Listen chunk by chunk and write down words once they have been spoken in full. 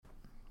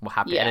We'll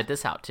have to edit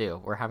this out,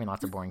 too. We're having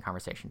lots of boring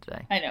conversation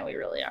today. I know, we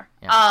really are.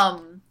 Yeah.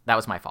 That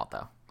was my fault,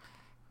 though.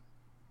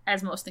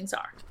 As most things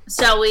are.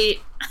 So we...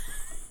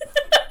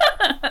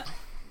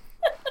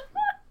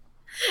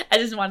 I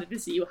just wanted to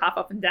see you hop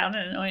up and down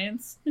in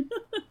annoyance.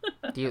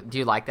 Do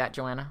you like that,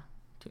 Joanna?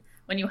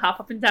 When you hop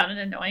up and down in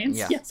annoyance?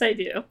 Yeah. Yes, I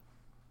do.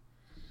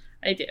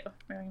 I do,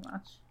 very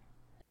much.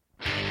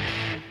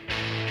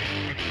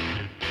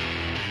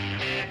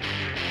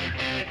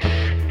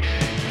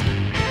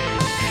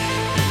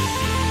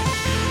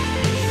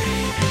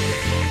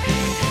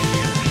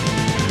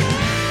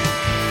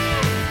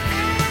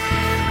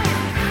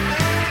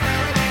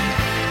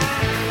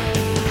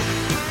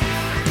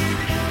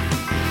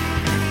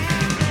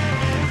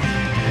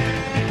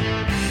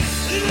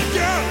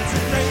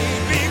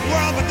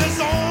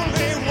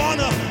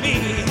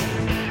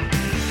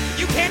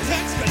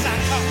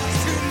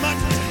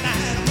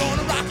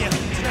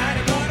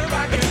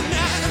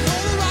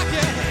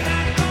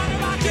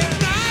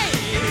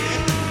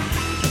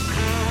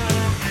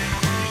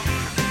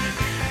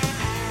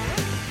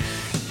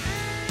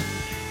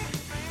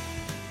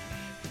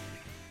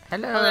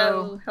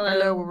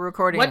 Hello, we're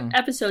recording. What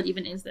episode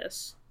even is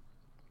this?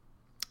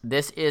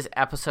 This is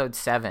episode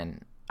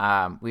 7.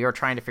 We were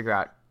trying to figure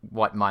out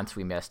what months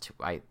we missed.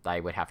 I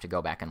would have to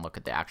go back and look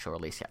at the actual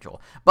release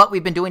schedule. But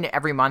we've been doing it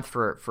every month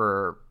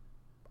for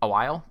a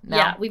while now.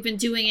 Yeah, we've been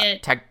doing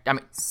it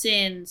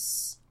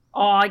since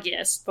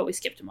August, but we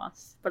skipped a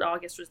month. But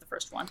August was the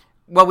first one.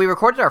 Well, we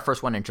recorded our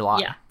first one in July.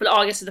 Yeah, but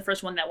August is the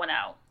first one that went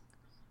out.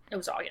 It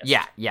was August.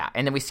 Yeah.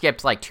 And then we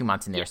skipped like 2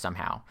 months in there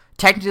somehow.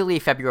 Technically,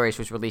 February's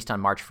was released on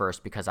March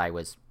 1st because I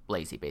was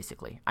lazy,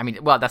 basically. I mean,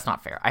 well, that's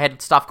not fair. I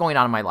had stuff going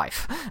on in my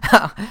life.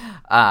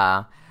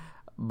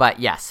 But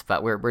yes,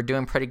 we're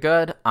doing pretty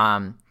good. We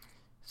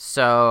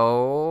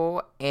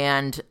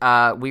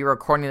were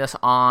recording this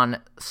on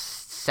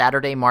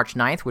Saturday, March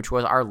 9th, which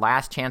was our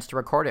last chance to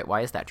record it.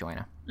 Why is that,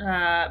 Joanna?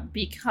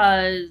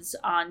 Because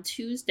on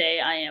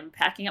Tuesday, I am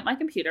packing up my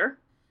computer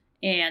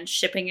and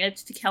shipping it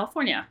to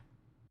California.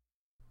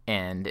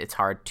 And it's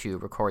hard to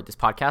record this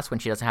podcast when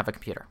she doesn't have a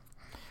computer.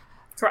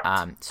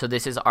 Correct. So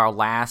this is our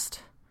last,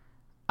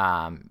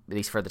 at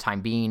least for the time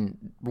being,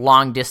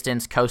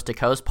 long-distance,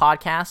 coast-to-coast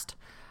podcast.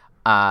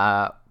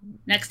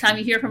 Next time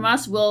you hear from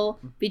us, we'll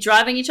be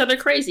driving each other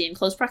crazy in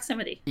close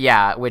proximity.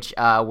 Yeah, which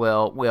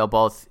will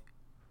both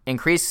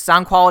increase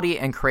sound quality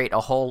and create a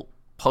whole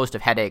host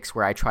of headaches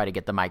where I try to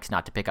get the mics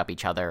not to pick up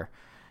each other.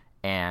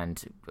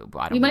 And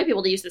we might be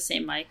able to use the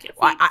same mic if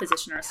we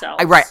position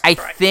ourselves. Right. I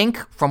think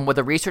from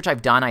the research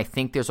I've done, I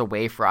think there's a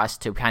way for us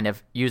to kind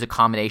of use a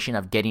combination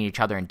of getting each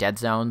other in dead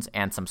zones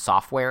and some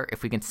software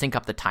if we can sync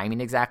up the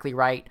timing exactly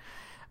right.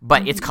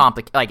 But it's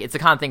complicated. Like, it's the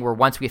kind of thing where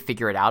once we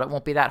figure it out, it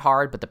won't be that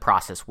hard, but the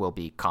process will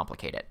be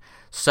complicated.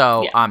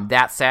 So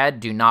that said,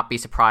 do not be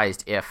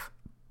surprised if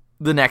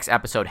the next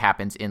episode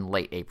happens in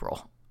late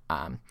April,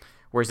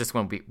 whereas this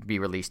one will be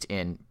released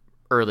in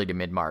early to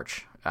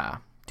mid-March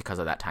because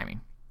of that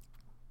timing.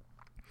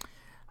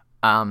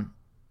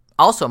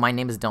 Also, my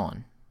name is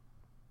Dylan.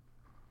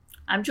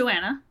 I'm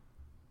Joanna.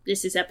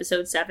 This is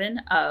episode 7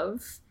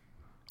 of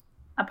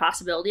A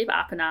Possibility of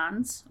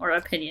Opinons, or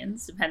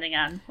Opinions, depending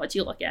on what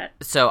you look at.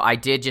 So I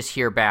did just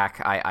hear back.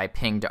 I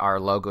pinged our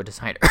logo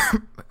designer,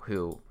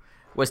 who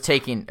was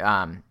taking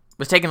a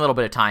little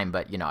bit of time,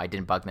 but I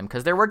didn't bug them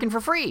because they're working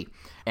for free.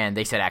 And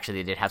they said actually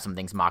they did have some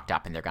things mocked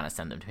up, and they're going to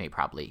send them to me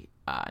probably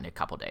in a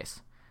couple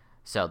days.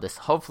 So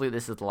hopefully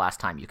this is the last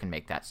time you can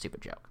make that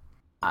stupid joke.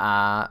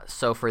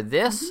 So for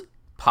this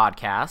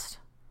podcast,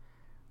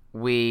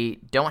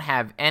 we don't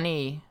have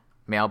any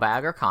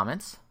mailbag or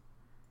comments,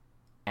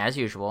 as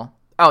usual.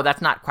 Oh,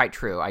 that's not quite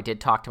true. I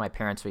did talk to my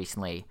parents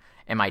recently,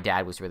 and my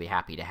dad was really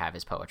happy to have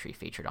his poetry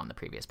featured on the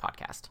previous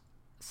podcast.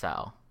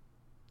 So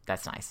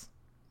that's nice.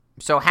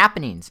 So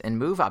happenings and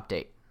move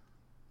update.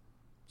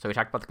 So we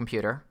talked about the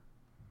computer.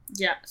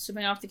 Yeah,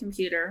 shipping off the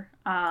computer.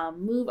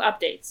 Move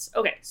updates.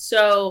 Okay,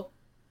 so...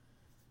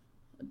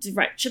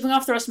 Right, shipping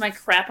off the rest of my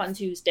crap on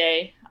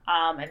Tuesday,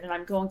 and then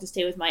I'm going to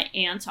stay with my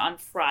aunt on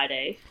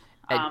Friday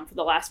for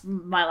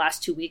my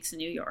last 2 weeks in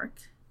New York.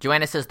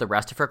 Joanna says the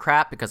rest of her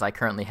crap because I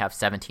currently have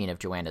 17 of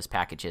Joanna's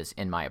packages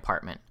in my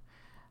apartment.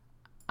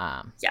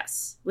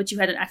 Yes, which you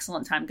had an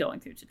excellent time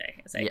going through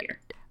today, as I hear.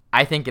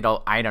 I think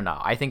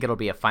it'll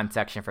be a fun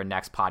section for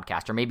next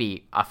podcast, or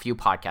maybe a few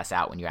podcasts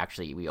out when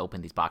we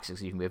open these boxes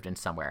so you can move in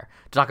somewhere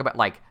to talk about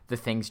like the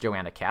things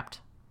Joanna kept.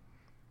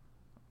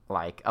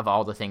 Like, of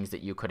all the things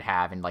that you could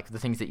have and, like, the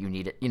things that you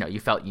needed, you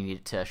felt you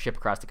needed to ship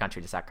across the country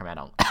to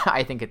Sacramento.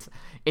 I think it's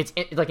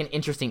like an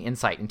interesting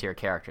insight into your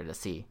character to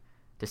see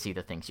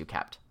the things you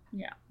kept.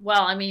 Yeah.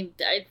 Well, I mean,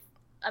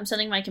 I'm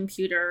sending my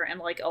computer and,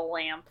 like, a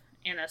lamp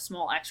and a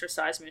small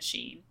exercise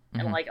machine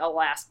and, like, a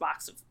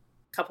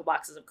couple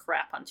boxes of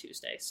crap on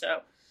Tuesday.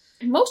 So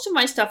most of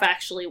my stuff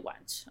actually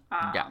went.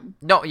 I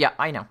know.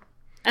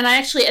 And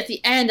at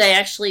the end,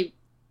 I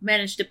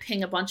managed to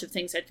ping a bunch of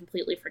things I'd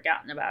completely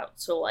forgotten about.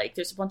 So, like,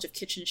 there's a bunch of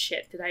kitchen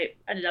shit that I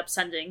ended up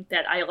sending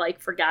that I, like,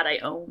 forgot I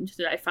owned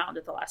that I found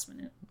at the last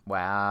minute.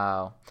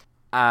 Wow.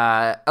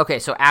 Okay,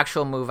 so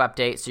actual move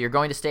update. So you're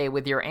going to stay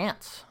with your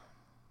aunts.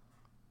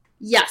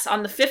 Yes,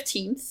 on the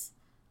 15th.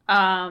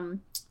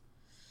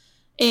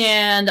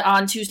 And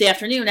on Tuesday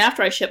afternoon,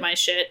 after I ship my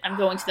shit, I'm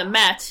going to the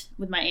Met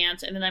with my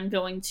aunt, and then I'm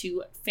going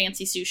to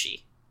Fancy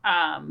Sushi,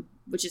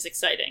 which is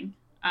exciting.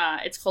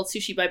 It's called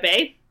Sushi by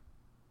Bay,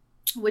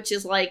 which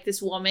is like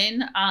this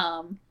woman.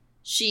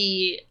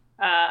 She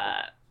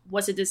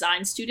was a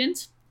design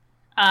student,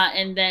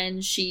 and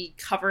then she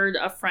covered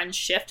a friend's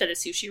shift at a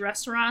sushi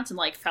restaurant and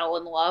like fell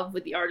in love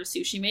with the art of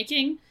sushi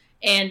making.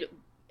 And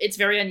it's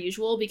very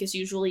unusual because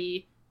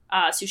usually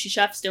sushi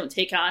chefs don't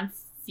take on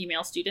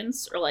female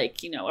students or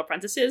like,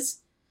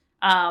 apprentices.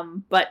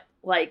 But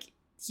like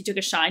he took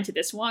a shine to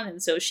this one.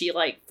 And so she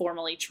like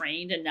formally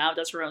trained and now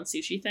does her own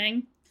sushi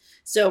thing.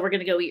 So we're going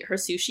to go eat her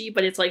sushi,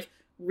 but it's like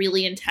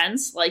really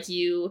intense. Like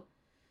you,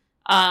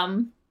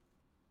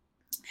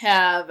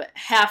 have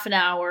half an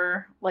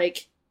hour,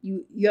 like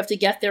you have to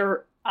get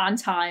there on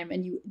time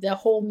and the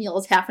whole meal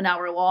is half an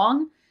hour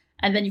long.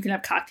 And then you can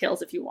have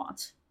cocktails if you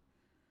want.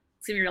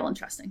 It's going to be real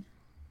interesting.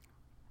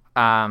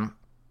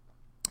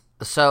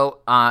 So,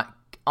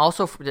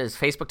 also, as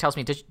Facebook tells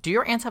me, do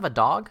your aunts have a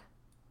dog?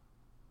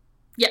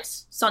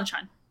 Yes,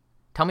 Sunshine.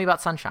 Tell me about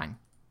Sunshine.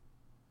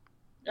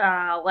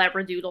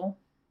 Labradoodle.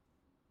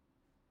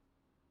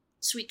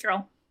 Sweet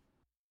girl.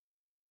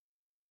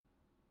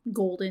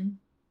 Golden.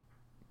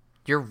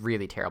 You're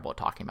really terrible at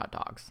talking about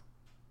dogs.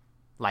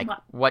 Like,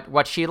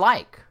 what's she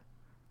like?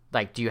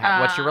 Like,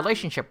 what's your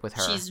relationship with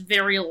her? She's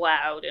very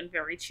loud and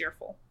very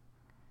cheerful.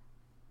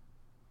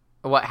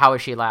 How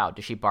is she loud?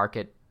 Does she bark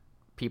at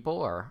people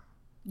or?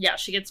 Yeah,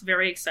 she gets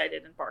very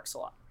excited and barks a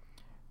lot.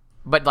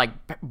 But, like,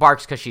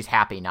 barks because she's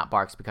happy, not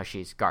barks because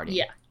she's guarding.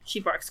 Yeah,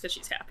 she barks because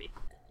she's happy.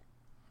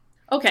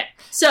 Okay,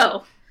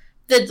 so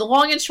the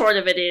long and short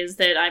of it is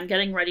that I'm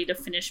getting ready to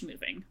finish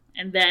moving.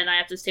 And then I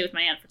have to stay with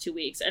my aunt for 2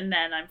 weeks. And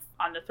then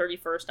on the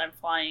 31st, I'm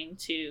flying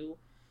to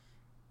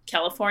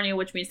California,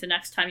 which means the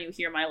next time you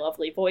hear my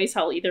lovely voice,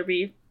 I'll either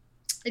be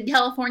in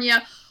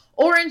California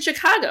or in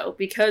Chicago.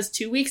 Because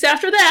 2 weeks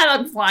after that,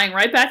 I'm flying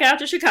right back out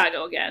to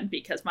Chicago again.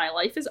 Because my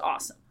life is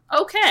awesome.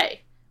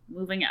 Okay,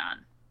 moving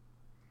on.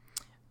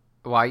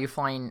 Why are you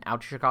flying out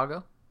to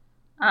Chicago?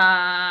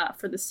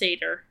 For the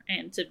Seder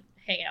and to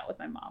hang out with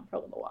my mom for a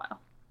little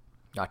while.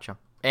 Gotcha.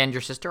 And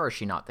your sister, or is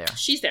she not there?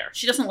 She's there.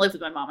 She doesn't live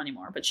with my mom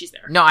anymore, but she's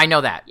there. No, I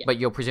know that, yeah. But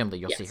you'll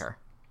see her.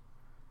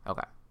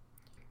 Okay.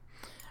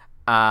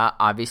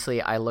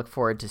 Obviously, I look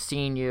forward to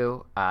seeing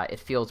you. It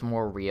feels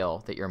more real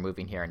that you're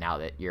moving here now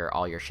that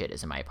all your shit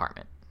is in my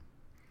apartment.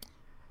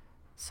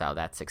 So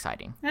that's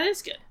exciting. That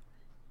is good.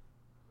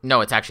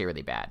 No, it's actually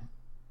really bad.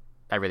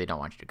 I really don't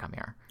want you to come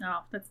here.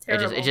 Oh, that's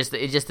terrible. It's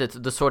just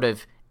the sort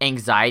of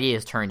anxiety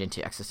has turned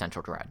into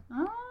existential dread.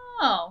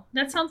 Oh,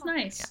 that sounds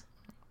nice.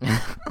 Yeah.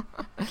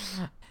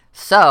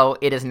 So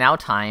it is now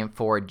time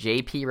for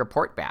JP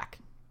Report Back.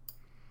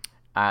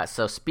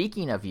 So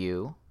speaking of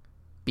you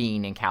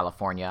being in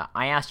California,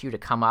 I asked you to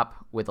come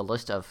up with a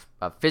list of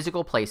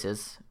physical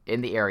places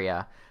in the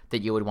area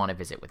that you would want to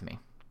visit with me.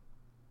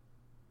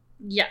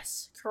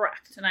 Yes,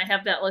 correct. And I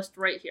have that list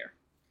right here.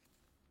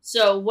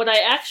 So what I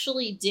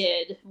actually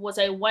did was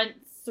I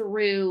went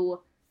through,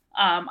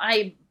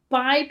 I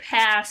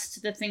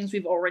bypassed the things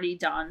we've already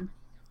done,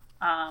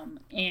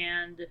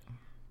 and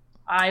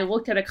I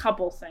looked at a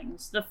couple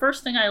things. The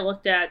first thing I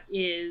looked at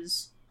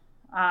is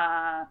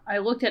I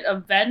looked at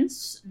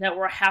events that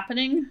were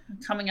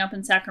coming up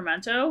in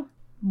Sacramento.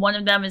 One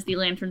of them is the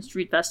Lantern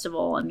Street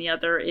Festival, and the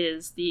other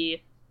is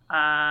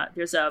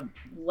there's a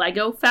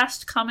Lego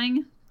Fest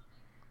coming.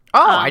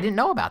 Oh, I didn't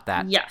know about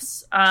that.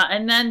 Yes.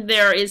 And then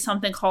there is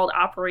something called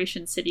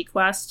Operation City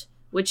Quest,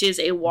 which is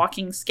a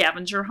walking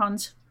scavenger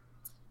hunt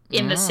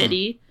in the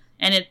city.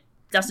 And it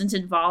doesn't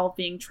involve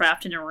being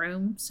trapped in a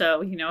room.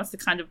 So, it's the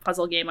kind of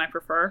puzzle game I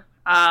prefer.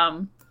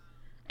 And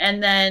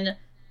then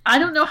I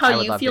don't know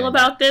how you feel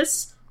about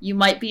this. You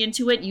might be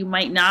into it. You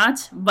might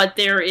not. But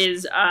there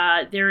is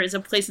a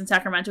place in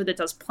Sacramento that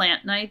does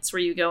plant nights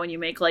where you go and you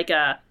make like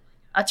a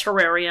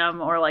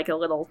terrarium or like a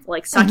little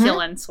like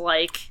succulent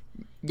situation.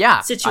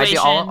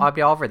 I'd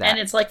be all over that. And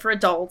it's like for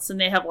adults, and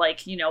they have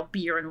like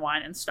beer and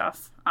wine and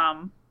stuff.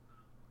 And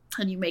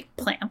you make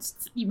plant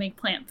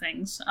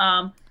things.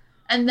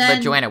 And then,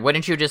 but Joanna,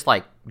 wouldn't you just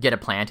like get a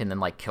plant and then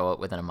like kill it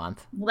within a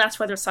month? Well, that's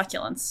why they're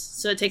succulents.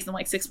 So it takes them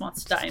like 6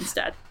 months to die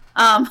instead.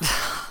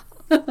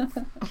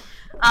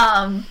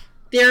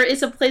 There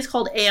is a place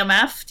called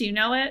AMF. Do you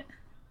know it?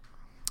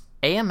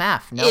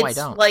 AMF? No, I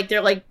don't. Like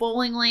they're like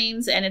bowling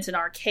lanes, and it's an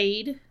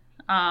arcade.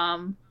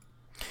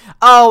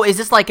 Oh, is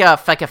this like a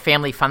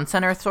family fun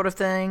center sort of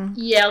thing?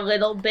 Yeah, a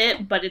little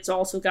bit, but it's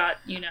also got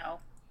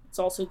it's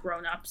also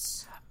grown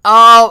ups.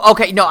 Oh,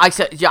 okay. No,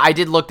 I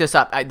did look this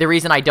up. The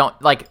reason I don't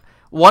like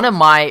one of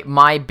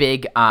my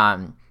big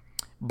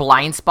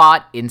blind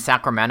spot in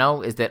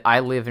Sacramento is that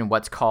I live in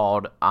what's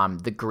called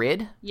the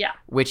Grid. Yeah.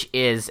 Which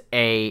is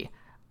a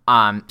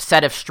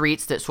set of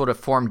streets that sort of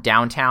form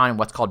downtown and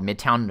what's called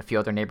Midtown and a few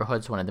other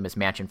neighborhoods. One of them is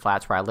Mansion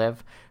Flats where I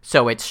live.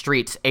 So it's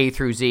streets A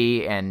through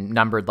Z and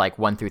numbered like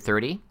 1 through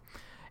 30.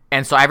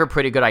 And so I have a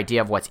pretty good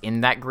idea of what's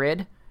in that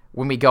grid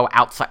when we go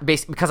outside,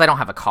 because I don't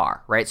have a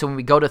car, right? So when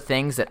we go to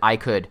things that I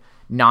could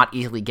not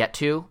easily get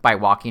to by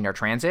walking or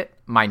transit,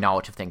 my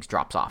knowledge of things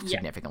drops off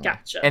significantly.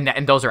 Gotcha.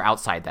 And those are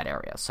outside that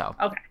area, so.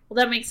 Okay, well,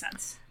 that makes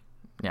sense.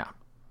 Yeah.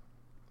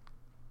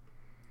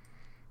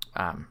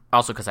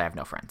 Also because I have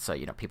no friends, so,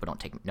 people don't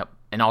take me. Nope.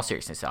 In all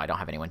seriousness, so I don't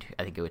have anyone who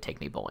I think it would take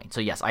me bowling. So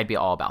yes, I'd be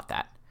all about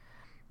that.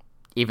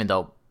 Even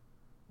though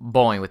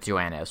bowling with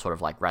Joanna is sort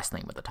of like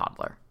wrestling with a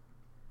toddler.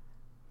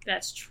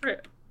 That's true.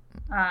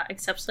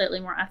 Except slightly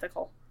more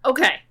ethical.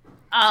 Okay.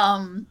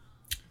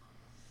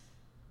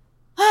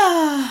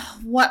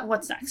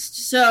 What's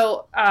next?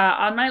 So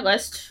on my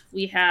list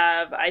we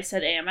have, I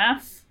said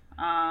AMF.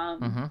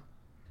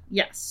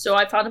 Yes. So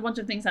I found a bunch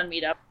of things on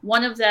Meetup.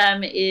 One of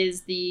them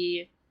is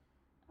the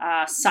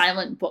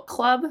Silent Book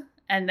Club,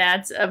 and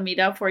that's a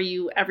meetup where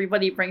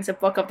everybody brings a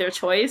book of their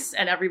choice,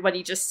 and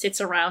everybody just sits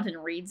around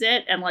and reads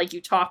it, and like you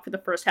talk for the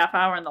first half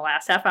hour and the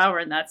last half hour,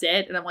 and that's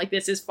it. And I'm like,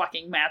 this is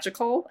fucking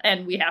magical,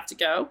 and we have to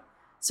go.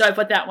 So I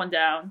put that one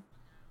down.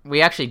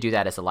 We actually do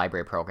that as a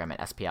library program at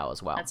SPL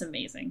as well. That's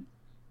amazing.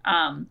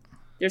 I'm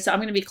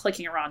going to be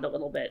clicking around a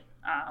little bit.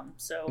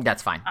 So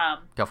that's fine.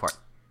 Go for it.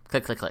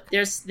 Click, click, click.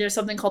 There's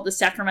something called the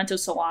Sacramento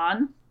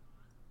Salon.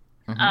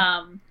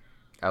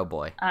 Oh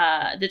boy.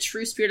 The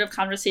true spirit of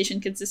conversation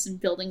consists in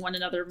building one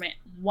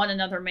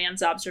another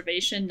man's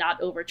observation,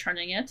 not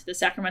overturning it. The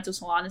Sacramento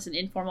Salon is an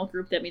informal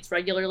group that meets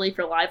regularly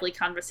for lively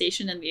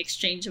conversation and the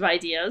exchange of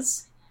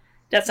ideas.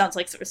 That sounds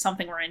like sort of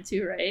something we're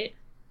into, right?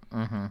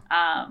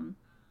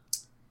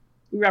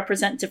 We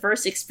represent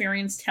diverse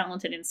experience,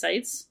 talent, and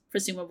insights.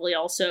 Presumably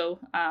also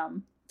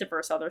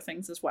diverse other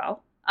things as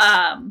well.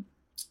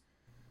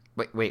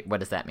 Wait, what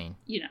does that mean?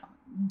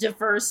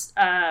 Diverse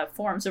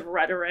forms of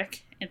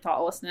rhetoric and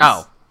thoughtlessness.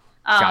 Oh,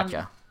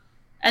 gotcha.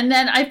 And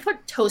then I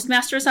put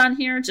Toastmasters on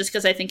here just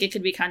because I think it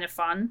could be kind of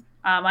fun.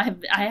 I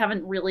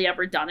haven't really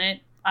ever done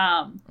it,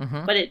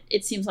 but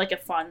it seems like a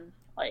fun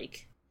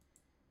like.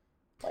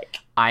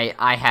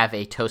 I have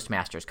a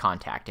Toastmasters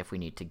contact if we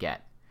need to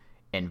get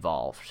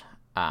involved.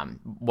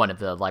 One of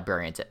the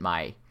librarians at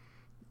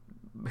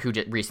who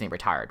just recently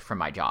retired from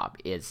my job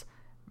is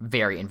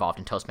very involved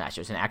in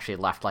Toastmasters and actually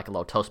left like a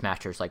little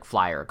Toastmasters like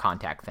flyer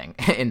contact thing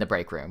in the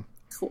break room.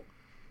 Cool.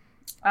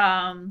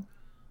 And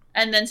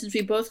then since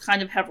we both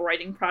kind of have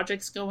writing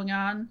projects going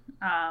on,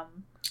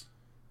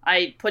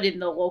 I put in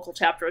the local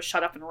chapter of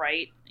Shut Up and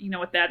Write. You know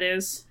what that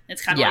is?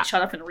 It's kind of like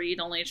Shut Up and Read,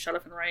 only it's Shut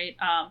Up and Write.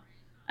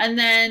 And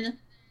then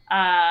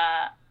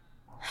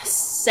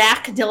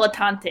SAC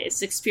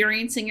Dilettantes,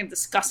 Experiencing and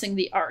Discussing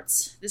the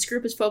Arts. This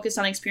group is focused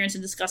on experiencing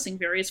and discussing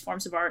various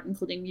forms of art,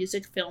 including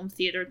music, film,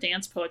 theater,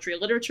 dance, poetry,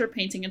 literature,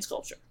 painting, and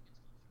sculpture.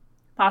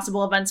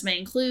 Possible events may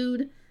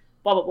include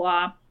blah, blah,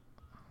 blah.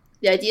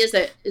 The idea is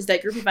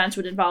that group events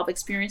would involve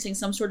experiencing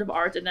some sort of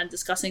art and then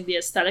discussing the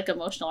aesthetic,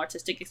 emotional,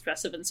 artistic,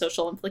 expressive, and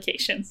social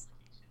implications.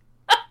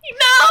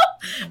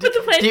 No! Put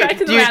the plate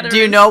back in the matter. Do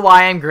you know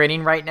why I'm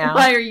grinning right now?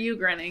 Why are you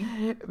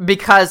grinning?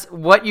 Because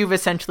what you've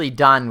essentially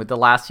done with the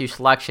last few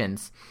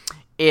selections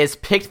is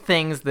picked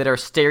things that are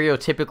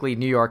stereotypically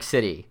New York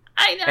City.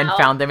 I know. And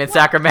found them in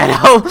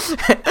Sacramento.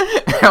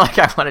 They're like,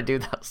 I want to do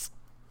those.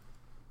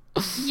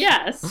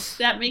 Yes,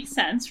 that makes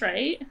sense,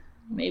 right?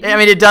 Maybe. I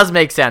mean, it does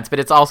make sense, but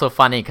it's also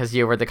funny because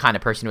you were the kind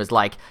of person who was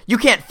like, you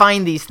can't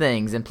find these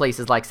things in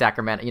places like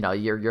Sacramento.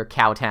 You're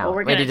cow town. Well,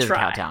 we're going to try.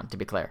 Cow town, to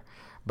be clear.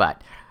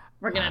 But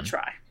we're going to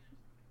try.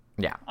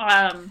 Yeah.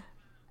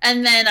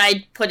 And then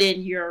I put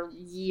in your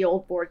ye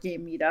old board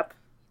game meetup.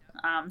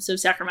 So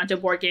Sacramento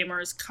Board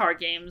Gamers, Card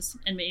Games,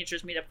 and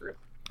Miniatures Meetup Group.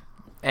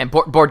 And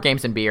board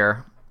games and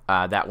beer,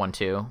 that one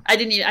too. I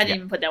didn't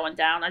even put that one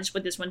down. I just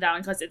put this one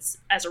down because it's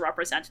as a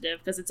representative,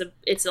 because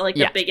it's like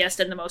the biggest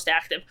and the most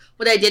active.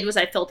 What I did was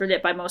I filtered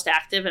it by most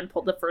active and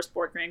pulled the first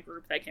board game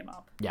group that came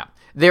up. Yeah,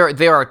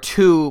 there are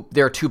two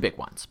big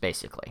ones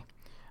basically.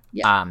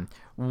 Yeah.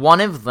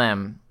 One of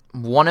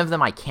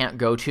them I can't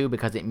go to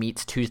because it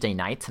meets Tuesday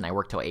nights and I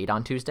work till 8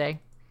 on Tuesday.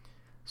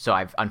 So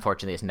I've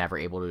unfortunately is never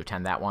able to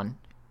attend that one.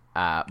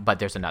 But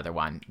there's another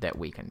one that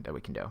we can do.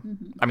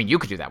 Mm-hmm. I mean, you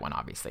could do that one,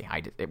 obviously.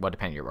 It will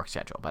depend on your work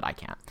schedule, but I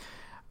can't.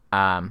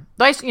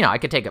 But I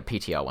could take a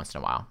PTO once in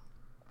a while.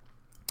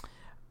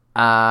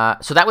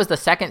 So that was the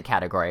second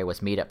category, was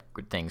meetup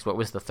things. What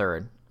was the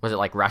third? Was it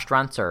like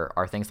restaurants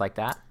or things like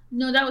that?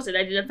 No, that was it.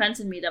 I did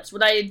events and meetups.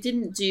 What I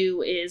didn't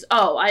do is,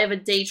 I have a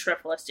day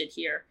trip listed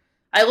here.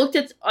 I looked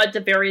at the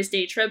various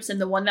day trips,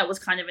 and the one that was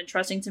kind of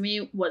interesting to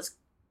me was,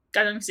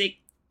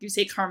 you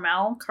say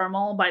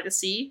Carmel by the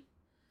sea.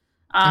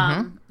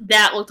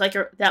 That looked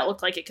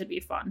like it could be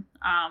fun.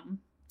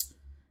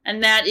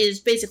 And that is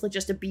basically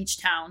just a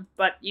beach town,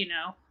 but it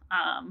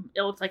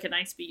looked like a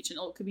nice beach, and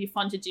it could be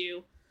fun to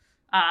do.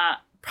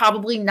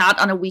 Probably not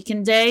on a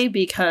weekend day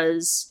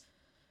because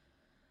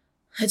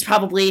it's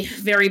probably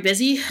very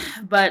busy,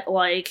 but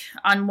like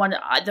on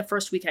the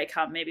first week I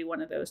come, maybe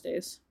one of those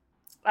days.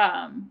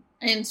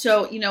 And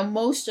so,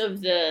 most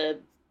of the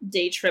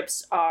day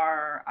trips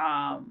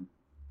are,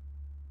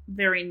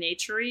 very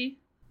nature-y.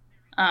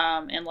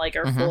 And like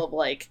are full of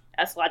like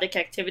athletic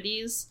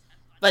activities.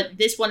 But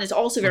this one is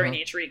also very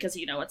Mhm. naturey because,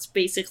 it's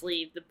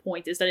basically, the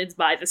point is that it's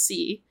by the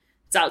sea.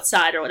 It's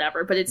outside or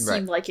whatever. But it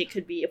seemed like it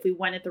could be, if we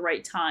went at the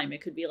right time,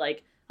 it could be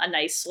like a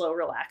nice, slow,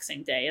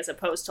 relaxing day as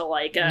opposed to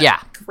like a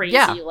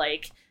crazy,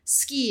 like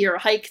ski or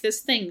hike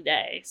this thing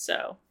day.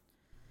 So.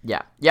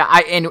 Yeah.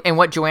 And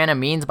what Joanna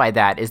means by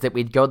that is that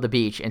we'd go to the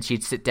beach and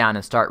she'd sit down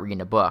and start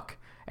reading a book.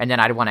 And then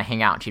I'd want to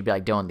hang out and she'd be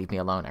like, Dylan, leave me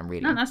alone. I'm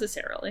reading. Not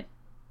necessarily.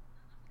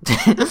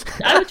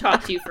 I would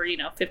talk to you for,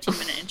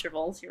 15-minute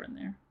intervals here and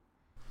there.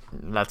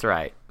 That's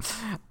right.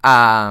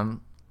 And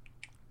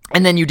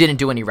then you didn't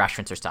do any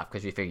restaurants or stuff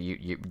because we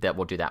figured that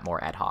we'll do that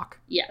more ad hoc.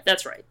 Yeah,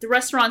 that's right. The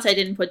restaurants I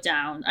didn't put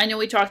down. I know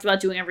we talked about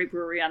doing every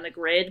brewery on the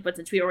grid, but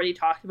since we already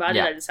talked about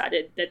it, I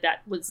decided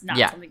that was not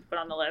something to put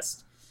on the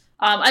list.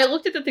 I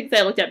looked at the things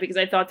that I looked at because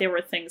I thought they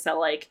were things that,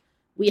 like,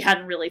 we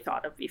hadn't really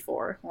thought of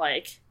before.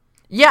 Like,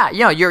 you're right.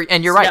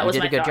 You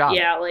did a good job.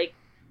 Yeah, like,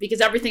 because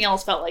everything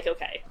else felt like,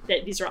 okay,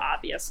 these are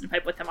obvious, and if I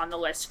put them on the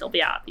list, it'll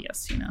be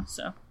obvious,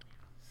 so.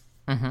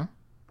 Mm-hmm.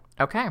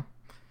 Okay.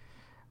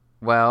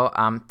 Well,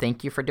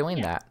 thank you for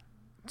doing that.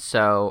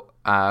 So,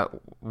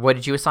 what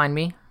did you assign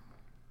me?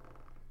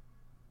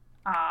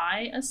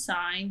 I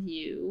assigned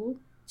you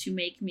to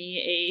make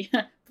me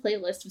a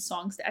playlist of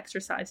songs to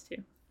exercise to.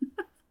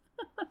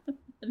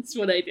 That's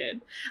what I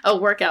did. A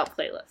workout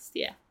playlist,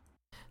 yeah.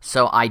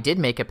 So I did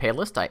make a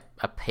playlist. I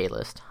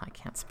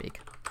can't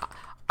speak.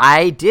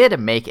 I did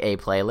make a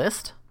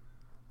playlist.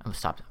 Oh,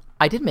 stop.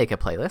 I did make a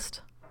playlist.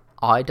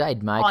 I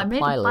did make a playlist. I made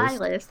a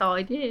playlist. Oh,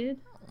 I did.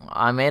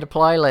 I made a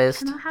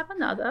playlist. Can I have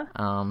another?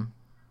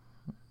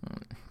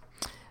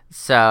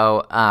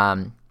 So,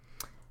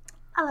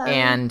 Hello.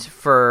 And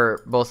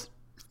for both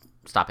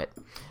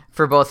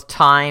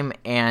time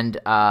and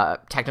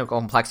technical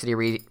complexity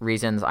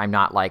reasons, I'm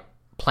not like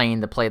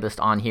playing the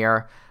playlist on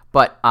here.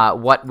 But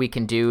what we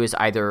can do is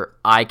either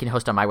I can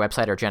host on my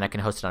website or Jenna can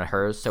host it on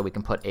hers, so we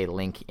can put a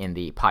link in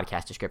the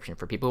podcast description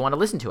for people who want to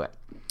listen to it.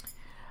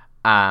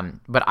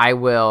 But I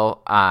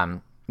will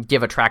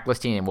give a track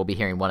listing, and we'll be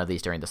hearing one of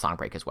these during the song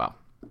break as well.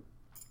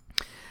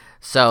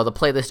 So the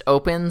playlist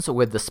opens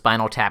with the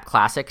Spinal Tap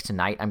classic,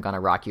 Tonight I'm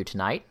Gonna Rock You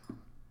Tonight.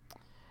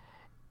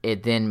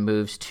 It then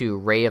moves to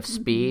Ray of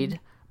Speed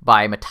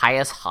by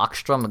Matthias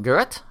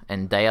Hagström-Gert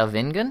and Dea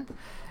Vingen,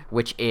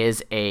 which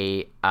is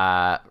a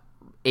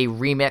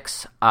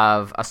remix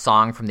of a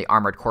song from the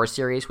Armored Core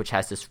series, which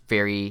has this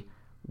very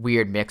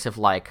weird mix of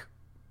like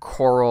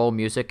choral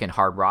music and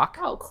hard rock.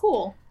 Oh,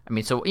 cool. I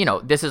mean, so,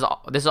 this is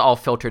all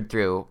filtered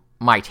through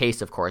my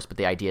taste, of course, but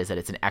the idea is that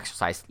it's an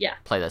exercise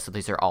playlist, so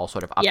these are all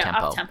sort of up-tempo.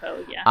 Yeah,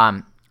 up-tempo,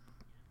 yeah.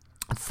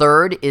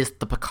 Third is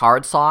the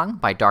Picard song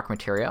by Dark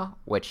Materia,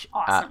 which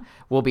awesome.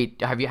 Will be.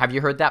 Have you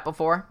heard that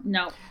before?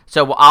 No.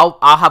 So I'll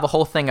have a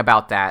whole thing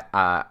about that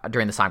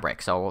during the song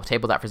break. So we'll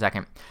table that for a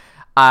second.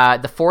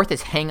 The fourth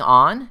is Hang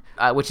On,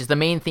 which is the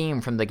main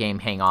theme from the game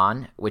Hang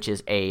On, which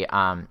is a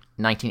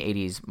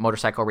 1980s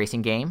motorcycle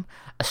racing game.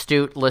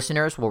 Astute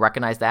listeners will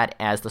recognize that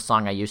as the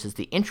song I use as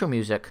the intro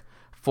music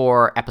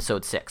for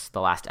episode 6,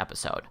 the last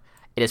episode.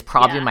 It is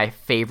probably my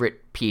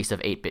favorite piece of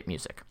 8-bit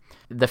music.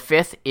 The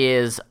fifth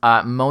is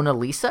Mona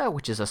Lisa,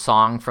 which is a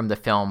song from the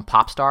film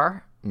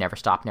Popstar, Never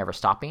Stop, Never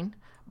Stopping,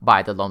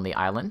 by The Lonely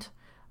Island,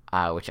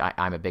 which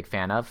I'm a big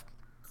fan of.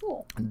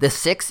 Cool. The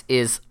sixth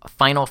is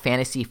Final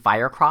Fantasy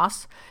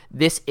Firecross.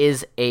 This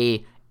is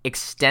a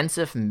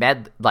extensive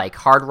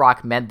hard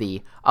rock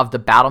medley of the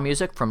battle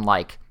music from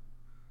like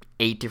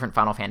 8 different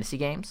Final Fantasy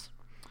games.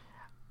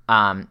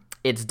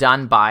 It's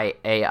done by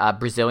a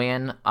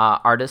Brazilian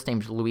artist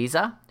named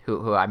Luisa,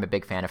 who I'm a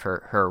big fan of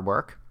her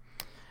work.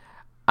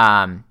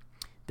 Then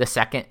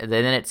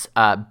it's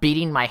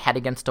Beating My Head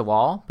Against a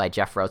Wall by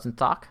Jeff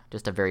Rosenstock.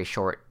 Just a very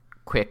short,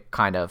 quick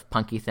kind of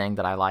punky thing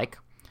that I like.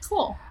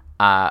 Cool.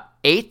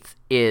 Eighth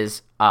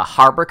is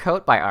Harbor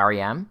Coat by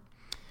R.E.M.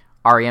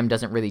 R.E.M.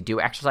 doesn't really do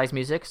exercise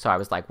music, so I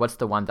was like, what's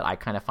the one that I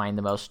kind of find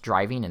the most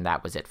driving? And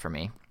that was it for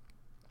me.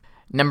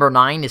 Number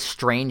 9 is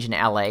Strange in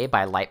L.A.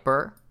 by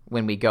Lightburr,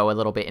 when we go a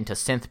little bit into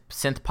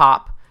synth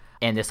pop.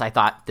 And I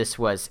thought this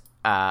was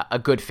a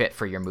good fit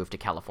for your move to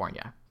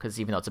California, because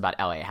even though it's about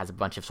LA, it has a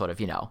bunch of sort of,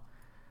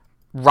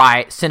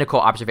 cynical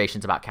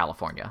observations about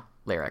California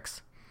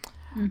lyrics.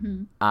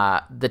 Mm-hmm.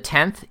 The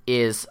 10th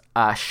is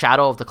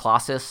Shadow of the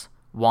Colossus,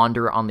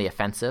 Wander on the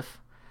Offensive,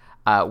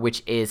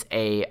 which is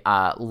a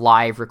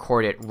live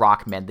recorded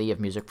rock medley of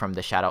music from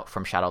Shadow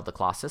of the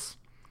Colossus,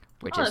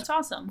 which that's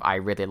awesome. I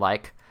really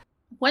like.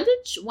 When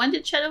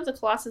did Shadow of the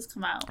Colossus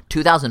come out?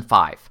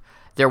 2005.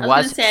 I was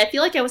going to say, I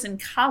feel like I was in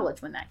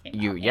college when that came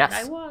out. Yes.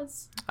 I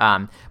was.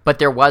 But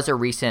there was a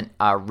recent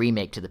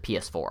remake to the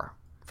PS4, for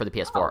the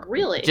PS4. Oh,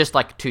 really? Just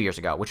like 2 years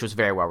ago, which was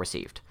very well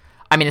received.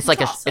 I mean, it's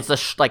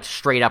like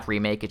straight up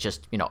remake. It's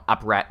just, new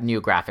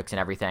graphics and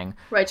everything.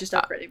 Right, just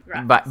upgraded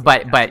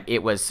graphics. But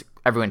it was,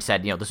 everyone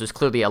said, this was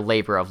clearly a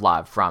labor of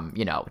love from,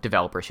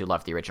 developers who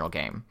loved the original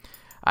game,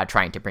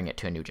 trying to bring it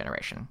to a new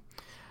generation.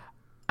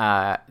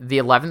 The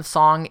 11th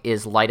song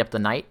is Light Up the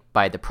Night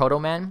by the Proto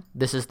Men.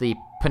 This is the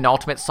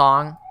penultimate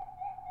song.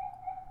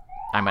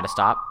 I'm going to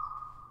stop.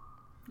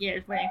 Yeah,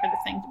 just waiting for the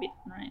thing to be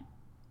done right.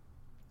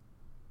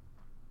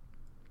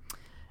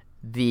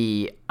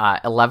 The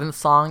 11th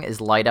song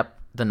is Light Up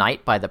the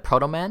Night by the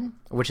Proto-Men,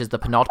 which is the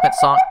penultimate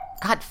song.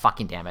 God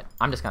fucking damn it.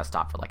 I'm just going to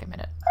stop for like a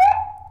minute.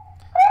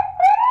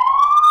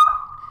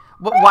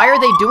 Why are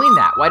they doing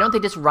that? Why don't they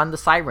just run the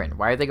siren?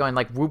 Why are they going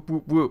like whoop,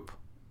 whoop, whoop?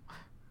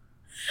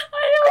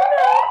 I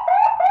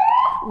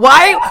don't know.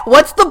 Why?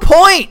 What's the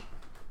point?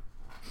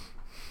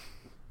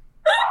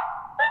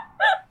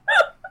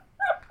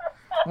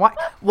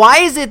 Why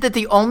is it that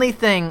the only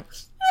thing...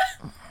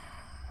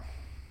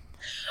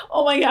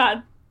 Oh my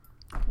god.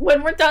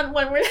 When we're done,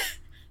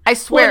 I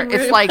swear,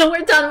 it's like... When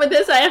we're done with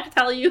this, I have to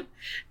tell you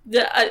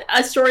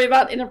a story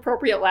about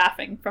inappropriate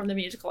laughing from the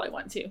musical I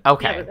went to the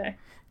other day.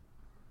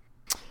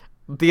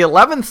 The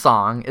 11th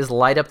song is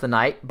Light Up the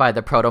Night by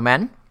the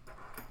Proto-Men.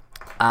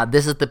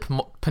 This is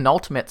the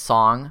penultimate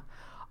song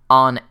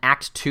on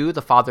Act 2,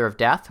 The Father of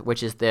Death,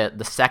 which is the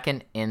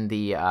second in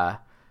the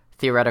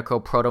theoretical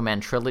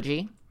Proto-Men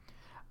trilogy.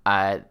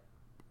 And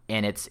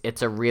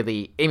it's a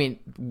really... I mean,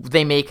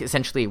 they make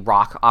essentially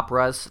rock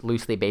operas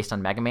loosely based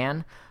on Mega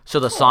Man. So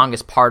the song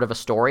is part of a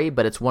story,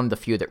 but it's one of the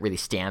few that really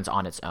stands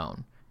on its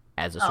own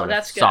as a sort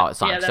of solid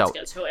song. Yeah, that's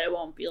good. So it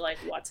won't be like,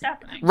 what's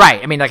happening?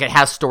 Right. I mean, like, it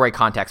has story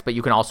context, but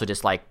you can also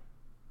just, like,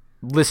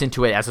 listen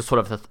to it as a sort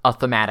of a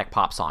thematic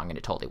pop song, and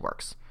it totally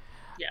works.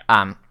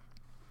 Yeah.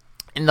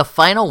 And the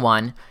final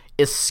one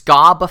is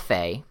Ska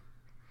Buffet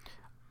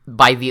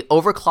by the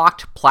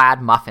Overclocked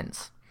Plaid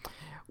Muffins,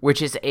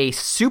 which is a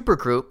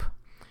supergroup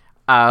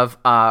of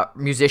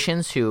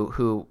musicians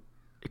who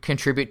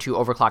contribute to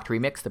Overclocked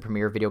Remix, the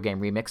premier video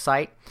game remix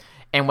site.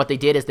 And what they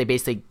did is they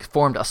basically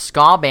formed a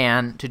ska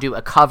band to do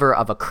a cover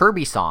of a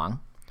Kirby song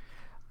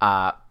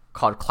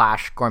called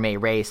Clash Gourmet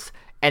Race,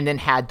 and then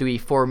had the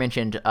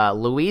aforementioned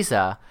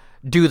Louisa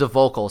do the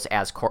vocals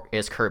as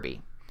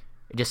Kirby,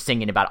 just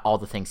singing about all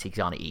the things he's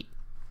gonna eat.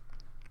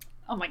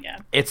 Oh my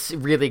god. It's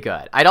really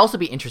good. I'd also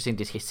be interested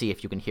to see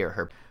if you can hear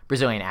her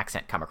Brazilian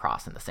accent come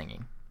across in the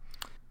singing.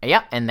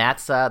 Yeah, and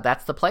that's the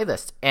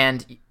playlist.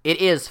 And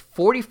it is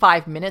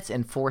 45 minutes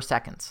and 4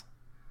 seconds.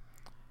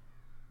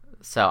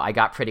 So I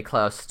got pretty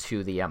close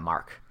to the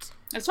mark.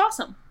 That's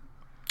awesome.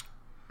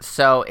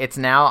 So it's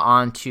now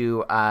on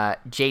to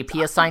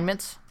JP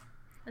assignments.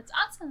 That's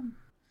awesome.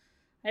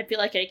 I feel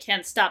like I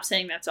can't stop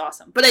saying that's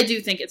awesome, but I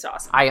do think it's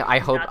awesome. I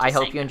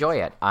hope you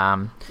enjoy it.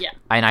 Yeah,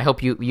 and I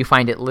hope you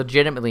find it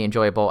legitimately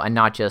enjoyable and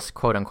not just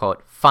quote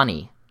unquote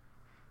funny.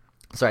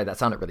 Sorry, that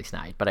sounded really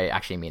snide, but I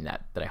actually mean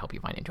that I hope you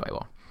find it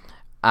enjoyable.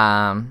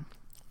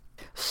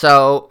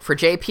 So for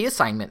JP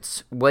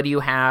assignments, what do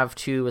you have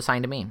to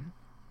assign to me?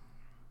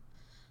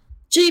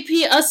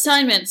 JP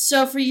assignments.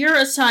 So for your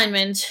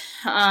assignment,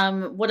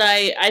 what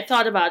I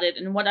thought about it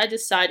and what I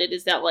decided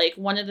is that, like,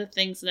 one of the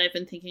things that I've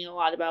been thinking a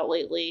lot about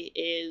lately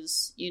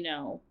is, you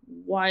know,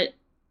 what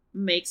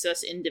makes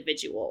us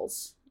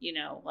individuals, you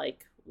know,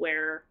 like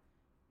where,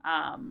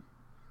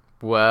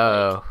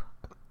 Whoa. Like,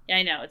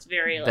 I know it's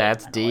very like,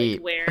 that's deep.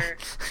 Like where,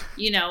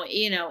 you know,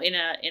 in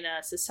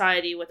a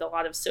society with a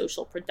lot of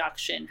social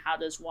production, how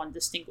does one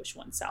distinguish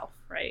oneself,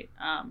 right?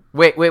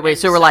 Wait.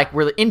 So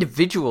we're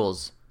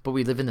individuals, but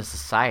we live in a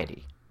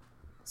society.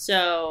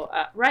 So,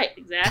 right,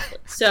 exactly.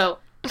 So,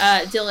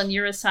 Dylan,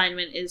 your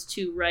assignment is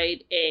to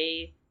write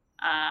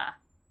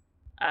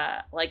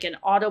like an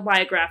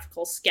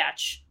autobiographical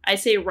sketch. I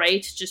say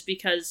write just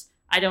because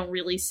I don't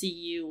really see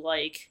you,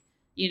 like,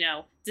 you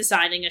know,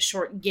 designing a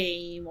short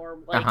game or,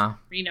 like,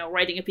 you know,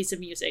 writing a piece of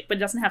music. But it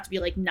doesn't have to be,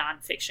 like,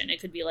 nonfiction.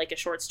 It could be, like, a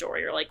short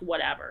story or, like,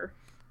 whatever.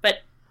 But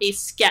a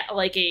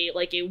like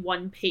a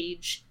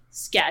one-page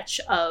sketch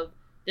of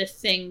the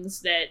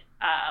things that,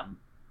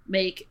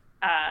 make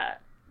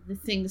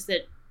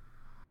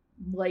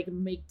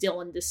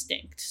Dylan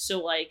distinct. So,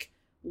 like,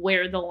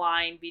 where the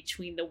line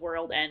between the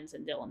world ends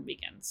and Dylan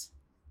begins.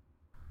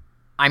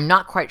 I'm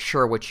not quite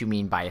sure what you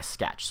mean by a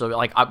sketch. So,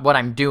 like, what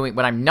I'm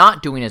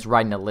not doing is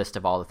writing a list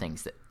of all the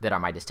things that are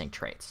my distinct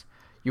traits.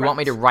 You want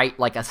me to write,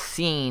 like, a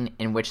scene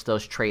in which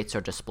those traits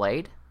are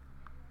displayed?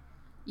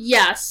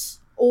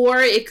 Yes. Or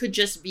it could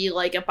just be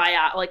like a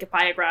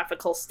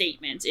biographical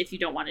statement if you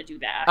don't want to do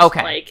that.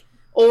 Okay. Like,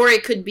 or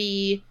it could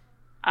be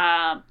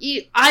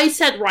I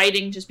said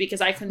writing just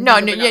because I couldn't.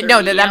 That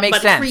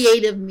makes sense.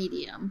 Creative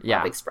medium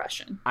of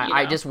expression.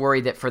 I just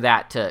worry that for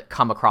that to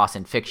come across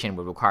in fiction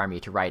would require me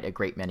to write a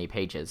great many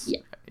pages. Yeah,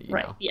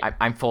 right. Yeah.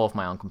 I'm full of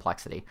my own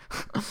complexity.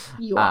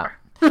 You are.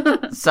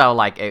 So,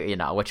 like, you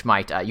know, which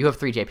might you have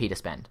 3 JP to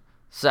spend.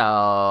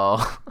 So,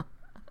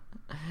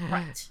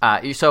 right.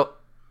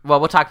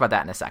 We'll talk about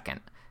that in a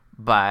second.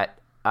 But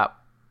no,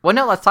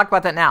 let's talk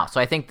about that now. So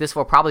I think this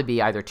will probably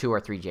be either 2 or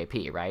 3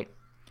 JP, right?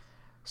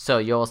 So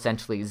you'll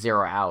essentially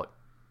zero out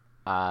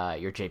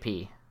your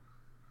JP.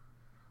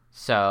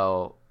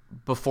 So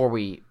before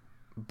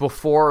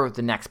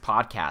the next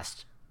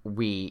podcast,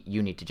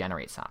 you need to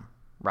generate some,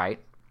 right?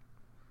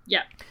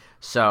 Yeah.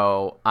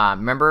 So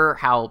remember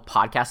how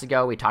podcasts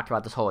ago we talked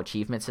about this whole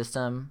achievement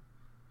system,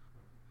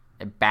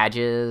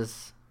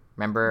 badges?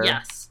 Remember?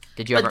 Yes.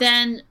 Did you? But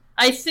then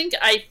I think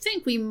I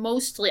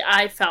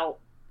felt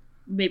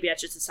maybe I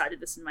just decided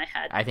this in my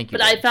head. I think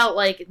I felt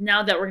like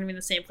now that we're going to be in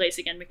the same place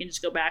again, we can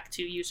just go back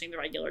to using the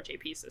regular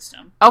JP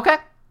system. Okay.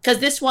 Because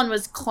this one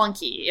was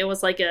clunky. It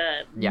was like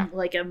a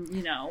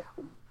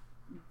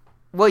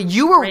Well,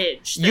 you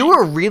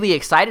were really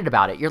excited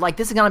about it. You're like,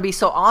 this is going to be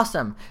so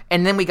awesome.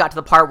 And then we got to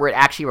the part where it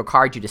actually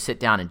required you to sit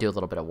down and do a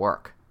little bit of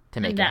work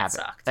to make it happen.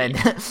 Sucked, and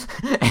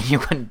you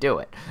couldn't do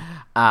it.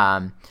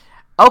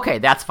 Okay,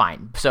 that's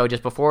fine. So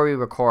just before we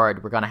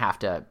record, we're going to have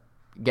to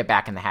get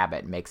back in the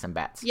habit and make some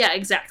bets. Yeah,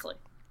 exactly.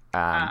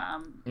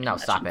 No,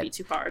 stop it. Be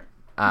too hard.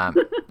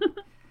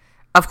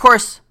 Of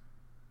course,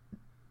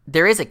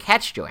 there is a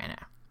catch, Joanna.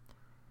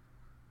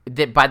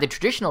 That by the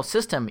traditional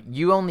system,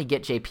 you only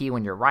get JP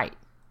when you're right.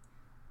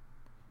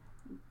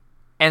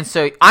 And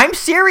so, I'm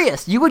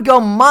serious. You would go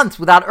months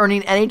without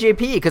earning any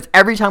JP because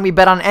every time we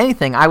bet on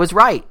anything, I was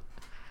right.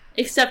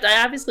 Except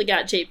I obviously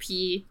got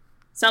JP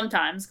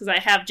sometimes because I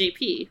have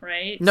JP,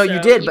 right? No, so you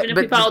did. Even if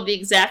we followed the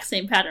exact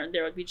same pattern,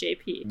 there would be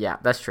JP. Yeah,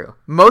 that's true.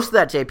 Most of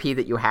that JP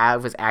that you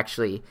have was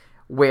actually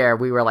where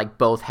we were like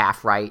both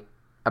half right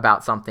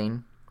about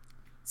something.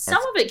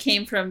 Some of it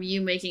came from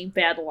you making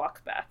bad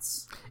luck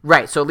bets.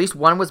 Right. So at least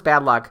one was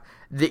bad luck.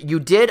 You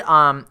did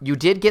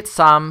get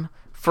some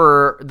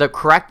for the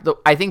correct.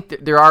 I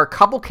think there are a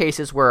couple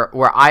cases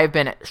where I've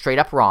been straight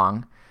up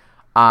wrong.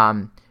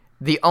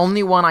 The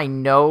only one I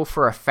know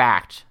for a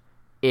fact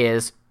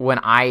is when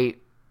I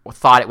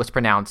thought it was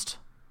pronounced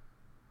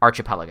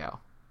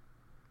archipelago.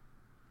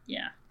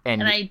 Yeah.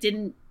 And I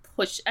didn't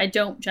push. I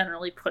don't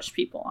generally push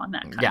people on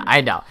that kind of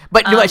I know.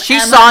 But she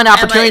saw an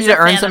opportunity to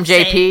earn some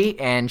JP,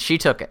 and she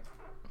took it.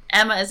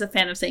 Emma is a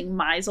fan of saying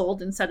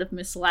misled instead of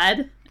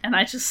misled, and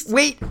I just...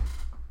 Wait.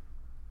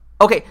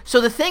 Okay, so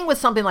the thing with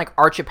something like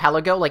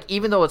archipelago, like,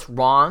 even though it's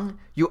wrong,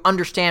 you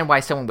understand why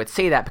someone would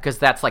say that, because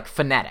that's, like,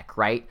 phonetic,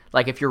 right?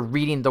 Like, if you're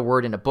reading the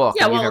word in a book...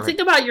 Yeah, well, think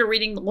about you're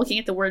looking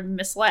at the word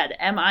misled.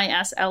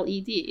 misled.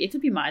 It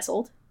could be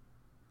misled.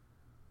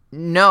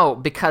 No,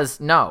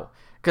 because,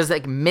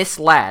 like,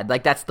 misled,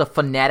 like, that's the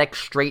phonetic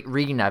straight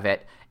reading of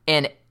it,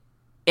 and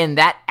in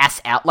that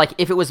SL, like,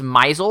 if it was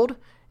misled,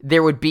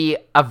 there would be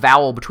a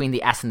vowel between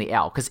the S and the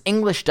L, because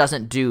English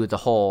doesn't do the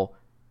whole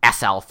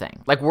SL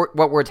thing. Like, what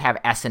words have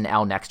S and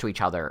L next to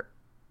each other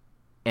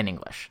in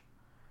English?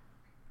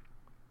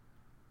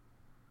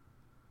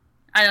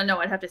 I don't know.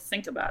 I'd have to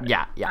think about it.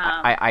 Yeah.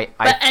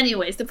 But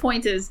anyways, the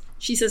point is,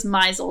 she says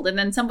misled, and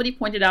then somebody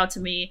pointed out to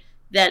me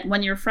that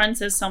when your friend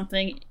says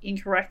something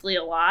incorrectly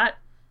a lot,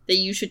 that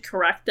you should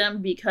correct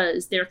them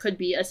because there could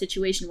be a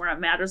situation where it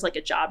matters, like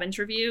a job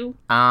interview.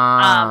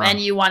 And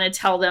you want to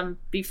tell them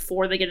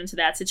before they get into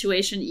that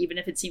situation, even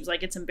if it seems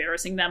like it's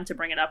embarrassing them to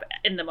bring it up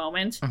in the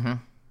moment. Mm-hmm.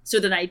 So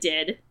then I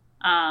did.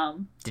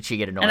 Did she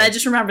get annoyed? And I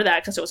just remember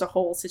that because it was a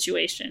whole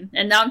situation.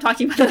 And now I'm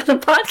talking about it on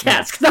the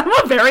podcast because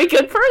I'm a very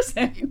good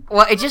person.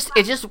 Well,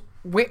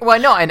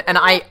 and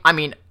I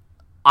mean,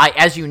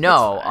 as you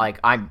know,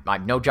 like, I'm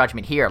no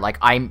judgment here. Like,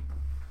 I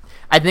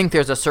think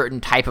there's a certain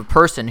type of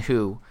person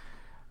who,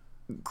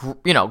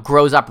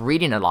 grows up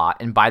reading a lot,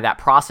 and by that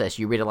process,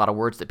 you read a lot of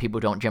words that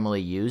people don't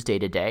generally use day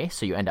to day,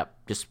 so you end up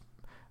just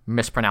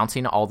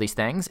mispronouncing all these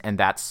things, and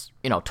that's,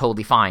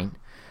 totally fine.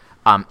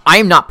 I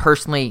am not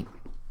personally,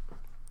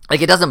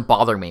 like, it doesn't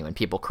bother me when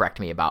people correct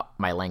me about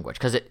my language,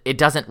 because it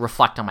doesn't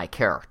reflect on my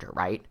character,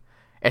 right?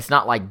 It's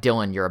not like,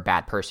 Dylan, you're a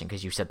bad person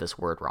because you said this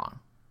word wrong,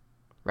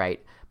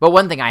 right? But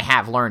one thing I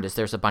have learned is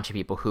there's a bunch of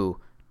people who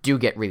do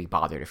get really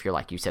bothered if you're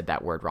like, you said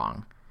that word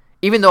wrong.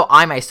 Even though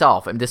I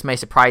myself, and this may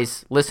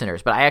surprise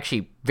listeners, but I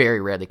actually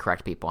very rarely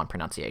correct people on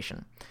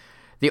pronunciation.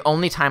 The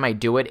only time I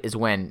do it is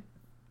when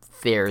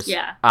there's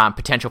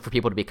potential for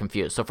people to be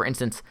confused. So, for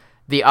instance,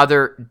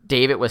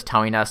 David was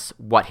telling us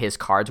what his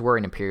cards were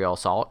in Imperial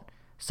Assault.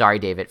 Sorry,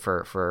 David,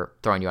 for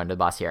throwing you under the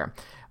bus here.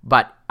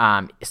 But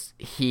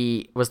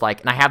he was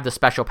like, and I have the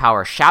special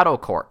power Shadow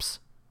Corpse.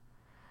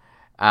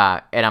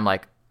 And I'm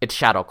like, it's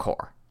Shadow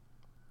Core.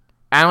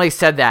 I only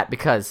said that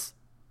because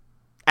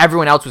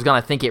everyone else was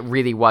going to think it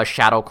really was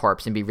Shadow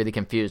Corpse and be really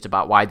confused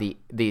about why the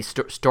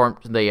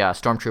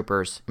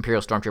stormtroopers,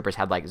 Imperial stormtroopers,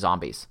 had like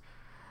zombies.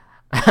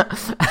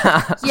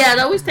 Yeah, it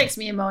always takes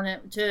me a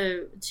moment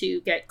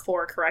to get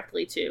core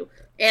correctly too.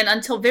 And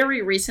until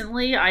very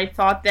recently, I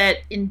thought that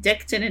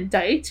indict and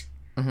indict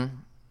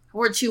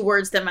were two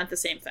words that meant the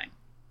same thing.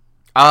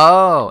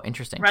 Oh,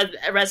 interesting.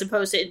 As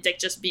opposed to indict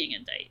just being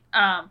indict.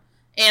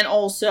 And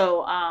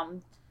also,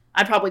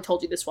 I probably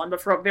told you this one,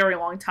 but for a very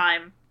long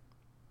time,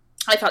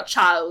 I thought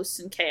chaos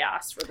and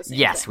chaos were the same thing.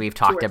 Yes, we've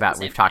talked about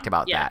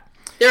that.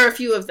 There are a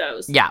few of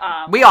those.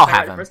 Yeah, we all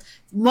have them.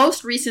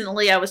 Most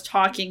recently, I was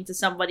talking to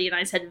somebody and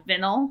I said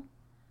vinyl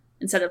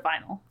instead of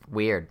vinyl.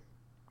 Weird.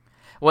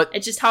 What?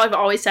 It's just how I've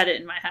always said it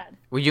in my head.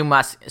 Well, you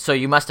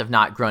must have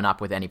not grown up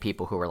with any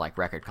people who were like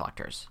record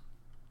collectors.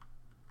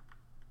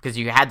 Because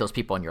you had those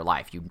people in your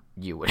life,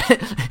 you would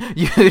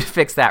you'd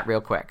fix that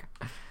real quick.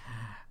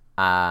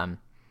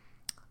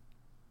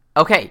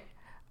 Okay.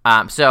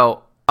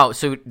 So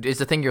is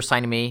the thing you're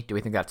signing me? Do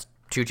we think that's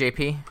 2 JP?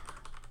 3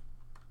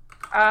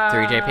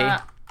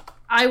 JP?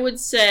 I would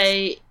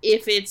say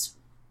if it's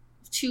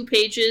 2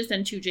 pages,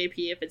 then 2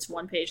 JP. If it's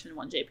 1 page, then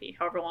 1 JP.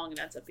 However long it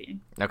ends up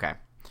being. Okay.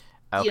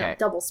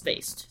 Double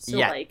spaced. So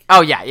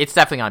yeah. It's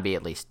definitely gonna be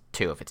at least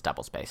 2 if it's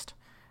double spaced.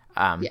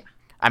 Yeah.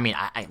 I mean,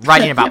 I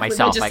writing about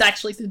myself. Just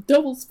actually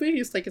double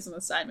spaced, like it's an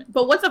assignment.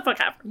 But what the fuck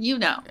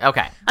happened?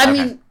 Okay. I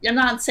mean, I'm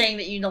not saying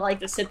that you like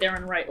to sit there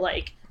and write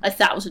like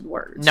 1,000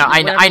 words. No,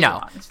 I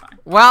know.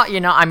 Well,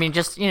 I mean,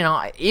 just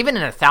even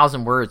in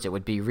 1,000 words, it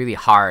would be really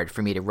hard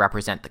for me to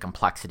represent the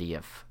complexity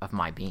of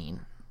my being.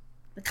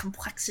 The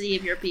complexity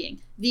of your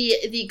being.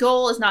 The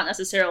goal is not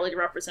necessarily to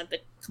represent the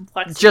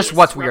complexity. Just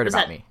what's weird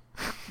about me.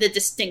 The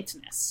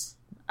distinctness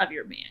of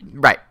your being.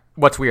 Right.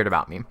 What's weird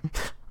about me.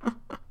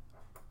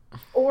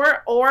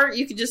 Or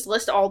you could just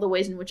list all the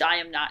ways in which I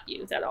am not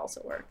you. That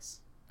also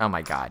works. Oh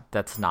my god,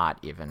 that's not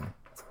even.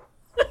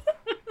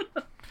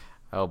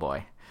 Oh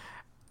boy.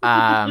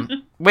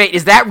 Wait,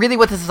 is that really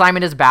what this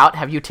assignment is about?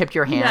 Have you tipped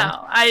your hand?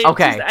 No,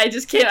 I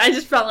just can't. I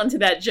just fell into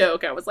that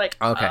joke. I was like,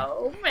 okay.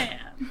 Oh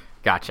man.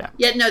 Gotcha.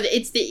 Yeah, no,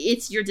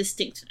 it's your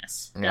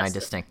distinctness. My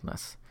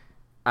distinctness.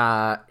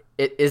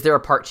 Is there a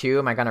part 2?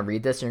 Am I going to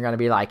read this and you're going to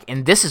be like,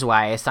 and this is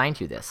why I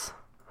assigned you this?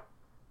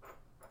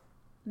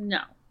 No.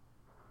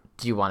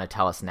 Do you want to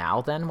tell us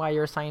now then why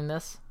you're assigning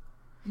this?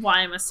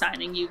 Why I'm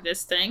assigning you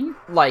this thing?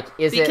 Like,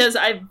 because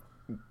I've...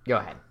 Go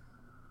ahead.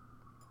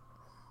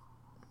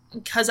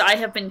 Because I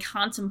have been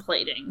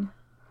contemplating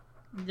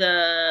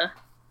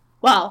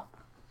well,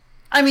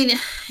 I mean,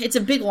 it's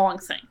a big long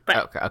thing,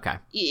 but okay.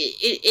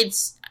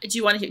 It's. Do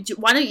you want to?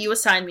 Why don't you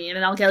assign me, and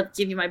then I'll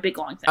give you my big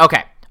long thing.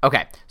 Okay.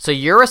 So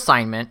your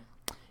assignment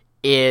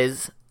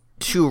is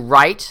to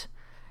write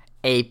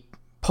a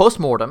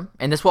postmortem,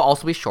 and this will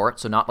also be short,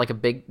 so not like a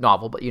big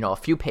novel, but a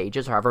few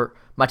pages, however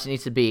much it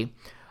needs to be,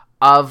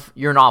 of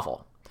your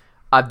novel,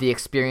 of the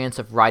experience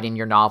of writing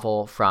your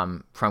novel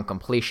from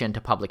completion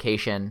to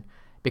publication,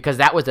 because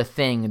that was a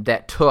thing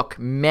that took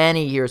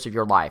many years of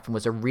your life and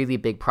was a really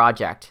big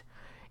project.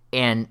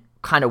 And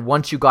kind of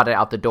once you got it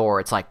out the door,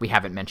 it's like we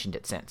haven't mentioned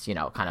it since,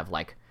 kind of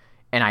like,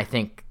 and I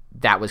think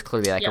that was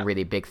clearly like a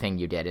really big thing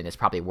you did, and it's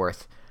probably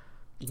worth,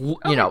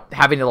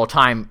 having a little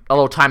time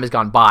has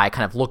gone by,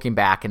 kind of looking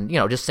back and,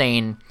 just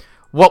saying,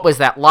 what was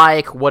that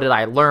like? What did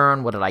I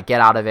learn? What did I get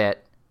out of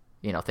it?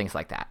 Things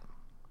like that.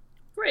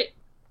 Great.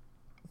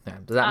 Yeah,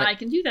 does that I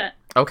can do that.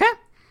 Okay.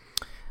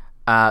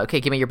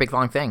 Okay, give me your big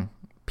long thing.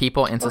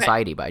 People in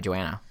Society by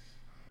Joanna.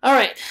 All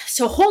right,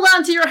 so hold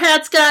on to your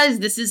hats, guys.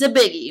 This is a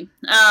biggie.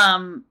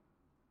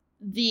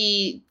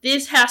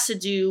 This has to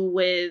do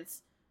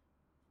with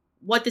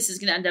what this is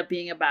going to end up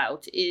being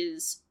about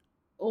is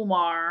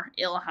Omar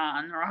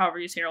Ilhan, or however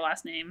you say her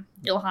last name,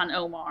 Ilhan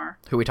Omar,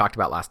 who we talked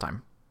about last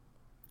time.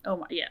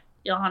 Omar, yeah,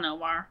 Ilhan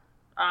Omar,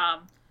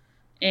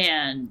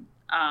 and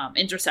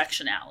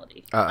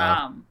intersectionality.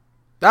 Oh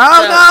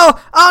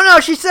no!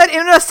 She said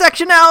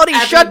intersectionality.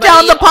 Shut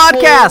down the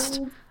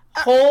podcast.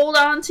 Hold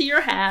on to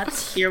your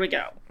hats. Here we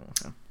go.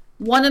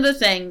 One of the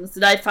things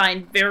that I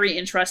find very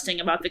interesting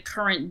about the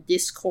current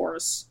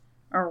discourse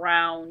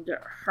around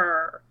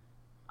her,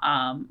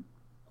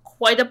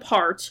 quite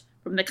apart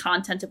from the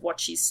content of what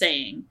she's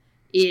saying,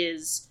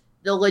 is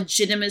the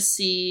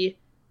legitimacy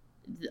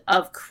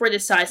of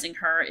criticizing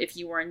her if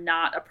you are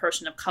not a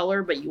person of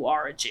color, but you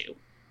are a Jew.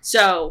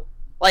 So,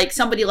 like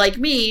somebody like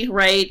me,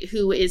 right,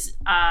 who is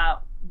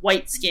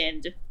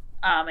white-skinned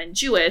and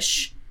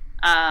Jewish,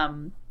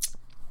 one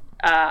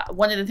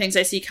of the things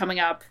I see coming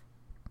up,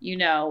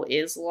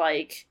 is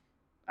like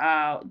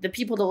the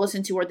people to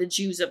listen to are the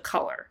Jews of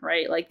color,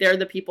 right? Like they're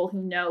the people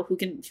who know who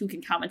can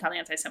comment on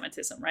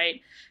anti-Semitism, right?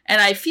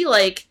 And I feel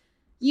like,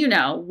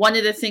 one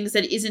of the things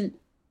that isn't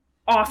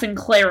often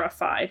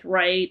clarified,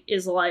 right,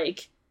 is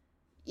like,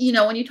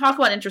 when you talk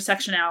about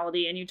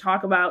intersectionality and you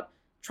talk about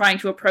trying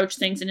to approach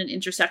things in an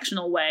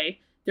intersectional way,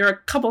 there are a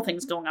couple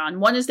things going on.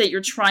 One is that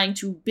you're trying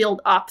to build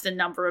up the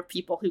number of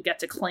people who get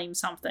to claim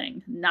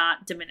something,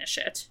 not diminish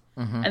it.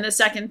 Mm-hmm. And the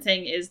second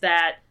thing is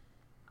that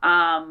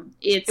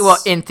it's... Well,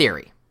 in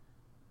theory.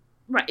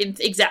 Right,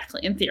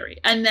 exactly, in theory.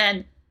 And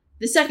then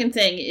the second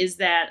thing is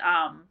that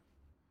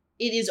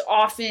it is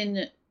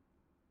often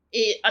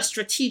a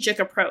strategic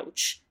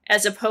approach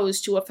as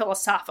opposed to a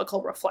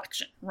philosophical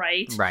reflection,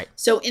 right? Right.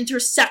 So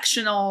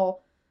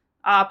intersectional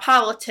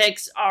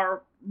politics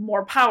are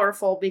more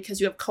powerful because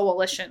you have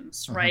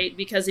coalitions, mm-hmm. right?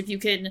 Because if you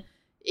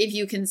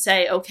can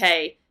say,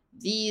 okay,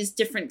 these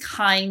different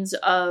kinds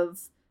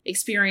of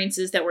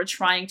experiences that we're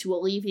trying to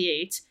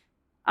alleviate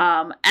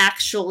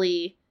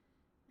actually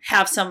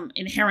have some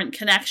inherent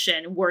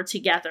connection, we're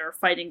together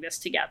fighting this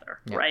together,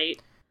 yeah.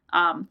 right?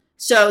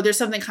 So there's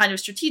something kind of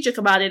strategic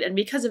about it, and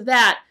because of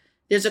that,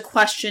 there's a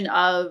question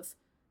of,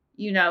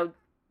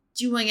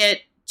 doing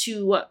it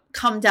to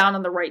come down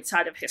on the right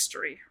side of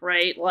history,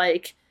 right?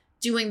 Like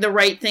doing the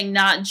right thing,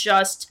 not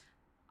just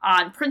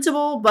on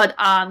principle, but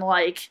on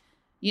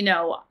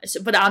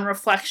but on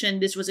reflection,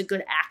 this was a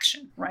good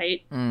action,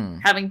 right?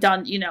 Having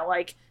done,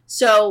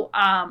 so,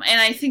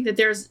 and I think that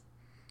there's,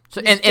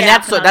 so, and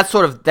that's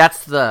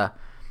the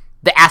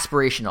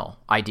aspirational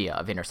idea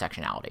of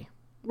intersectionality.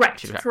 Right,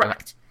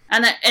 correct.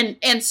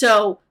 And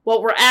so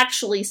what we're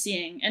actually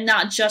seeing, and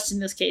not just in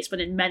this case, but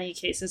in many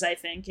cases, I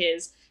think,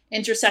 is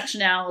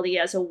intersectionality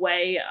as a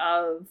way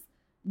of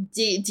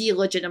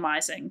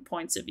delegitimizing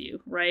points of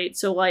view, right?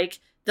 So, like,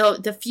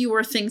 the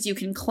fewer things you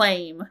can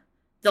claim,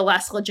 the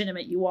less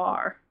legitimate you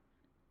are.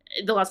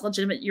 The less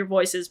legitimate your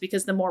voice is,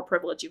 because the more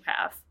privilege you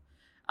have.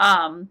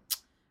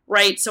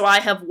 Right? So I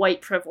have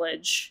white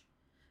privilege,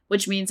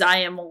 which means I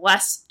am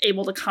less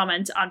able to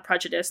comment on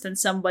prejudice than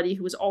somebody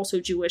who is also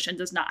Jewish and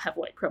does not have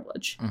white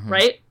privilege,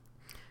 right?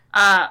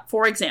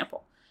 For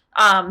example.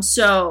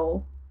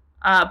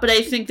 But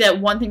I think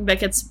that one thing that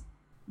gets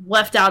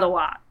left out a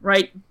lot,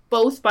 right,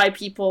 both by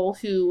people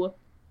who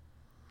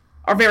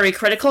are very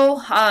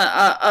critical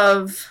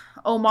of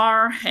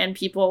Omar and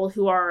people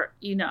who are,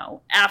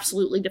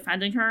 absolutely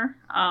defending her,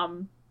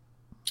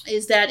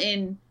 is that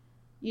in,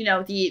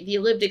 the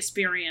lived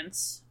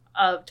experience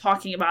of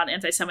talking about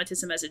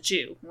anti-Semitism as a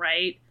Jew,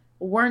 right?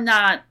 We're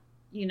not,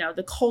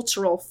 the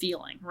cultural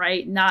feeling,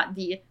 right? Not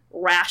the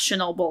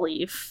rational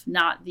belief,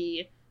 not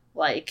the,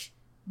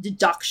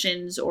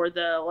 deductions or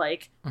the,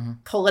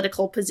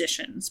 political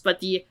positions,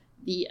 but the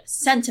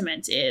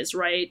sentiment is,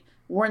 right?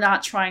 We're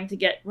not trying to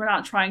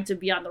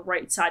be on the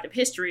right side of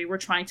history. We're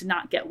trying to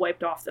not get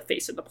wiped off the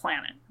face of the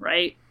planet,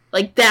 right?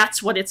 Like,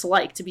 that's what it's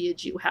like to be a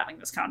Jew having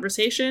this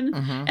conversation.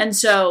 And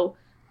so,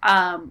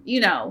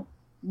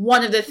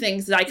 one of the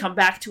things that I come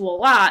back to a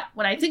lot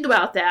when I think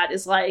about that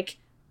is like,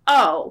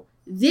 oh,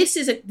 this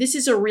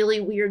is a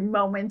really weird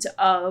moment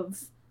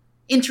of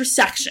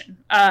intersection,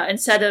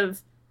 instead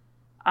of,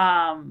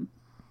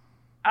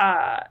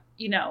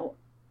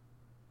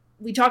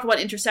 we talk about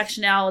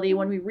intersectionality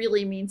when we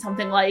really mean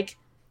something like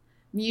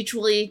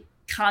mutually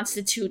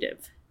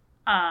constitutive,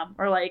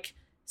 or like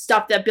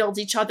stuff that builds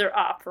each other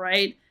up,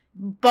 right?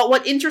 But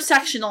what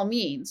intersectional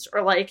means,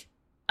 or like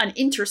an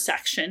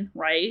intersection,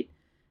 right,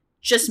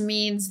 just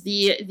means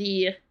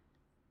the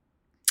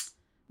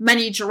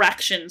many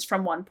directions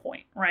from one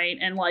point, right?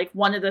 And like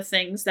one of the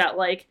things that,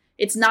 like,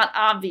 it's not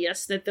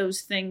obvious that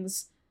those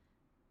things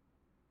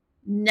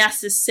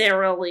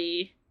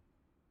necessarily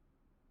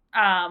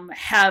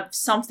have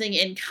something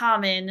in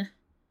common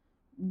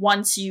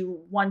once you've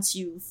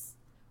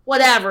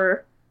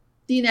whatever,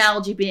 the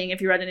analogy being, if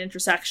you're at an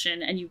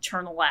intersection and you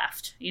turn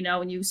left,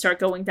 and you start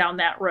going down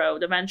that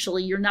road,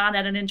 eventually you're not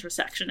at an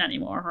intersection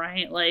anymore,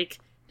 right? Like,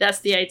 that's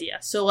the idea.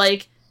 So,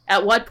 like,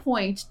 at what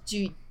point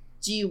do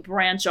you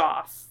branch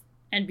off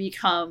and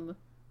become,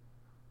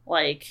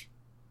 like,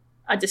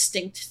 a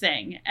distinct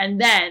thing? And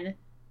then,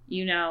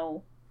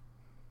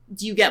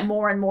 do you get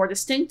more and more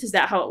distinct? Is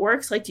that how it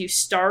works? Like, do you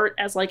start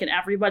as, like, an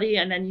everybody,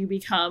 and then you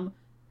become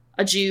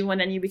a Jew, and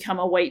then you become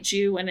a white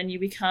Jew, and then you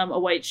become a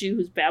white Jew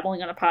who's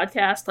babbling on a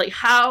podcast? Like,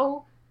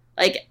 how,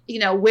 like,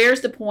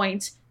 where's the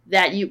point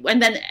that you,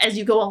 and then as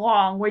you go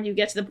along, where you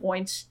get to the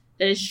point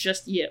that is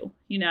just you,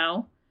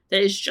 that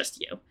is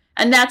just you.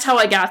 And that's how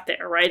I got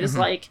there, right? Is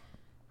like,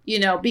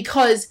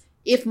 because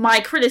if my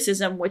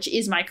criticism, which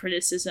is my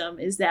criticism,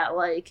 is that,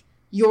 like,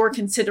 your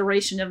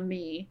consideration of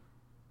me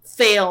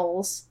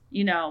fails,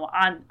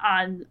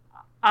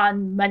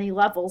 on many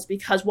levels,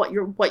 because what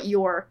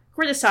you're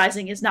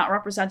criticizing is not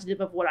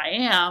representative of what I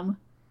am,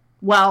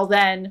 well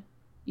then,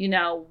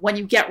 when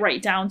you get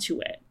right down to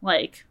it,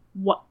 like,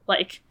 what,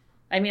 like,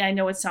 I mean, I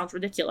know it sounds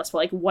ridiculous, but,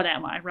 like, what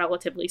am I,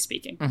 relatively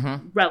speaking,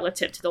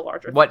 relative to the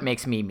larger what thing?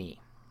 Makes me?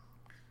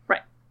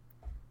 Right.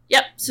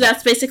 Yep. So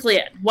that's basically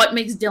it. What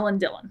makes Dylan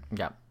Dylan?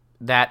 Yep.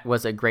 That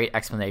was a great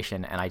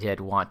explanation, and I did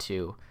want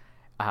to,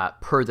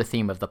 per the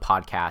theme of the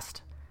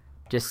podcast,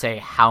 just say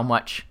how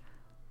much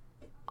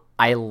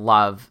I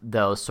love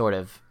those sort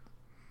of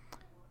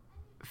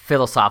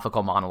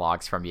philosophical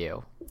monologues from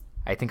you.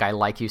 I think I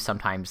like you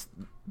sometimes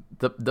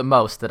the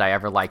most that I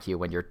ever like you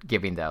when you're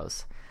giving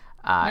those.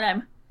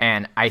 And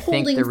I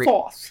think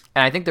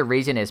the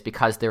reason is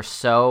because they're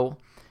so,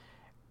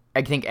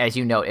 I think, as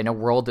you note, in a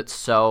world that's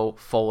so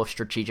full of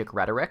strategic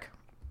rhetoric,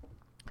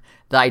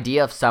 the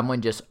idea of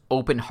someone just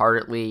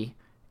open-heartedly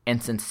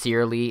and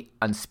sincerely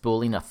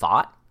unspooling a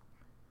thought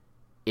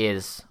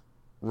is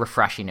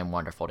refreshing and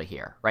wonderful to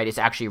hear, right? It's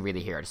actually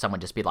really here to someone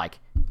just be like,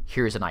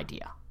 here's an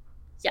idea.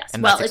 Yes.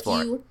 And well,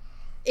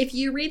 if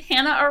you read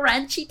Hannah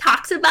Arendt, she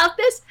talks about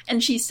this,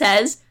 and she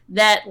says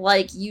that,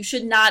 like, you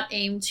should not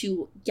aim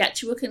to get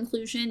to a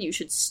conclusion. You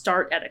should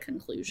start at a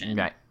conclusion,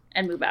 right,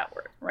 and move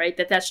outward, right?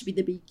 That should be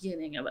the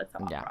beginning of a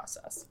thought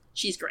process.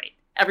 She's great.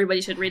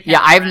 Everybody should read Hannah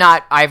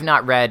Arendt. I've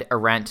not read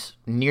Arendt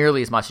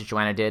nearly as much as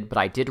Joanna did, but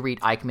I did read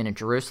Eichmann in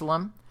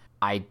Jerusalem.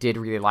 I did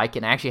really like it.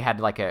 And I actually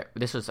had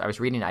I was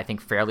reading it, I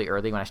think, fairly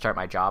early when I started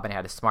my job, and I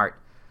had a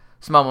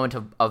small moment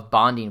of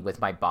bonding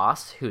with my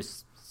boss,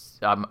 who's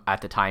at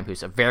the time,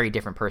 who's a very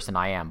different person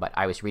I am, but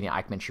I was reading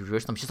Eichmann in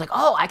Jerusalem. She's like,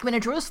 oh, Eichmann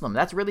in Jerusalem,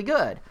 that's really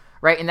good,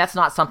 right? And that's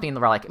not something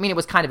where, like, I mean, it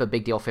was kind of a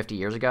big deal 50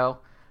 years ago,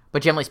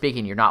 but generally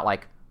speaking, you're not,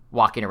 like,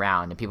 walking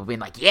around and people being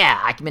like, yeah,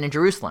 Eichmann in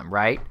Jerusalem,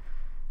 right?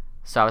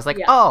 So I was like,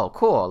 oh,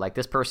 cool, like,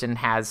 this person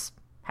has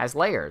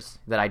layers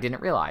that I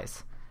didn't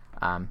realize.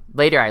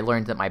 Later, I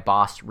learned that my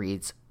boss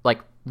reads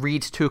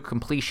to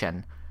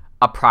completion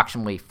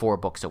approximately 4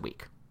 books a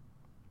week.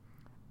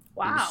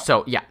 Wow.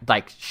 So yeah,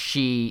 like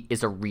she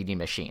is a reading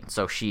machine.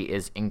 So she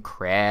is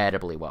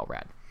incredibly well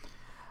read.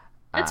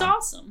 That's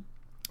awesome.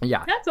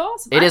 Yeah, that's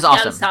awesome. It is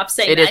awesome. Stop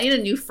saying that. I need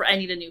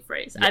a new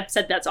phrase. Yeah. I've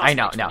said that's awesome. I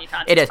know. Many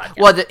times it is. Podcast,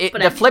 well,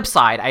 the flip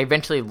side, I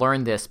eventually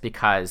learned this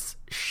because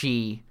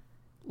she,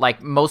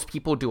 like most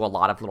people, do a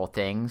lot of little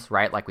things,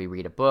 right? Like we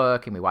read a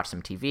book and we watch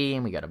some TV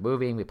and we go to a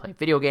movie and we play a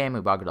video game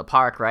and we go to the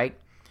park, right?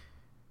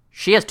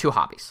 She has 2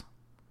 hobbies.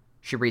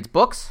 She reads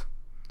books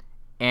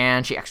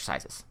and she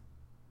exercises.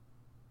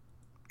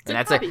 And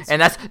that's it.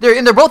 And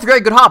they're both very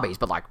good hobbies,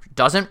 but like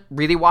doesn't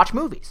really watch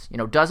movies.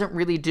 Doesn't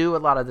really do a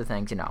lot of the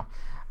things.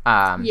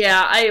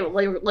 Yeah,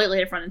 lately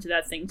I've run into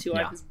that thing too.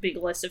 I have this big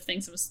list of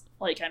things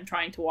I'm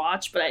trying to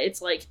watch, but it's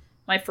like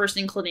my first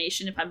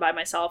inclination if I'm by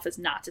myself is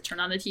not to turn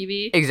on the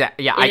TV.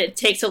 Exactly. Yeah, it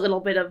takes a little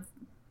bit of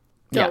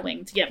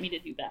going to get me to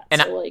do that.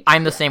 And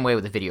I'm the same way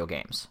with the video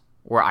games,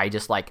 where I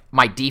just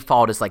my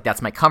default is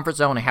that's my comfort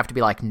zone. I have to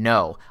be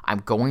no, I'm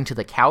going to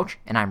the couch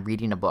and I'm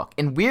reading a book.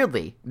 And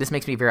weirdly, this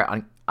makes me very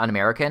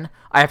un-American.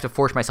 I have to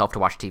force myself to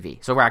watch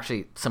TV. So we're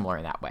actually similar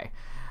in that way.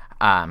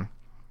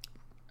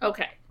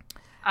 Okay.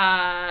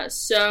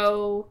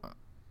 So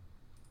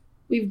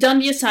we've done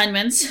the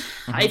assignments.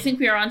 Mm-hmm. I think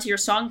we are on to your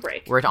song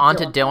break. We're on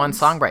to Dylan's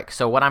song break.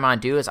 So what I'm going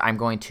to do is I'm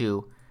going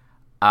to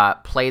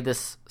play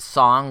this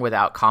song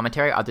without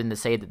commentary, other than to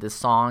say that this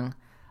song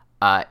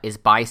is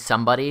by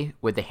somebody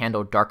with the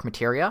handle Dark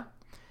Materia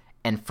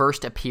and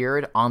first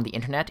appeared on the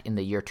internet in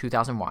the year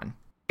 2001.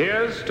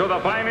 Here's to the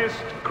finest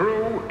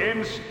crew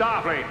in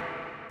Starfleet.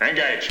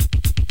 Engage.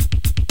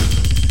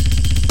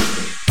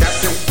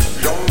 Captain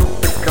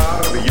Jean-Luc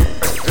Picard of the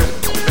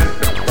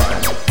USS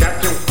Enterprise.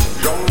 Captain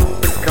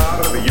Jean-Luc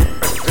Picard of the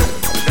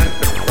USS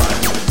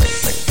Enterprise.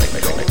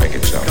 Make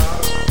it so.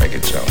 Make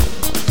it so.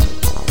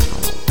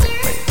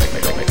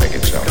 Make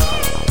it so.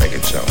 Make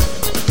it so.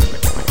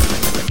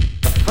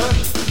 The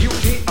first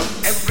duty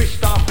of every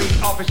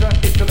Starfleet officer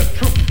is to the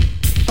truth.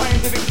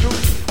 Scientific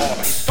truth, or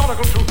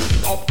historical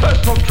truth, or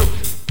personal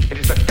truth. It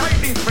is the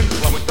guiding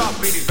principle on which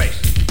Starfleet is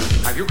based.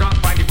 If you can't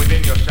find it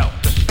within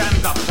yourself to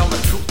stand up, tell the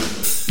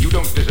truth, you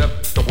don't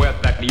deserve to wear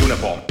that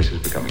uniform. This is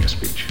becoming a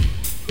speech.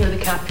 You're the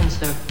captain,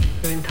 sir.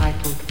 You're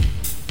entitled.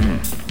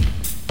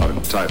 Not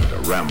entitled to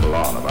ramble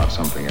on about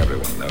something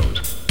everyone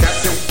knows.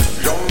 Captain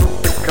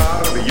Jean-Luc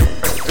Picard of the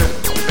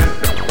USS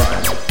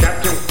Enterprise.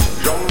 Captain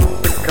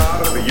Jean-Luc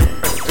Picard of the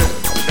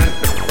USS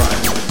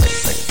Enterprise.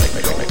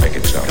 Make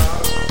it so.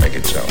 Make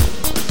it so.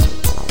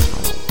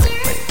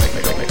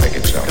 Make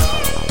it so.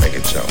 Make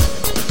it so.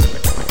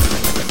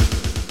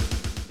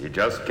 He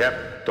just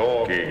kept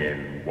talking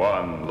in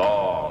one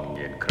long,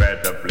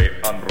 incredibly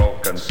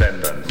unbroken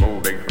sentence,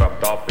 moving from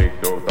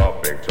topic to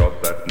topic so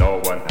that no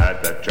one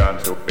had the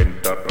chance to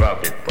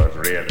interrupt. It was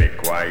really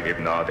quite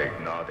hypnotic.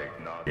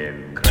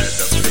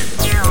 Incredibly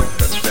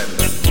unbroken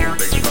sentence,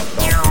 moving from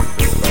topic to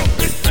topic.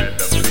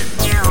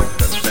 Incredibly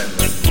unbroken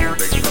sentence,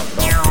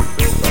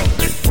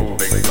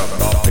 moving from topic to topic. Moving from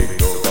topic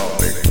to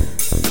topic.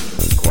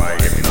 Quite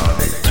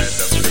hypnotic.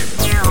 Incredibly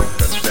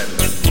unbroken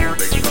sentence,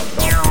 moving from topic to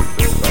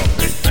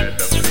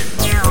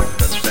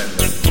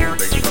topic.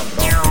 Incredibly unbroken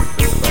sentence,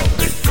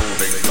 moving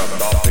from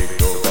topic to topic. Moving from topic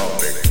to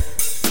topic.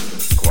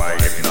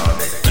 Quite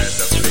hypnotic.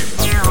 Incredibly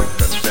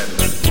unbroken sentence, moving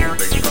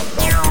from topic to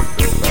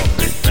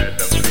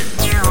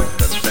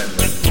topic.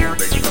 Incredibly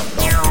unbroken sentence,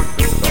 moving from topic to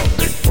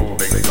topic.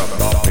 Moving from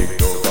topic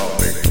to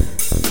topic.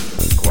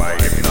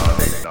 Quite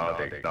hypnotic.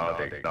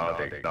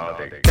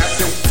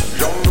 Captain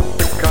Jean-Luc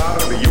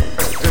Picard of the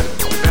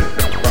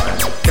USS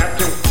Enterprise.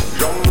 Captain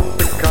Jean-Luc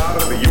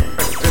Picard of the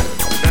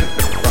USS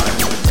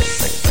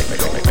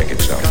Enterprise. Make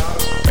it so.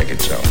 Make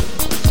it so.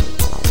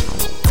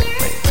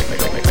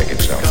 Make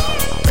it so.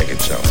 Make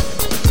it so.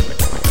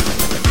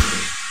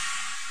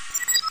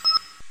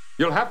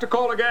 You'll have to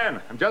call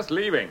again. I'm just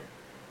leaving.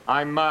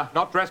 I'm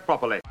not dressed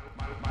properly.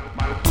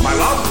 My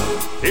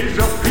love is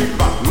a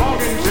fever,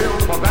 longing till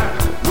for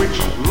that which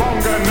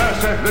longer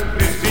nurseth the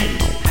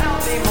disease.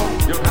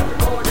 You'll have to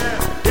call again.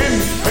 In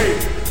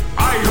faith,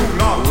 I do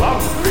not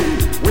love thee.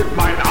 With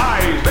mine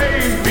eyes they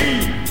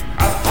be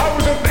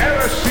 1,000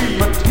 errors see.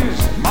 But 'tis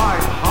my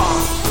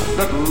heart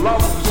that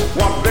loves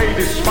what they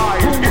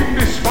despise. Who in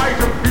despite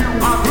of you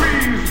are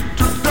pleased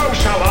to know.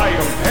 Shall I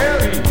compare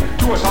thee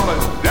to a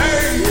summer's day?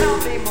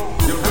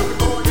 You'll have to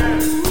call again.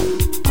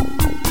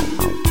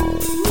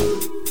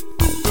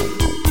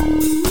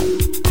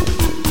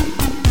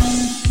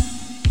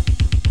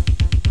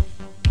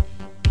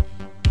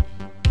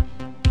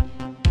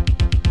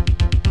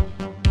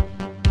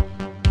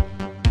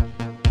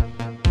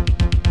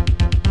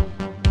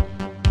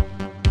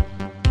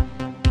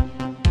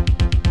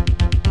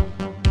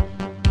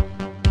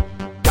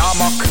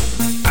 Darmok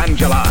and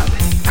Jalad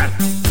at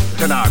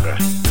Tanagra.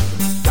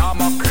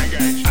 Darmok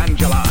and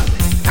Jalad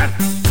at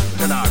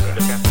Tanagra.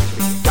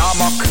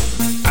 Darmok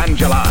and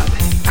Jalad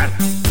at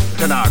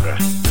Tanagra.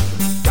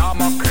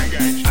 Darmok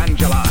and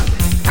Jalad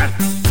at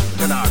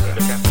Tanagra.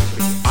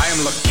 I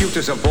am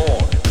Locutus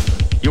aboard.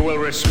 You will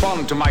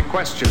respond to my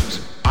questions.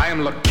 I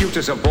am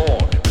Locutus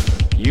aboard.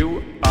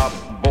 You are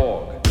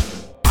Borg.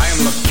 I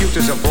am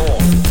Locutus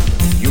aboard.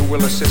 you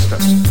will assist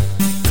us.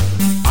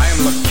 I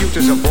am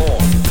Locutus of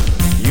all.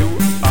 You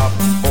are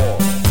all.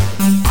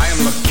 I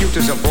am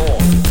Locutus of all.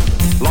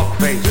 Lock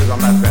phases on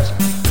that vessel.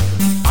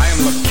 I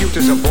am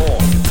Locutus of all.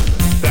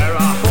 There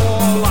are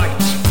 4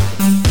 lights.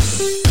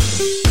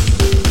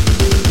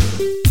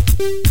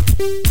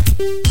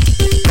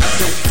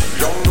 Captain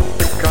Jean-Luc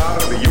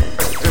Picard of the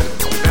USS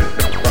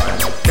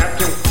Enterprise.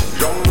 Captain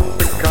Jean-Luc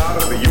Picard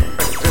of the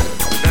USS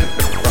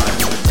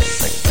Enterprise.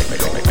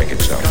 Make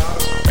it so.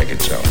 Make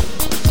it so.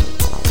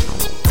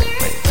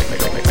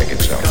 Make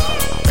it so.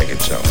 Make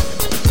it so.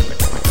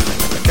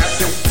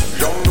 Captain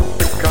Jean-Luc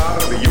Picard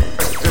of the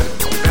USS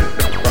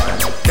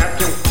Enterprise.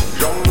 Captain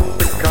Jean-Luc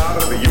Picard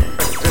of the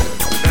USS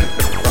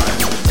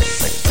Enterprise.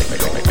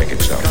 Make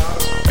it so.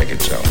 Make it so. Make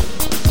it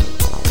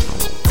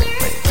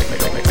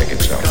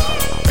so.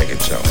 Make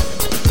it so.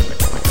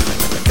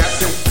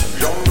 Captain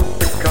Jean-Luc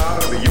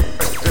Picard of the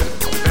USS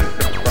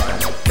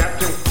Enterprise.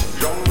 Captain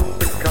Jean-Luc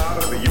Picard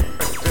of the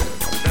USS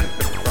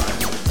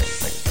Enterprise.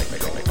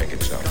 Make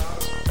it so.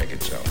 Make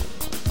it so.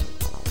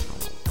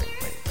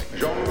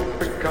 Jean-Luc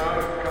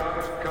Picard.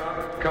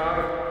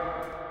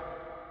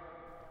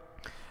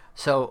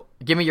 So,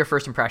 give me your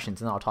first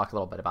impressions, and I'll talk a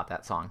little bit about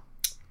that song.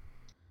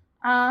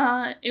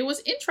 It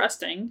was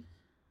interesting.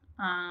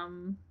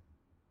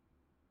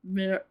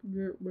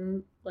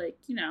 Like,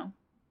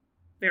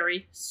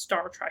 very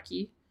Star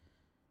Trek-y.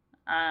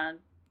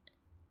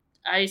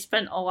 I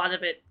spent a lot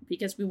of it,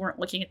 because we weren't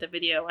looking at the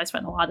video, I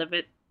spent a lot of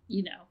it,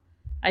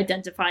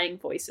 identifying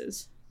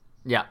voices.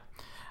 Yeah.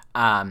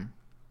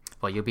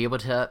 Well, you'll be able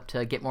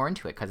to get more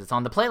into it because it's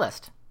on the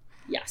playlist.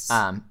 Yes.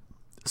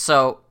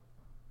 So,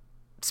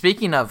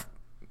 speaking of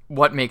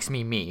what makes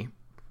me me,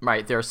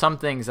 right, there are some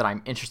things that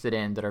I'm interested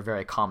in that are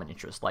very common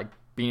interests, like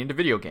being into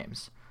video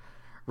games,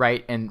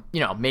 right? And,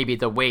 maybe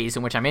the ways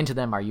in which I'm into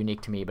them are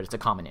unique to me, but it's a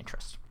common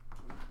interest.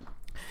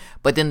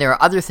 But then there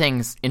are other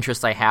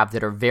interests I have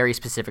that are very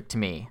specific to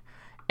me.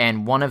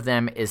 And one of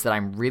them is that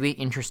I'm really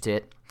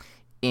interested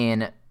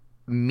in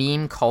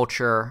meme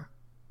culture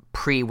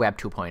pre-Web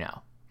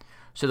 2.0.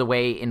 So the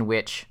way in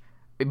which,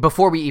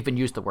 before we even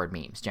use the word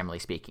memes, generally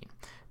speaking,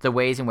 the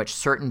ways in which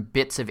certain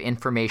bits of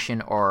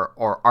information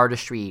or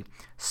artistry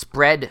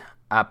spread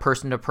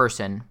person to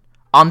person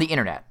on the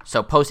internet,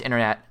 so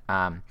post-internet,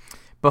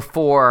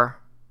 before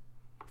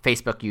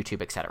Facebook,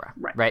 YouTube, etc.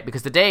 Right?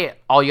 Because today,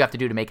 all you have to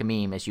do to make a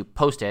meme is you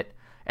post it,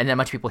 and then a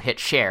bunch of people hit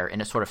share,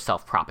 and it sort of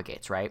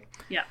self-propagates, right?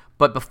 Yeah.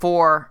 But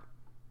before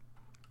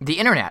the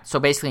internet, so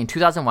basically in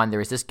 2001, there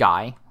was this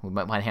guy who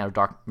might handle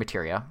Dark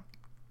Materia,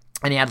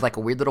 and he had like a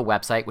weird little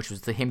website, which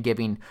was him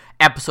giving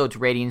episodes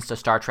ratings to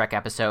Star Trek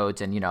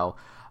episodes, and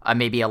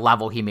maybe a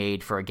level he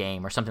made for a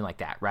game or something like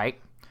that, right?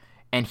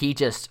 And he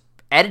just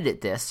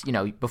edited this,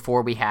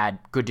 before we had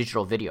good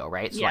digital video,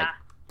 right? So like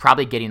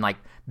probably getting like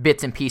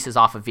bits and pieces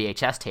off of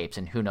VHS tapes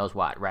and who knows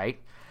what, right?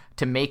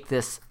 To make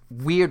this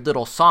weird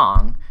little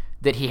song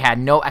that he had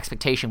no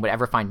expectation would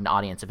ever find an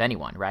audience of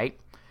anyone, right?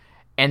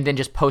 And then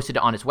just posted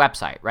it on his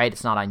website, right?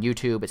 It's not on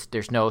YouTube.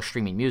 There's no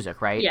streaming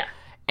music, right? Yeah.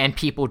 And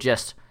people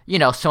just,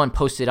 someone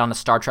posted on the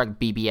Star Trek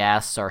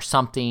BBS or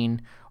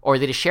something, or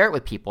they just share it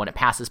with people and it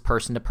passes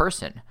person to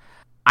person.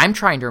 I'm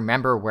trying to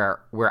remember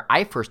where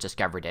I first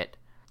discovered it,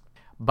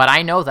 but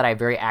I know that I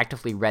very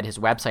actively read his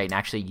website and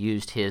actually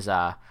used his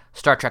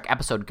Star Trek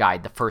episode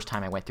guide the first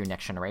time I went through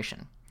Next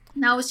Generation.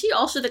 Now, is he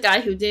also the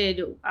guy who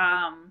did,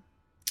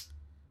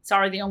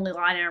 sorry, the only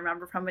line I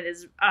remember from it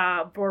is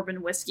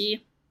Bourbon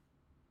Whiskey?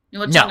 You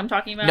know what song I'm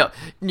talking about? No.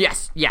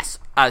 Yes.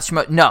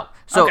 No.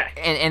 So,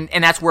 okay.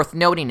 and that's worth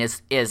noting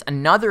is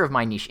another of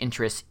my niche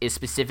interests is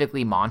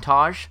specifically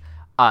montage,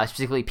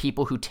 specifically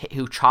people who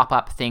chop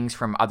up things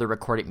from other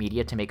recorded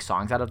media to make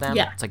songs out of them.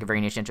 Yeah. It's like a very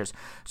niche interest.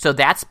 So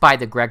that's by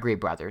the Gregory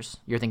Brothers.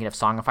 You're thinking of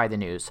Songify the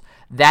News.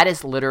 That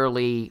is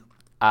literally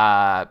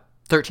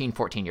 13,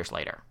 14 years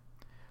later.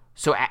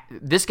 So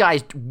this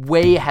guy's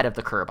way ahead of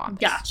the curve on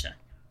this. Gotcha.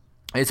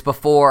 It's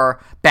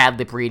before Bad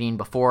Lip Reading,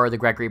 before the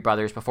Gregory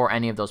Brothers, before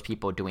any of those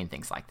people doing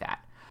things like that.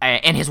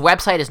 And his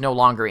website is no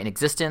longer in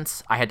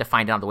existence. I had to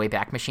find it on the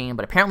Wayback Machine,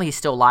 but apparently he's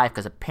still live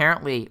because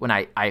apparently when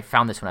I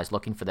found this when I was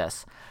looking for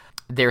this,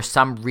 there's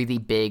some really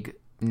big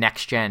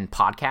next-gen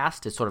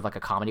podcast. It's sort of like a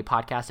comedy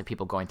podcast of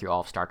people going through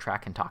all of Star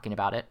Trek and talking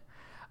about it.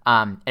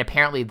 And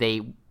apparently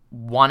they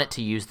wanted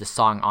to use the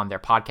song on their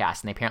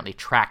podcast, and they apparently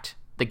tracked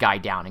the guy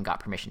down and got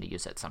permission to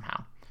use it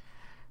somehow.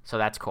 So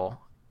that's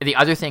cool. The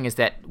other thing is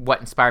that what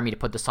inspired me to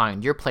put the song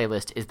in your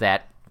playlist is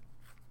that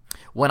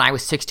when I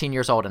was 16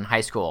 years old in high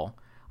school,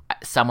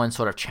 someone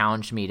sort of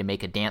challenged me to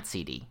make a dance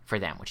CD for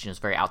them, which is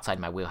very outside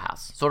my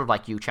wheelhouse. Sort of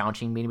like you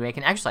challenging me to make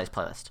an exercise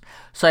playlist.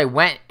 So I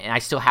went, and I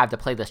still have the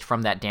playlist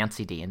from that dance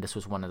CD, and this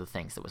was one of the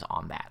things that was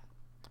on that.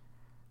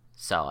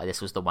 So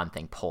this was the one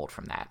thing pulled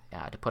from that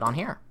to put on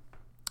here.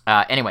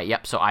 Anyway,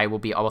 yep, so I will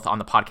be both on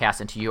the podcast,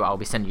 and to you, I will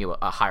be sending you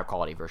a higher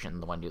quality version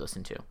than the one you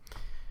listen to.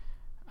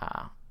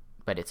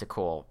 But it's a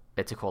cool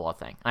little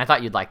thing. And I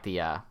thought you'd like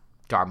the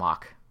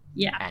Darmok,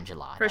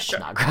 Angela, for sure.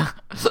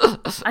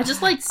 Tanagra. I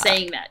just like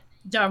saying that.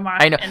 Darmok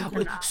I know. and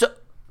Tanagra.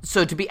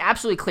 So to be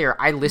absolutely clear,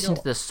 I listened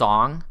to this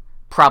song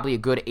probably a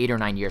good 8 or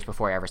 9 years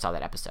before I ever saw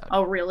that episode.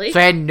 Oh, really? So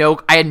I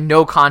had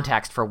no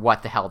context for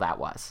what the hell that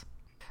was.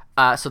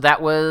 So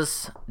that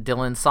was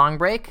Dylan's song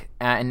break.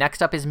 And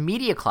next up is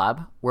Media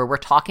Club, where we're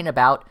talking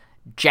about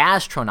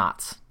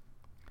Jazztronauts.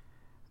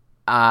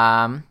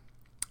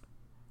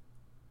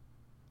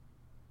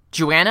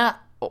 Joanna,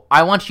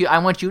 I want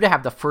you to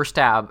have the first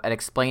stab at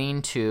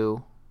explaining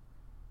to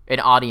an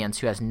audience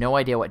who has no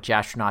idea what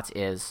Jazztronauts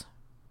is,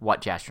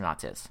 what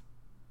Jazztronauts is.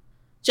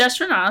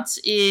 Jazztronauts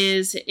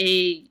is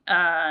a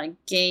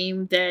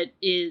game that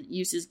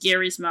uses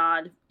Garry's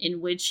Mod, in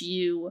which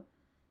you...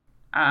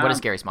 what is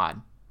Garry's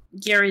Mod?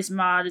 Garry's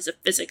Mod is a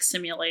physics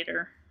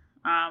simulator.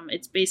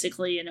 It's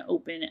basically an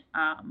open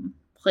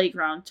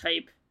playground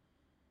type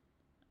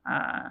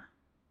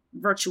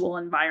virtual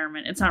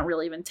environment. It's not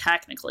really even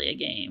technically a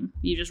game.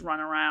 You just run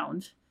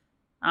around.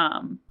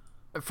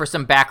 For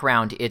some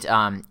background, it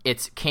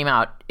came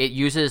out. It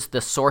uses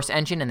the Source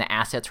engine and the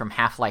assets from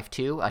Half-Life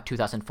 2, a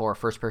 2004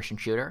 first-person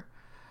shooter,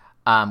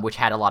 which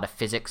had a lot of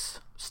physics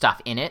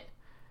stuff in it,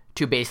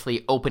 to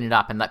basically open it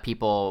up and let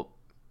people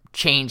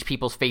change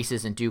people's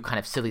faces and do kind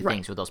of silly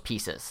things with those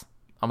pieces,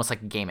 almost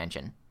like a game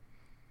engine.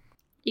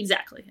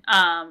 Exactly.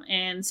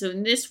 And so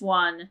in this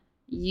one,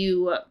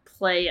 you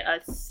play a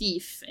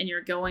thief, and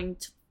you're going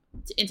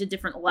into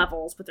different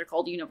levels, but they're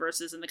called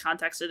universes in the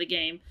context of the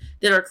game,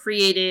 that are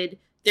created.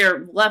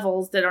 They're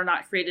levels that are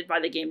not created by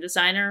the game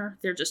designer.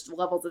 They're just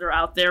levels that are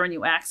out there, and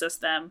you access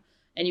them,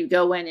 and you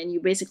go in, and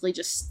you basically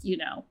just,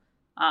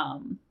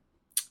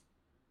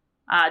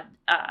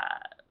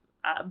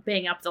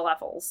 bang up the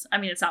levels. I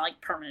mean, it's not like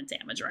permanent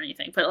damage or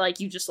anything, but like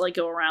you just like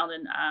go around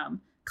and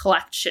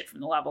collect shit from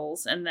the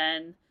levels, and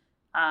then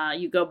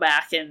you go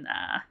back and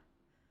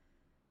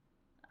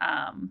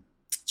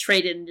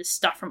trade in this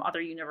stuff from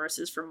other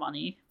universes for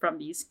money from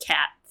these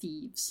cat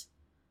thieves.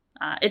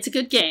 It's a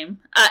good game,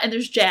 and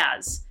there's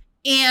jazz.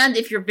 And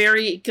if you're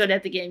very good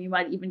at the game, you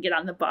might even get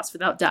on the bus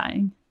without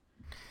dying.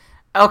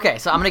 Okay,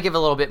 so I'm going to give a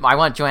little bit. I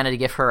want Joanna to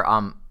give her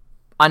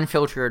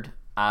unfiltered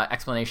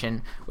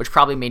explanation, which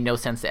probably made no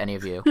sense to any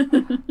of you.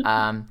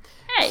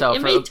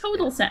 It made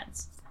total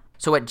sense.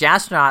 So what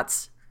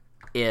Jazztronauts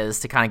is,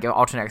 to kind of give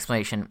alternate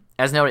explanation,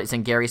 as noted, it's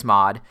in Garry's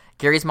Mod.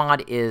 Garry's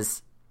Mod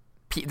is...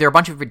 There are a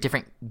bunch of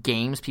different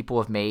games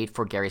people have made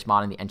for Garry's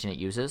Mod and the engine it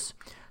uses.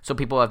 So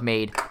people have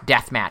made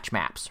deathmatch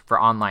maps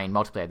for online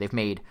multiplayer. They've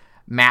made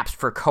maps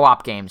for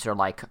co-op games that are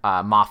like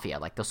Mafia,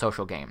 like the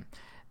social game.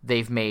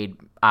 They've made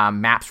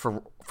maps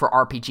for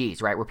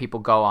RPGs, right, where people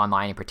go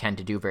online and pretend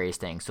to do various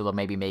things. So they'll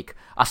maybe make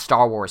a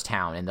Star Wars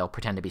town, and they'll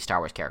pretend to be Star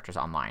Wars characters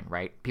online,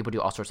 right? People do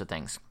all sorts of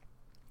things.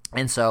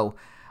 And so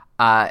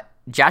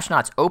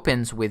Jazztronauts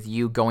opens with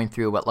you going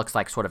through what looks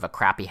like sort of a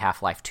crappy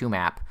Half-Life 2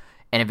 map,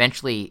 and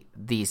eventually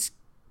these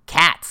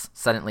cats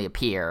suddenly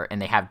appear,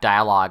 and they have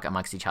dialogue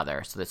amongst each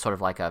other. So it's sort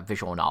of like a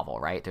visual novel,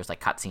 right? There's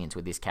like cutscenes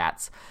with these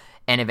cats.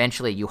 And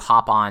eventually you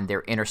hop on their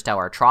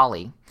interstellar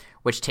trolley,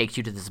 which takes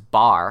you to this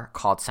bar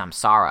called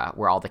Samsara,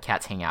 where all the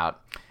cats hang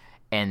out,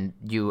 and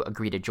you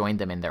agree to join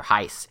them in their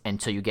heist.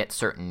 And so you get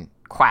certain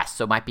quests.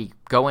 So it might be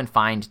go and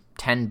find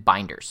 10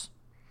 binders.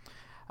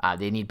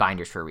 They need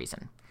binders for a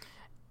reason.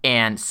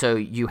 And so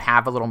you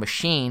have a little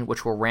machine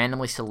which will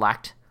randomly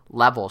select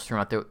levels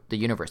throughout the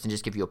universe and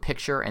just give you a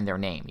picture and their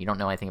name. You don't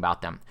know anything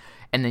about them.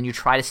 And then you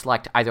try to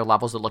select either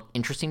levels that look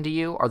interesting to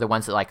you or the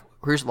ones that, like,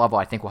 here's a level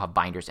I think will have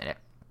binders in it.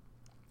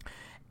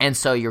 And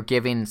so you're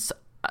giving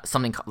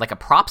something like a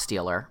prop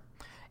stealer.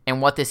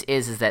 And what this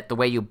is that the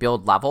way you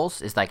build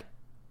levels is like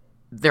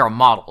there are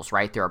models,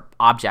 right? There are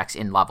objects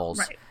in levels.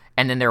 Right.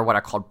 And then there are what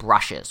are called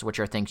brushes, which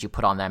are things you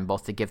put on them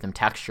both to give them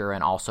texture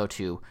and also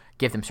to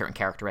give them certain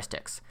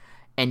characteristics.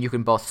 And you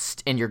can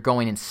and you're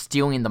going and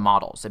stealing the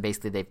models. So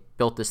basically they've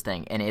built this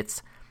thing, and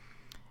it's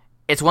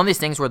one of these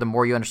things where the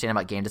more you understand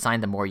about game design,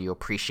 the more you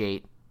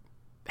appreciate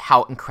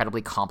how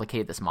incredibly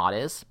complicated this mod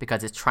is,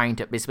 because it's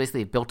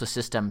basically built a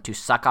system to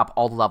suck up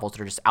all the levels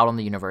that are just out on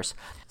the universe,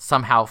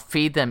 somehow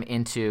feed them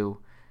into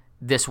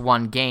this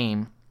one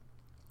game,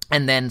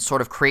 and then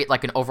sort of create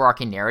like an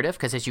overarching narrative,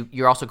 because as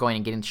you're also going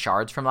and getting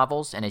shards from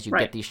levels, and as you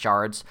get these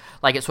shards,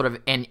 like it's sort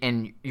of,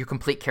 and you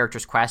complete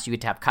characters' quests, you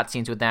get to have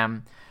cutscenes with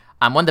them.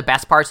 One of the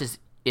best parts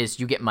is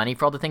you get money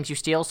for all the things you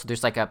steal. So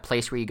there's like a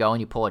place where you go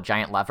and you pull a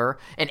giant lever,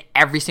 and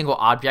every single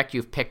object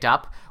you've picked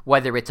up,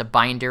 whether it's a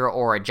binder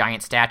or a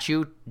giant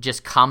statue,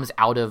 just comes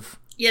out of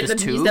this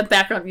tube. The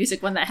background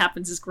music when that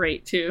happens is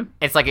great too.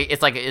 It's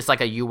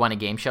like a You Won a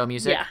Game Show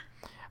music.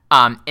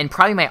 Yeah. And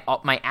probably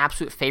my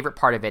absolute favorite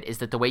part of it is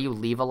that the way you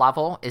leave a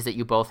level is that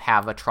you both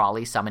have a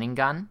trolley summoning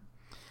gun,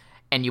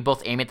 and you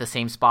both aim at the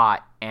same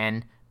spot,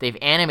 and they've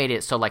animated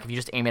it so, like, if you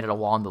just aim it at a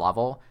wall in the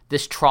level,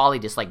 this trolley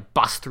just, like,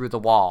 busts through the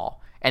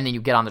wall, and then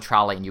you get on the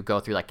trolley and you go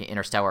through, like, an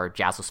interstellar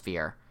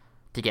jazzosphere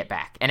to get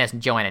back. And as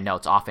Joanna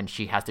notes, often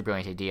she has the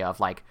brilliant idea of,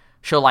 like,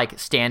 she'll, like,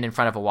 stand in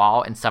front of a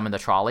wall and summon the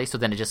trolley, so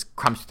then it just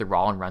comes through the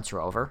wall and runs her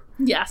over.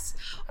 Yes.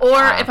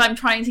 Or if I'm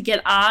trying to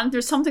get on,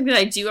 there's something that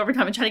I do every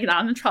time I try to get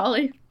on the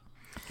trolley,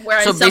 where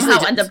I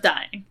somehow end up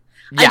dying.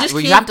 Yeah, I just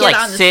can't get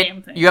on the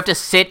same thing. You have to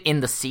sit in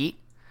the seat,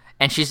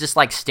 and she's just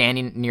like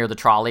standing near the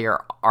trolley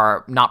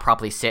or not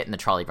properly sit, and the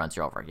trolley runs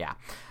her over. Yeah.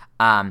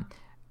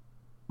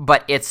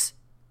 But it's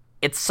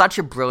such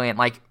a brilliant,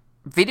 like,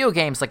 video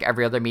games, like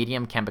every other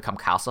medium, can become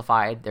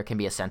calcified. There can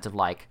be a sense of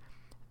like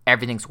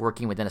everything's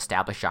working within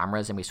established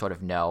genres and we sort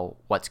of know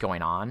what's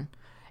going on.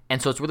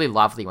 And so it's really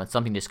lovely when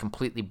something just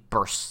completely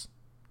bursts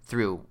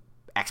through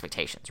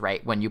expectations,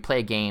 right? When you play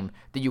a game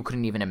that you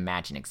couldn't even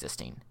imagine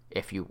existing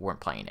if you weren't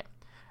playing it.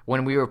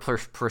 When we were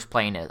first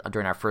playing it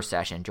during our first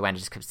session, Joanna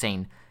just kept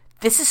saying,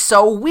 "This is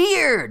so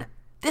weird!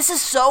 This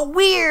is so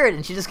weird!"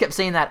 And she just kept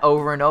saying that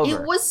over and over.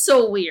 It was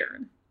so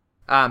weird.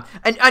 And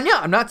yeah,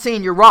 I'm not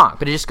saying you're wrong,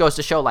 but it just goes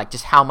to show like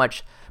just how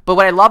much. But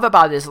what I love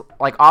about it is,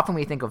 like, often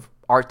we think of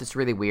art that's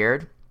really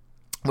weird.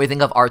 We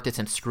think of art that's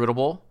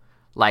inscrutable,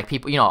 like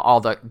people,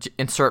 all the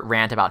insert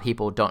rant about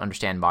people who don't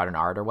understand modern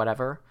art or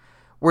whatever.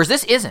 Whereas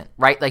this isn't,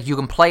 right? Like, you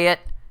can play it,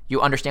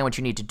 you understand what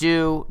you need to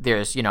do.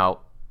 There's,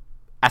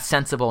 a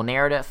sensible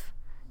narrative.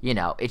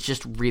 It's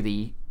just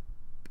really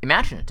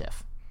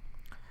imaginative.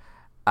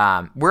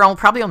 We're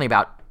probably only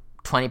about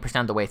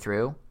 20% of the way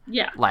through.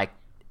 Yeah. Like,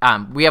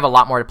 we have a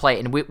lot more to play,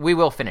 and we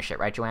will finish it,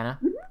 right, Joanna?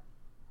 Mm-hmm.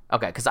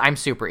 Okay, because I'm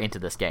super into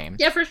this game.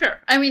 Yeah, for sure.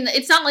 I mean,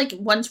 it's not like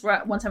once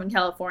I'm in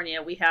California,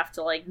 we have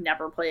to like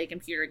never play a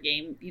computer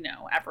game,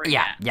 ever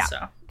again. Yeah.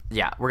 So.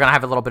 Yeah, we're gonna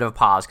have a little bit of a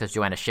pause because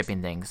Joanna's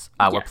shipping things.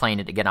 We're playing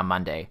it again on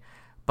Monday,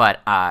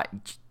 but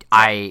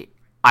I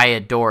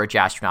adore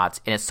Jastronauts,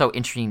 and it's so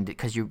interesting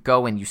because you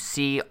go and you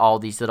see all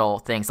these little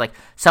things. Like,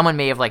 someone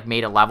may have like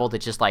made a level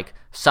that's just like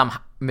some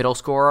middle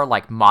schooler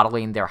like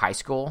modeling their high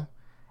school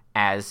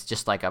as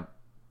just like a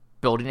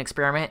building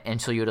experiment,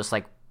 and so you just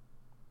like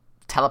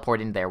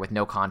teleport in there with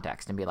no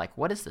context and be like,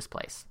 what is this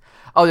place?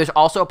 Oh, there's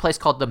also a place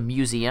called the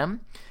Museum,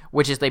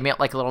 which is they make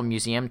like a little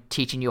museum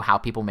teaching you how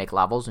people make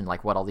levels and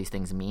like what all these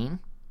things mean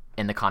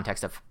in the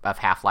context of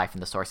Half-Life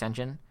and the Source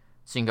engine.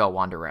 So you can go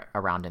wander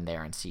around in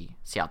there and see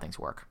how things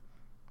work.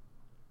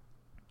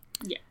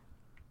 Yeah.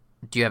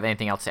 Do you have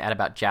anything else to add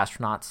about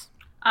Jastronauts?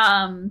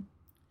 What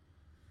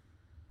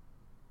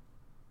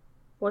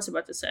was I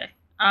about to say?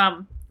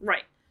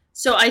 Right.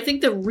 So I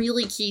think the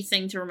really key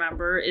thing to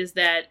remember is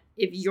that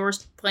if you're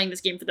playing this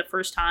game for the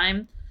first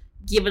time,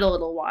 give it a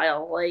little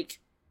while. Like,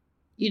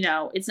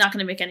 it's not going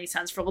to make any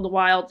sense for a little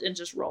while, and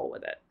just roll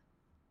with it.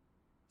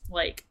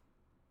 Like,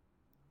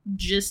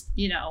 just,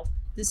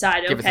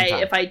 decide,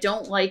 okay, if I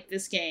don't like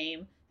this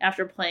game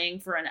after playing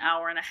for an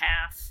hour and a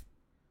half,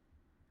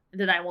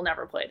 then I will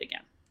never play it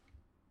again.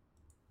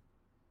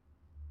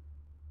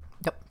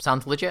 Yep,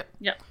 sounds legit.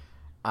 Yep.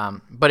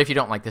 But if you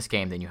don't like this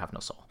game, then you have no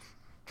soul.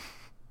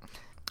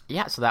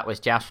 Yeah, so that was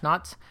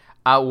Jastronauts.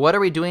 What are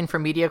we doing for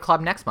Media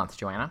Club next month,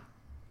 Joanna?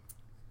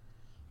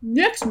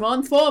 Next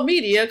month for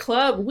Media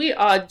Club, we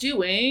are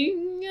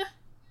doing...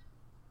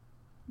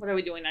 What are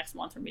we doing next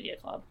month for Media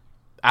Club?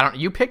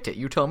 You picked it.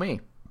 You told me.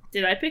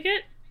 Did I pick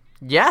it?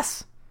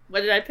 Yes.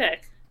 What did I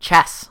pick?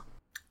 Chess.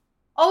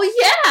 Oh,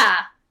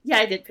 yeah! Yeah,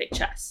 I did pick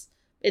chess.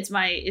 It's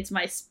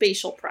my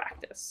spatial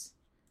practice.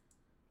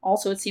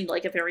 Also, it seemed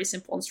like a very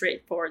simple and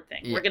straightforward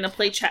thing. Yeah. We're going to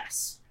play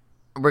chess.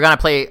 We're going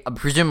to play,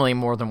 presumably,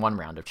 more than one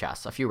round of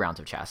chess. A few rounds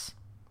of chess.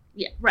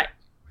 Yeah, right.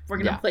 We're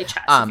going to play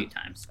chess a few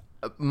times.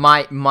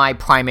 My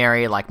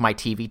primary, like, my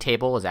TV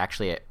table is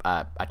actually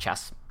a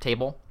chess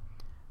table,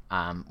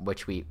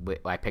 which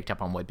I picked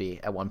up on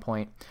Woodby at one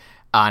point.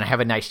 And I have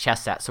a nice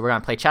chess set. So we're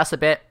going to play chess a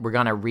bit. We're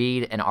going to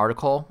read an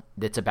article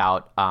that's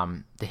about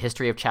the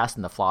history of chess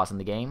and the flaws in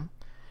the game.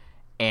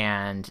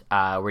 And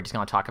we're just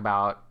going to talk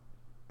about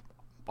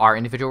our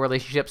individual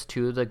relationships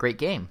to the great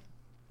game,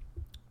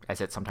 as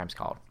it's sometimes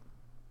called.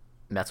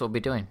 And that's what we'll be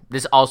doing.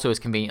 This also is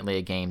conveniently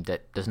a game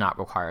that does not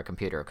require a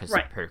computer, because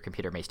her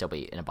computer may still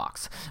be in a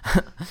box.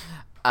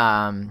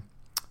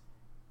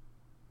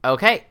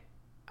 Okay.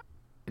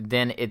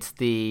 Then it's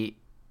the...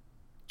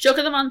 Joke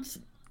of the Month.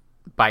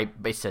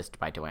 It says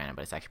by Joanna,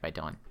 but it's actually by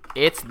Dylan.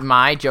 It's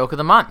my Joke of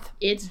the Month.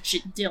 It's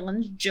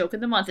Dylan's Joke of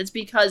the Month. It's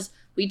because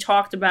we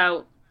talked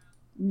about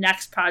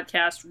next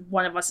podcast,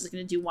 one of us is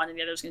going to do one and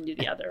the other is going to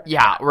do the other.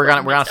 Yeah, we're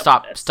gonna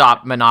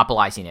stop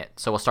monopolizing it.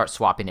 So we'll start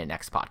swapping it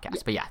next podcast.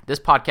 Yeah. But yeah, this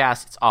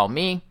podcast, it's all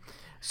me.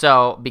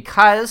 So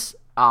because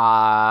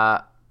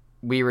I've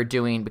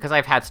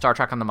had Star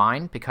Trek on the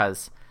mind,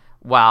 because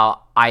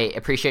while I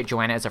appreciate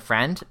Joanna as a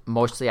friend,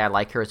 mostly I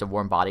like her as a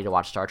warm body to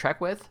watch Star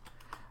Trek with.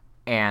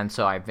 And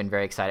so I've been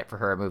very excited for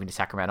her moving to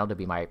Sacramento to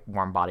be my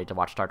warm body to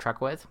watch Star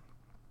Trek with.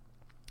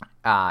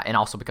 And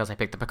also because I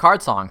picked the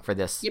Picard song for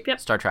this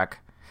Star Trek,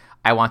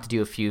 I want to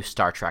do a few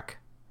Star Trek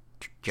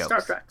jokes.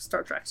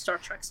 Star Trek.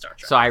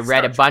 So I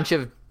read a bunch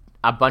of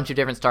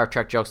different Star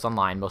Trek jokes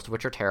online, most of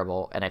which are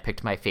terrible, and I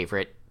picked my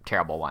favorite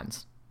terrible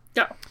ones.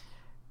 Go.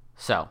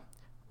 So,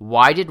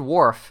 why did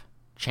Worf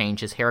change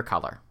his hair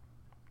color?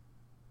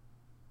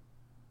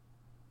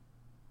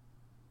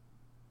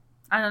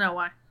 I don't know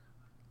why.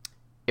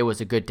 It was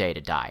a good day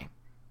to die.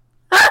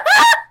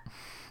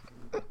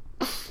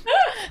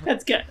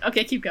 That's good.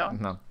 Okay, keep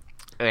going. No.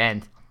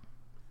 And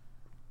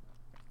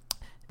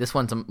this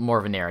one's more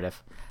of a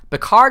narrative.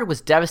 Picard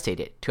was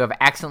devastated to have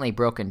accidentally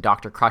broken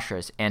Dr.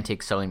 Crusher's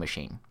antique sewing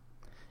machine.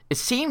 It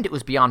seemed it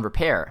was beyond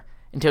repair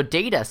until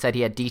Data said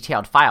he had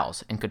detailed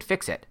files and could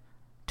fix it,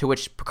 to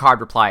which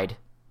Picard replied,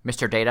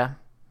 "Mr. Data,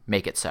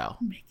 make it so."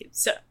 Make it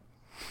so.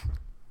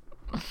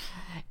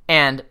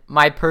 And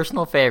my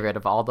personal favorite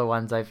of all the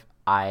ones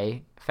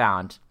I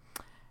found,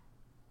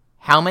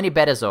 how many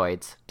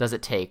Betazoids does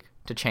it take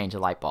to change a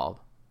light bulb?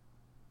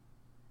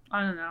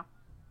 I don't know.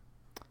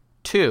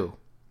 2.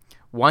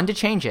 1 to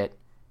change it,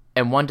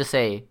 and 1 to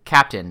say,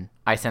 "Captain,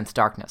 I sense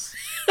darkness."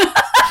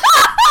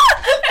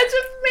 That's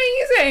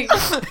amazing!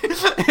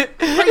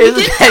 But you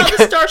didn't tell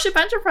the Starship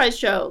Enterprise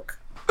joke.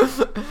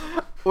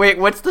 Wait,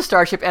 what's the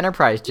Starship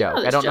Enterprise joke?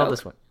 this I don't know joke.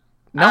 this one.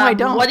 No, I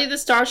don't. What do the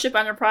Starship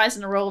Enterprise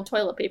and a roll of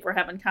toilet paper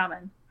have in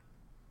common?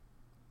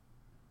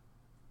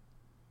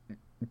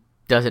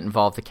 Does it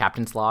involve the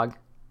captain's log?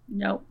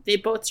 No, they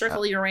both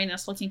circle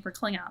Uranus looking for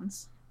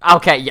Klingons.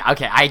 Okay, yeah,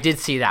 okay, I did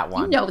see that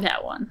one. You know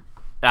that one.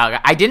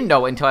 I didn't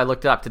know it until I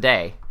looked it up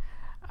today.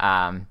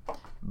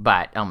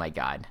 But, oh my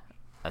god,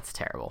 that's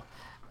terrible.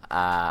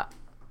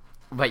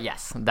 But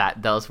yes,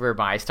 those were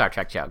my Star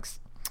Trek jokes.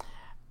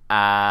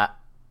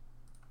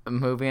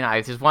 Moving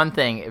on, there's one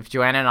thing. If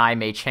Joanna and I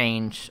may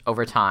change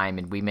over time,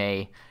 and we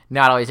may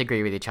not always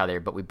agree with each other,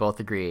 but we both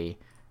agree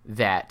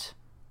that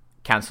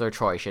Counselor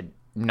Troi should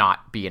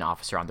not be an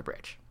officer on the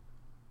bridge.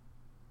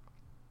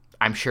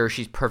 I'm sure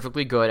she's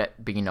perfectly good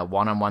at being a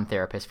one-on-one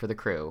therapist for the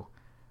crew,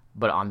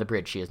 but on the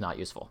bridge she is not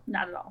useful.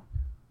 Not at all.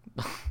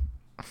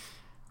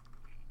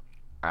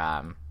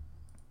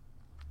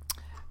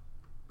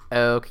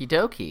 Okie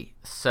dokie.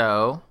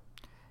 So,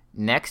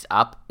 next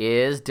up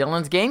is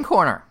Dylan's Game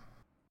Corner.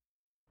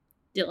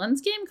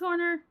 Dylan's Game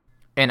Corner.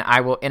 And I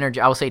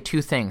will say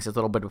two things as a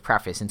little bit of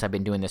preface since I've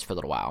been doing this for a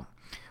little while.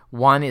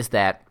 One is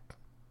that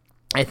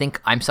I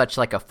think I'm such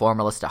like a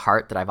formalist at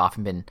heart that I've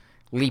often been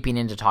leaping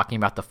into talking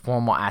about the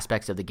formal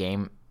aspects of the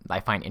game I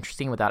find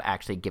interesting without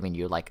actually giving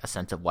you like a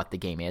sense of what the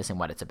game is and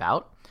what it's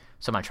about.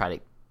 So I'm going to try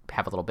to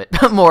have a little bit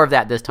more of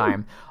that this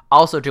time.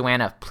 Also,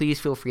 Joanna, please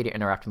feel free to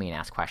interrupt me and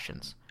ask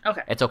questions.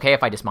 Okay. It's okay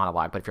if I just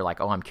monologue, but if you're like,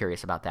 oh, I'm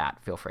curious about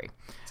that, feel free.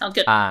 Sounds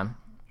good.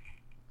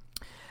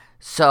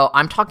 So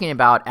I'm talking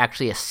about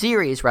actually a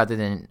series rather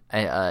than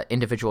an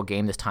individual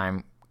game this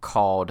time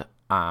called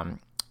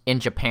In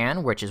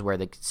Japan, which is where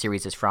the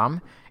series is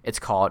from. It's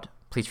called,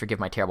 please forgive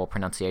my terrible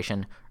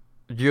pronunciation,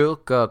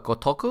 Ryuga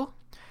Gotoku,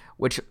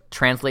 which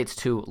translates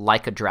to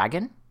Like a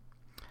Dragon.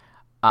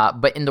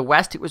 But in the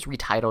West, it was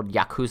retitled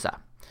Yakuza.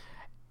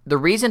 The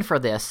reason for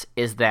this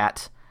is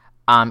that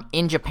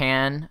in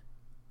Japan,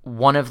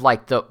 one of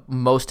like the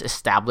most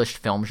established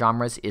film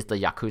genres is the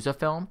Yakuza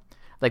film.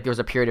 Like there was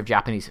a period of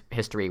Japanese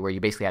history where you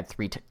basically had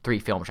three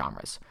film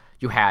genres.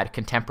 You had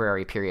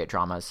contemporary period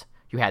dramas,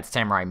 you had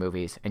samurai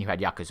movies, and you had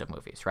Yakuza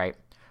movies, right?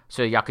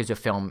 So Yakuza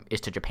film is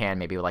to Japan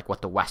maybe like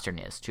what the Western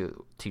is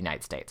to the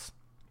United States.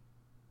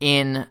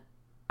 In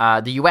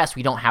the US,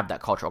 we don't have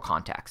that cultural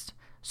context.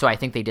 So I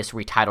think they just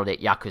retitled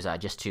it Yakuza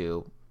just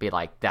to be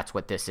like, that's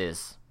what this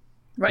is.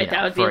 Right,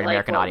 that would for be an like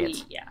American what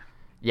audience.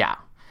 Yeah.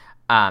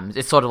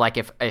 It's sort of like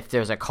if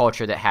there's a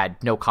culture that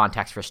had no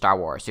context for Star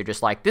Wars, you're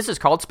just like, this is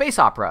called space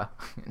opera.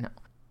 No.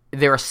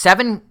 There are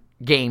 7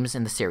 games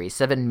in the series,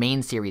 7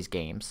 main series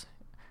games,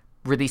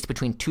 released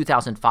between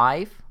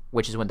 2005,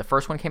 which is when the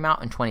first one came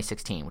out, and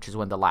 2016, which is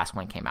when the last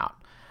one came out.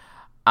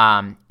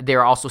 There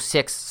are also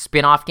 6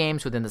 spin-off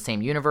games within the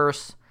same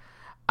universe,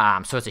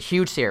 so it's a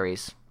huge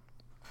series.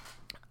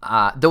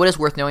 Though it is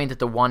worth knowing that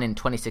the one in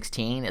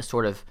 2016 is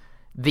sort of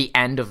the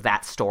end of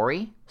that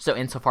story. So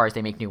insofar as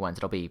they make new ones,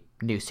 it'll be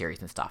new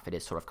series and stuff. It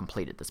is sort of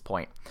complete at this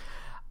point.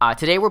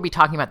 Today we'll be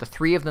talking about the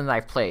 3 of them that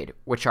I've played,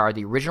 which are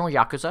the original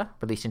Yakuza,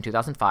 released in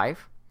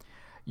 2005,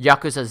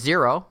 Yakuza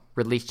 0,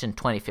 released in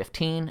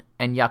 2015,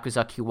 and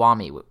Yakuza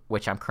Kiwami,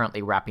 which I'm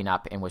currently wrapping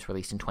up and was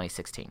released in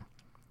 2016.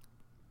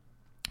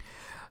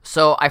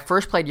 So I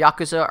first played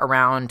Yakuza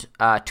around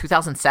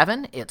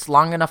 2007. It's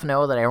long enough to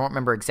know that I don't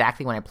remember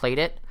exactly when I played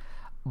it.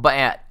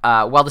 But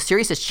while the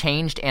series has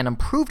changed and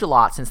improved a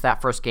lot since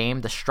that first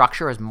game, the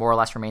structure has more or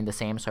less remained the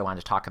same, so I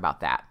wanted to talk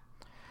about that.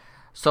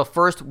 So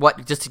first,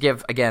 just to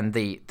give, again,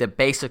 the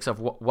basics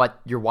of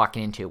what you're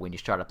walking into when you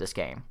start up this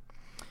game.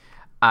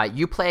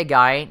 You play a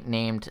guy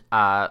named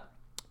Kazama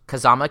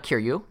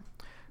Kiryu,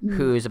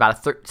 who's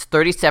about a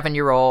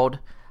 37-year-old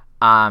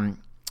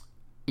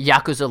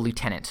Yakuza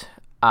lieutenant.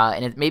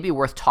 And it may be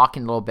worth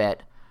talking a little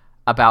bit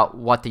about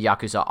what the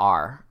Yakuza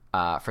are.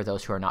 For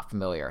those who are not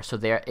familiar. So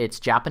it's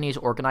Japanese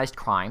organized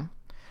crime.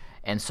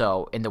 And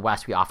so in the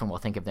West, we often will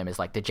think of them as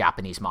like the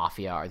Japanese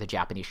mafia or the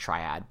Japanese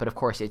triad. But of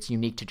course, it's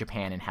unique to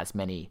Japan and has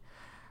many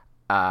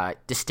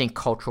distinct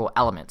cultural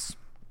elements.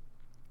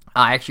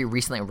 I actually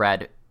recently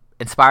read,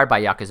 inspired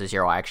by Yakuza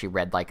 0, I actually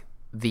read like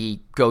the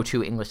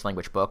go-to English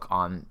language book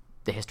on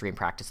the history and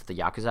practice of the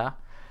Yakuza.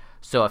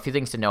 So a few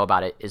things to know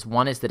about it is,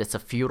 one is that it's a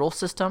feudal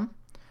system.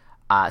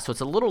 So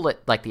it's a little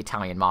like the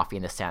Italian mafia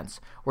in the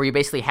sense where you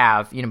basically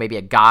have, maybe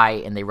a guy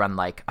and they run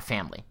like a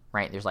family,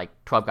 right? There's like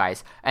 12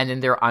 guys, and then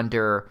they're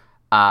under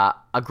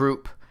a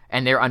group,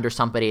 and they're under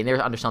somebody, and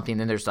they're under something, and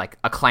then there's like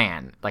a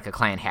clan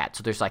head.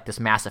 So there's like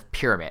this massive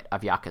pyramid of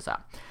Yakuza.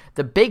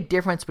 The big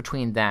difference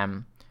between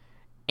them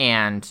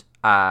and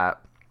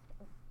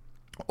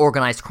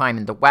organized crime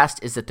in the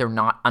West is that they're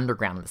not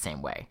underground in the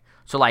same way.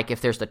 So, like,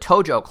 if there's the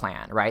Tojo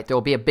clan, right, there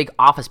will be a big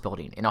office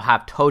building, and it'll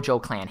have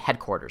Tojo clan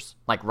headquarters,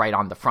 like, right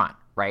on the front,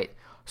 right?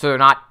 So they're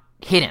not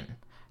hidden.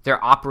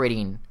 They're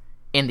operating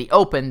in the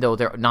open, though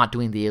they're not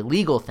doing the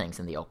illegal things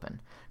in the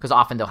open, because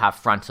often they'll have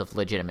fronts of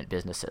legitimate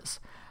businesses.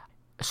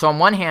 So on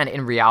one hand,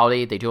 in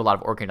reality, they do a lot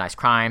of organized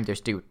crime.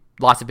 There's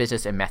lots of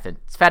business in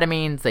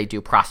methamphetamines. They do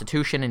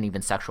prostitution and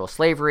even sexual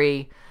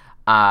slavery,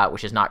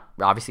 which is not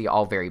obviously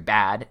all very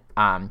bad.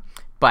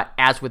 But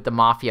as with the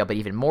mafia, but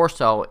even more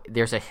so,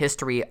 there's a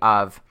history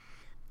of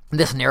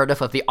this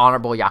narrative of the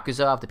honorable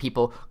Yakuza, of the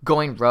people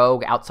going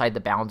rogue outside the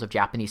bounds of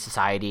Japanese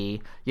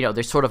society. You know,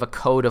 there's sort of a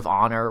code of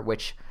honor,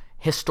 which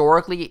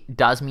historically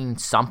does mean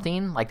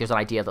something. Like, there's an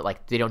idea that,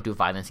 like, they don't do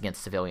violence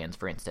against civilians,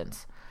 for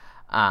instance.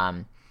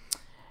 And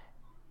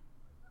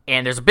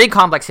there's a big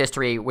complex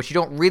history, which you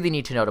don't really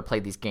need to know to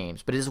play these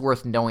games, but it is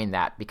worth knowing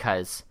that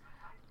because...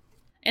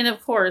 And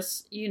of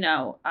course, you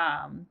know,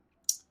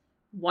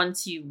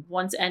 once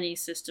any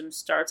system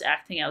starts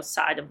acting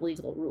outside of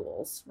legal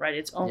rules, right,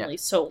 it's only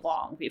so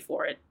long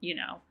before it, you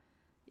know,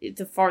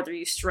 the farther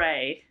you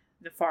stray,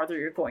 the farther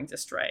you're going to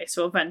stray.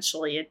 So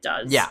eventually it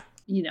does,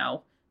 you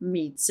know,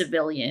 meet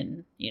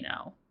civilian, you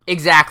know.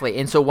 Exactly.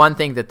 And so one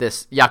thing that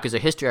this Yakuza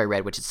history I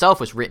read, which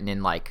itself was written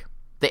in, like,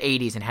 the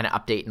 80s and had an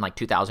update in, like,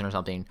 2000 or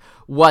something,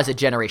 was a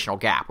generational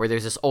gap where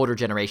there's this older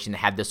generation that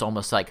had this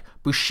almost, like,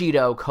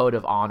 Bushido code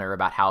of honor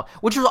about how,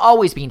 which was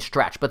always being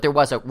stretched, but there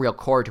was a real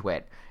core to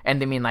it.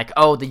 And they mean, like,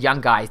 oh, the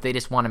young guys, they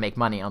just want to make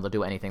money and they'll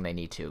do anything they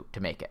need to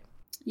make it.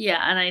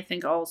 Yeah, and I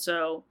think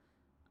also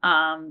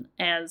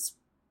as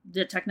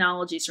the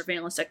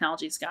surveillance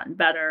technology has gotten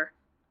better,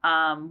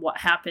 what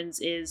happens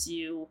is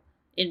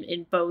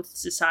in both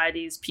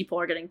societies, people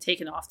are getting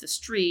taken off the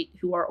street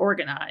who are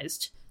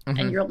organized,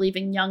 and you're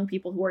leaving young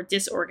people who are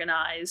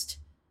disorganized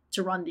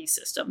to run these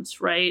systems,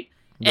 right?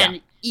 Yeah.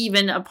 And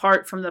even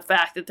apart from the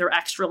fact that they're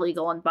extra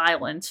legal and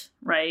violent,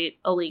 right?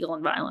 Illegal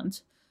and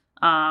violent,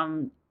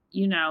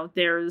 you know,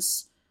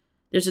 there's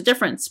a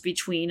difference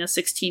between a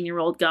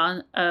 16-year-old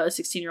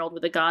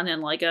with a gun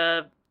and like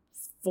a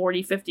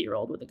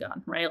 50-year-old with a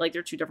gun, right? Like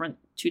they're two different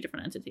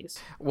entities.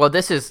 Well,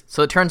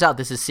 it turns out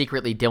this is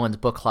secretly Dylan's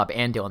book club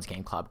and Dylan's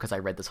game club, because I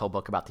read this whole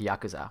book about the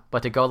Yakuza.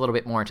 But to go a little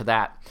bit more into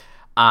that,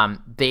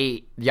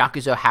 the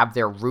Yakuza have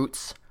their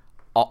roots,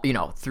 you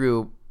know,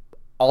 through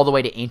all the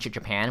way to ancient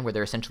Japan, where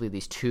they're essentially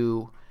these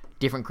two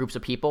different groups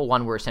of people.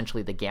 One were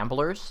essentially the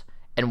gamblers,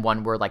 and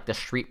one were like the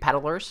street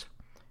peddlers,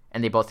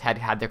 and they both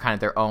had their kind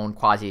of their own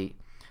quasi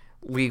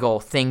legal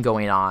thing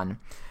going on.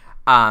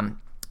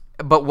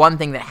 But one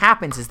thing that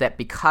happens is that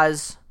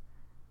because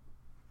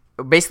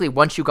basically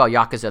once you go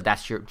Yakuza,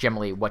 that's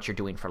generally what you're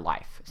doing for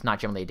life. It's not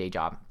generally a day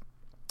job.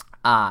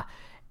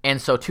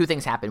 And so two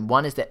things happen.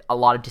 One is that a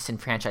lot of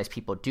disenfranchised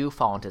people do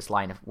fall into this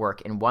line of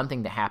work. And one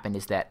thing that happened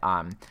is that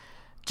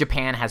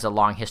Japan has a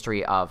long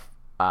history of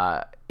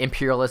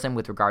imperialism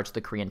with regards to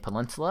the Korean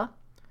Peninsula.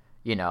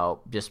 You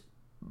know, just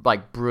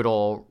like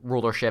brutal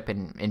rulership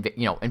and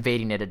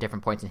invading it at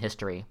different points in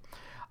history.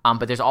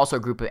 But there's also a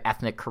group of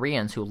ethnic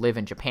Koreans who live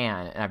in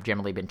Japan and have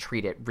generally been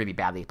treated really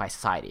badly by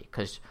society,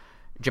 because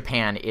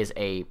Japan is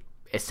a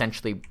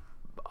essentially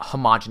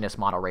homogenous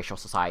monoracial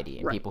society,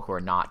 and people who are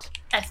not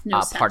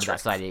part of that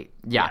society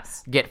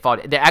get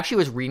fought. There actually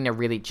was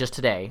reading just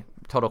today,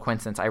 total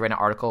coincidence, I read an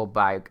article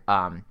by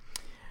an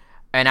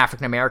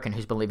African American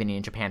who's been living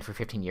in Japan for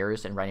 15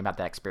 years and writing about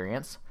that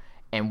experience.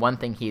 And one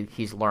thing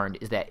he's learned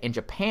is that in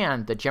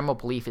Japan, the general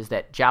belief is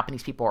that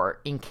Japanese people are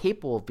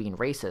incapable of being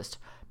racist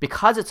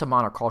because it's a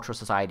monocultural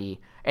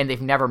society and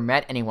they've never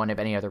met anyone of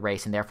any other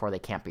race, and therefore they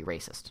can't be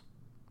racist.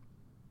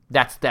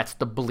 That's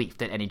the belief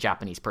that any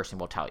Japanese person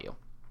will tell you.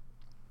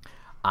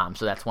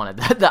 So that's one of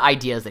the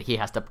ideas that he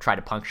has to try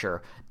to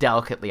puncture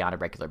delicately on a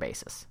regular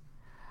basis.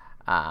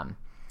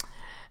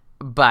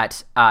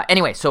 But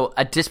anyway, so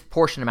a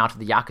disproportionate amount of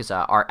the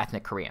Yakuza are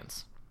ethnic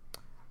Koreans.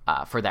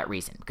 For that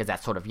reason, because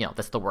that's sort of,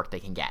 that's the work they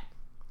can get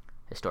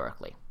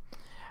historically.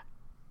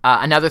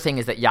 Another thing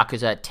is that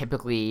Yakuza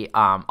typically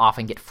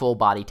often get full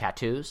body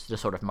tattoos to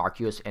sort of mark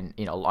you as part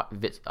of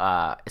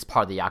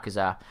the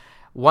Yakuza.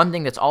 One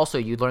thing that's also,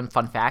 you learn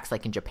fun facts,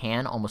 like in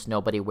Japan, almost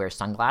nobody wears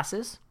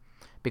sunglasses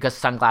because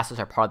sunglasses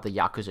are part of the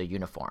Yakuza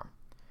uniform.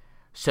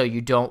 So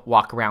you don't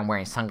walk around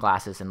wearing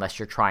sunglasses unless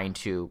you're trying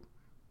to,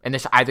 and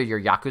this either you're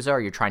Yakuza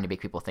or you're trying to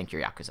make people think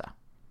you're Yakuza.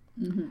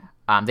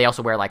 Mm-hmm. They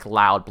also wear like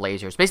loud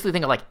blazers. Basically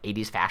think of like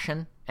 80s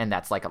fashion, and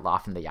that's like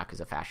often the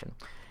Yakuza fashion.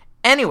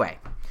 Anyway,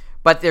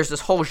 but there's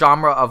this whole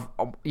genre of,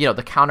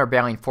 the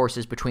countervailing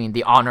forces between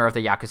the honor of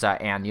the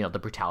Yakuza and, the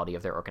brutality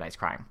of their organized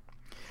crime.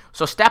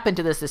 So step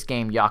into this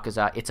game,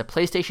 Yakuza. It's a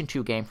PlayStation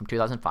 2 game from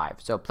 2005.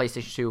 So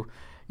PlayStation 2,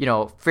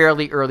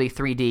 fairly early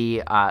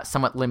 3D,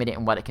 somewhat limited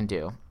in what it can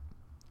do.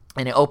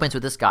 And it opens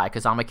with this guy,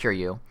 Kazama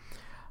Kiryu.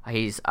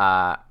 He's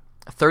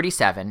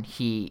 37.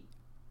 He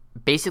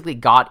basically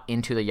got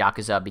into the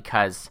Yakuza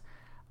because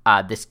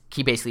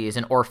he basically is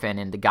an orphan,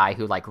 and the guy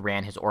who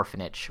ran his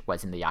orphanage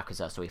was in the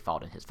Yakuza, so he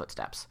followed in his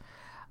footsteps.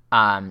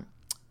 And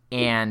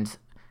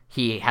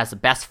He has a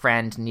best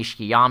friend,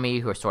 Nishiyami,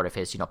 who is sort of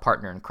his,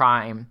 partner in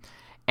crime.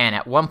 And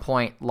at one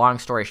point, long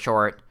story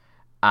short,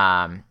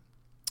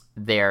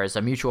 there's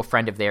a mutual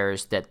friend of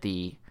theirs that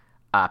the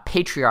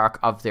patriarch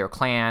of their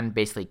clan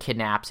basically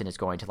kidnaps and is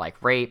going to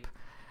rape.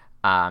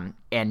 And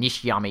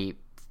Nishiyami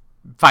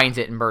finds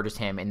it and murders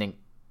him, and then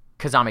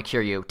Kazama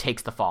Kiryu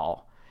takes the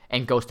fall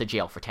and goes to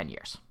jail for 10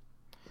 years.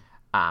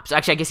 So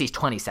actually, I guess he's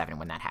 27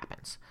 when that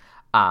happens.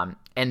 And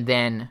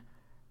then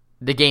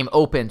the game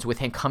opens with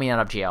him coming out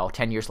of jail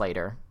 10 years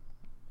later,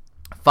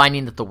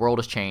 finding that the world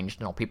has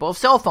changed. People have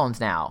cell phones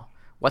now.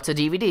 What's a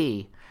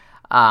DVD?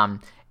 And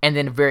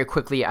then very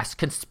quickly, a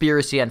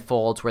conspiracy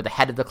unfolds where the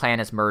head of the clan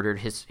is murdered.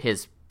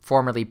 His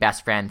formerly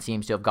best friend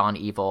seems to have gone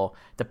evil.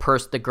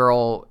 The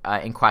girl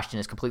in question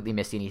is completely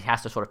missing. He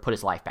has to sort of put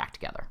his life back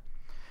together.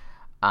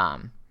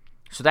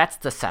 So that's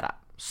the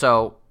setup.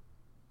 So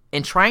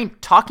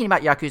talking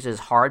about Yakuza is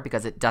hard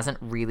because it doesn't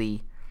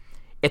really,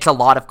 it's a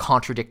lot of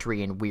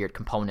contradictory and weird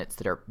components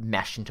that are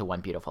meshed into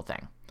one beautiful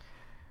thing.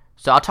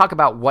 So I'll talk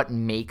about what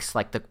makes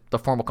the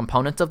formal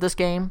components of this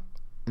game,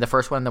 the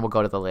first one, then we'll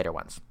go to the later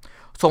ones.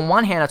 So on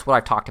one hand, that's what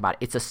I've talked about.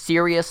 It's a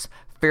serious,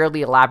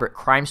 fairly elaborate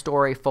crime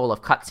story full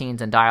of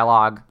cutscenes and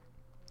dialogue.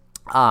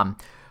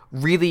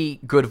 Really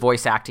good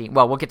voice acting.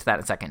 Well, we'll get to that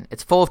in a second.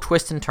 It's full of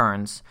twists and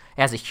turns.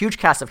 It has a huge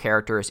cast of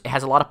characters. It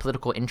has a lot of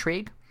political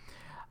intrigue.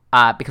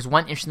 Because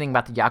one interesting thing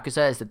about the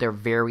Yakuza is that they're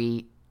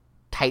very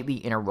tightly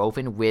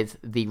interwoven with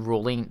the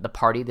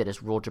party that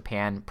has ruled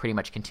Japan pretty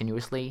much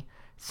continuously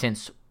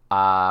since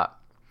World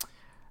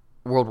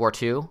War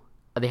II.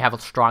 They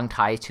have strong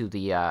ties to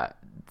the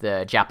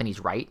Japanese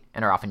right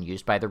and are often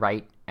used by the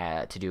right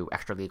to do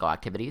extra legal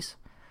activities.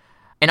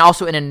 And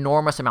also an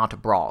enormous amount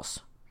of brawls.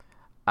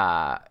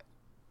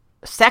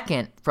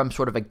 Second, from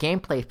sort of a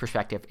gameplay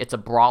perspective, it's a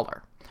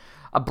brawler.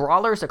 A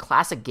brawler is a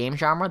classic game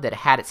genre that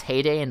had its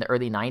heyday in the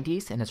early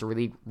 90s and has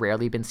really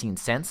rarely been seen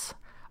since.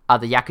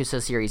 The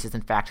Yakuza series is,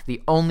 in fact,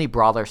 the only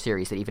brawler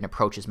series that even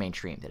approaches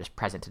mainstream that is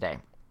present today.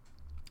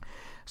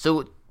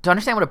 So, to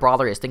understand what a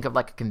brawler is, think of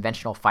a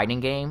conventional fighting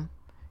game.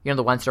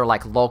 The ones that are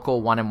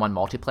local one-on-one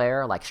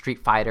multiplayer, like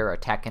Street Fighter or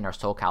Tekken or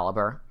Soul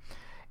Calibur.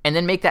 And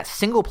then make that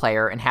single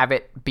player and have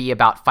it be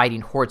about fighting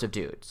hordes of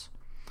dudes.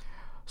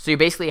 So you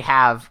basically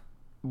have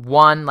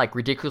one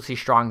ridiculously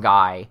strong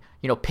guy,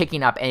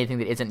 picking up anything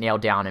that isn't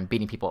nailed down and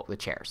beating people up with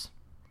chairs.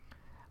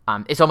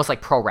 It's almost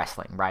like pro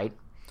wrestling, right?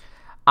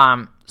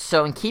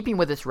 So in keeping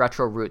with its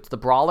retro roots, the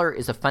brawler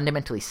is a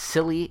fundamentally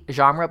silly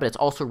genre, but it's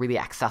also really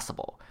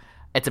accessible.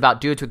 It's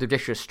about dudes with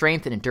ridiculous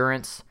strength and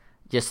endurance,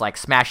 just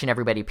smashing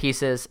everybody to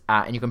pieces,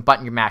 and you can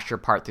button your mash your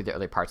part through the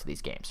early parts of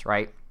these games,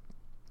 right?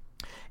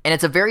 And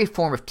it's a very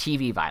form of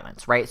TV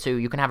violence, right? So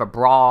you can have a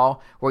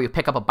brawl where you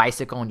pick up a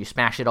bicycle and you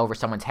smash it over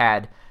someone's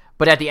head,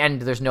 but at the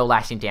end there's no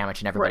lasting damage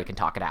and everybody can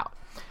talk it out.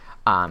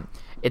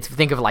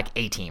 Think of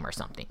A-Team or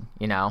something,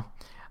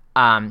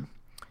 And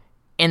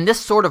this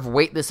sort of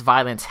weightless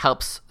violence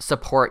helps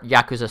support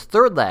Yakuza's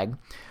third leg,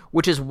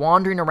 which is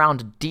wandering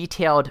around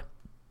detailed,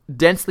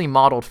 densely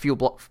modeled few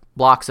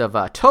blocks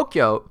of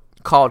Tokyo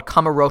called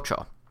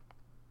Kamurocho,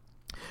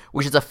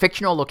 which is a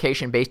fictional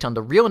location based on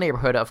the real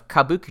neighborhood of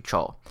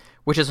Kabukicho,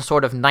 which is a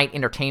sort of night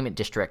entertainment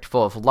district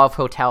full of love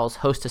hotels,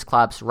 hostess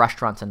clubs,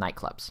 restaurants, and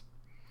nightclubs.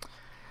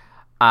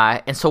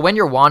 And so when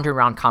you're wandering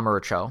around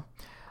Kamurocho,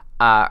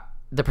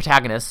 the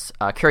protagonist,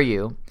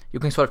 Kiryu, you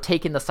can sort of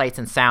take in the sights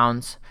and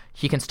sounds.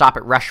 He can stop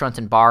at restaurants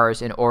and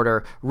bars and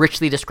order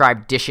richly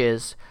described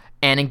dishes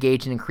and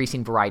engage in an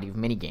increasing variety of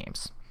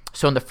mini-games.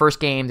 So in the first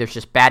game, there's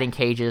just batting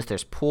cages,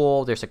 there's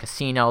pool, there's a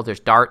casino, there's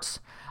darts.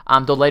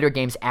 The later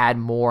games add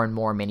more and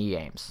more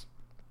mini-games.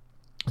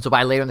 So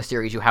by later in the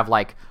series, you have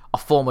a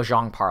full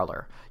mahjong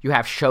parlor. You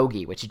have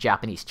shogi, which is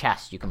Japanese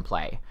chess you can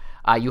play.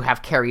 You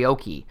have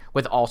karaoke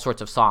with all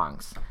sorts of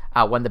songs.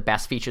 One of the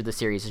best features of the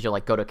series is you'll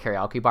go to a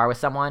karaoke bar with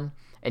someone,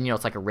 and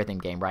it's like a rhythm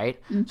game,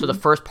 right? Mm-hmm. So the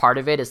first part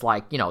of it is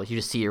you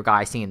just see your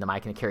guy singing the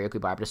mic in a karaoke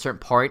bar, but at a certain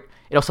point,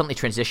 it'll suddenly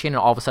transition, and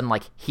all of a sudden,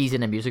 he's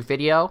in a music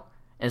video,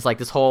 and it's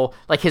this whole,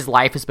 his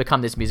life has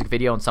become this music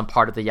video, and some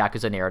part of the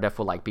Yakuza narrative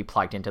will be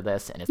plugged into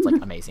this, and it's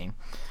amazing.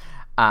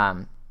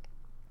 But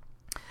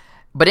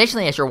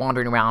initially, as you're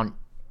wandering around,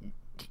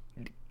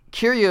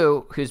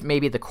 Kiryu, who's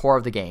maybe the core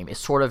of the game, is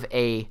sort of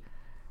a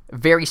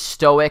very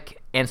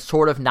stoic and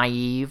sort of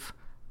naive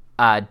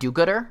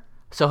do-gooder.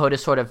 So he'll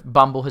just sort of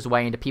bumble his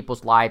way into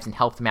people's lives and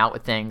help them out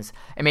with things.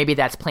 And maybe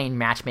that's playing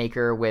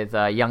matchmaker with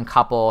a young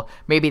couple.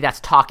 Maybe that's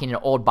talking an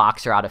old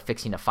boxer out of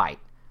fixing a fight.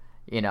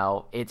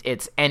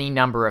 It's any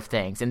number of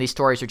things. And these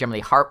stories are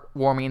generally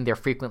heartwarming, they're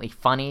frequently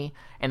funny,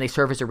 and they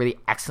serve as a really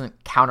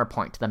excellent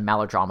counterpoint to the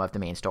melodrama of the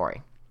main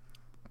story.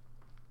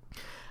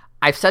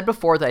 I've said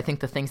before that I think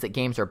the things that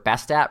games are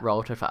best at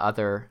relative to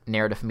other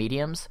narrative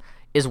mediums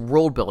is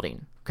world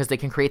building, because they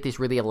can create these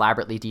really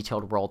elaborately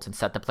detailed worlds and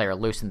set the player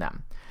loose in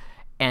them.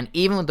 And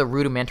even with the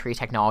rudimentary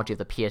technology of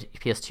the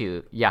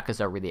PS2,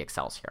 Yakuza really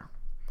excels here.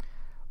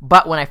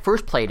 But when I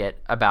first played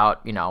it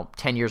about,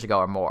 10 years ago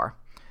or more,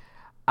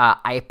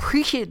 I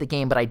appreciated the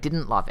game, but I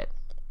didn't love it.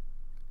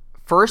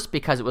 First,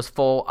 because it was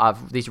full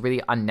of these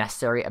really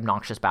unnecessary,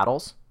 obnoxious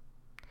battles.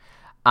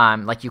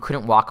 Like, you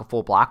couldn't walk a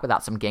full block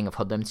without some gang of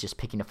hoodlums just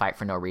picking a fight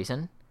for no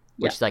reason,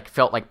 which like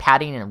felt like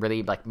padding and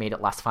really like made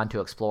it less fun to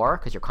explore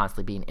because you're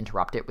constantly being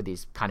interrupted with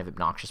these kind of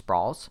obnoxious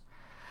brawls.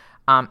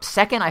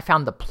 Second, I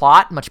found the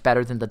plot much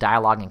better than the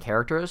dialogue and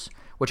characters,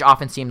 which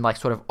often seemed like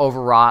sort of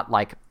overwrought,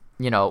 like,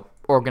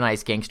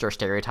 organized gangster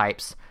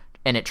stereotypes,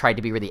 and it tried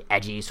to be really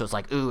edgy, so it's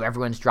like, ooh,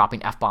 everyone's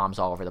dropping F-bombs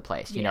all over the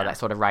place, you know, that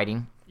sort of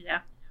writing.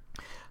 Yeah.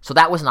 So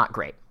that was not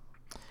great.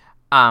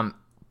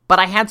 But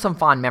I had some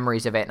fond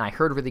memories of it, and I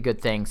heard really good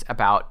things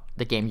about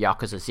the game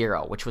Yakuza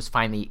 0,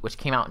 which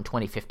came out in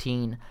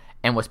 2015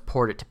 and was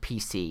ported to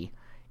PC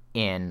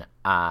in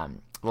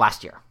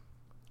last year.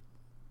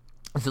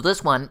 So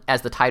this one,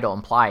 as the title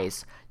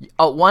implies,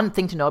 one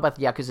thing to know about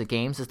the Yakuza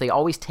games is they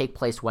always take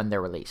place when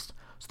they're released.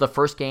 So the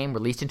first game,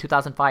 released in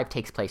 2005,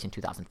 takes place in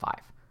 2005.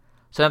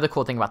 So another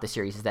cool thing about the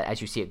series is that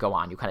as you see it go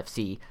on, you kind of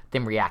see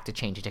them react to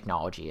changing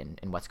technology and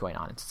what's going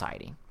on in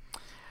society.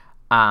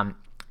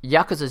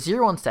 Yakuza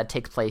 0 instead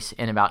takes place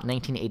in about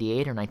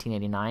 1988 or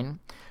 1989,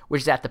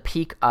 which is at the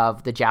peak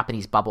of the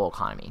Japanese bubble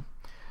economy.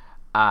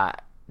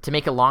 To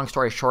make a long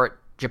story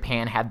short,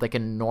 Japan had like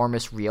an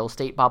enormous real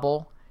estate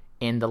bubble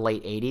in the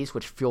late 80s,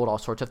 which fueled all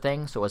sorts of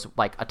things. So it was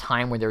like a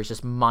time when there was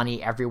just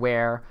money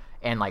everywhere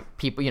and like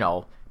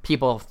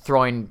people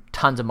throwing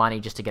tons of money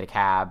just to get a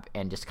cab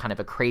and just kind of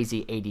a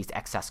crazy 80s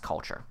excess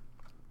culture.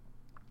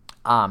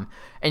 And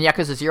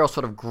Yakuza 0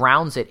 sort of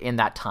grounds it in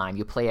that time.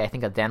 You play, I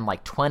think, a then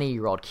like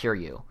 20-year-old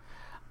Kiryu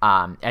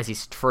as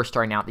he's first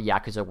starting out the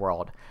Yakuza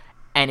world.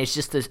 And it's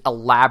just this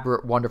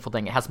elaborate, wonderful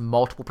thing. It has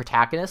multiple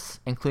protagonists,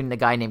 including a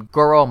guy named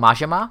Goro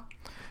Majima,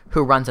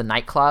 who runs a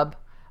nightclub,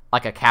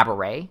 like a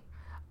cabaret.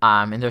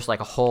 And there's like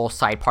a whole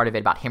side part of it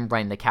about him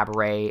running the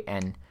cabaret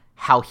and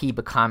how he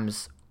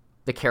becomes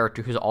the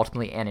character who's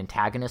ultimately an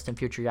antagonist in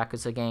future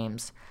Yakuza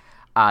games.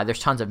 There's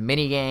tons of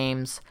mini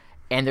games,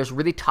 and there's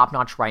really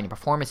top-notch writing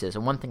performances.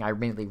 And one thing I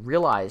immediately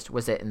realized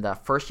was that in the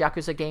first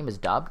Yakuza game is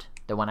dubbed,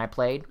 the one I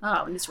played.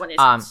 Oh, and this one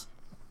isn't.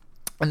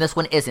 And this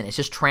one isn't. It's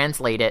just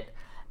translated.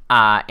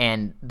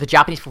 And the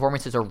Japanese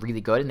performances are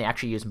really good, and they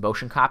actually use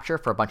motion capture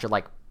for a bunch of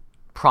like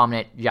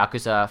prominent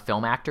Yakuza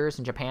film actors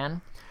in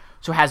Japan.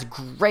 So it has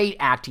great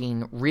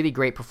acting, really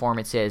great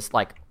performances,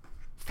 like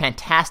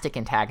fantastic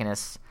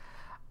antagonists.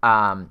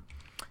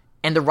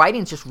 And the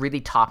writing's just really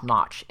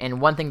top-notch.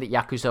 And one thing that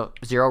Yakuza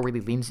 0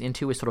 really leans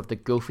into is sort of the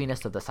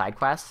goofiness of the side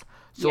quests.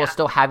 So while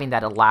still having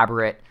that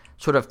elaborate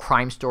sort of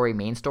crime story,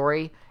 main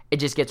story, it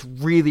just gets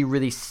really,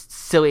 really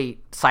silly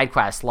side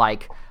quests,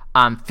 like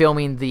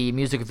filming the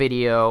music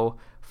video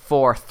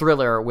for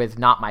Thriller with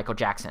not Michael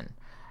Jackson.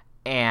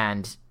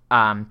 And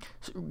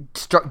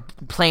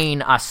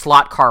playing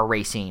slot car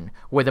racing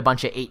with a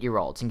bunch of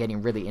 8-year-olds and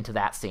getting really into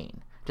that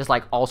scene. Just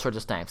like all sorts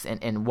of things.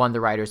 And one of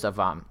the writers of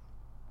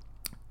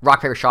Rock,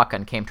 Paper,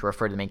 Shotgun came to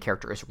refer to the main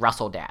character as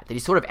Russell Dad. That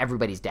he's sort of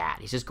everybody's dad.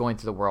 He's just going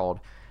through the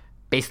world,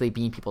 basically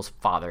being people's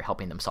father,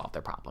 helping them solve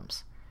their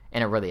problems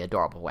in a really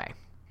adorable way.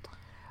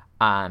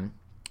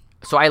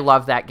 So I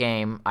love that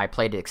game. I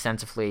played it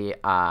extensively,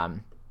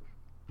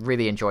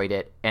 really enjoyed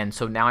it. And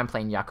so now I'm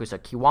playing Yakuza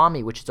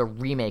Kiwami, which is a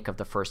remake of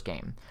the first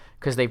game.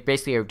 Because they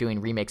basically are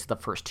doing remakes of the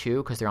first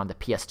two because they're on the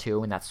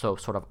PS2, and that's so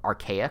sort of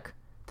archaic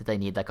that they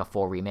need like a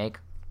full remake.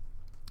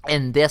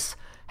 And this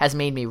has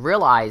made me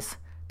realize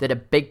that a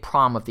big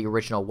problem of the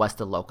original was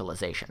the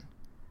localization.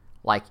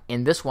 Like,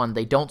 in this one,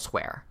 they don't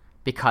swear,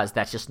 because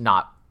that's just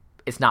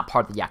it's not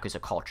part of the Yakuza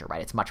culture,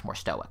 right? It's much more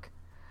stoic.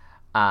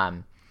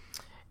 And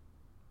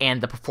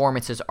the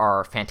performances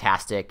are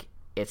fantastic.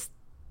 They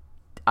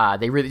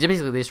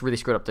just really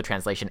screwed up the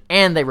translation,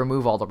 and they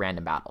remove all the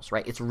random battles,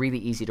 right? It's really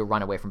easy to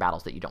run away from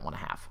battles that you don't want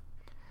to have.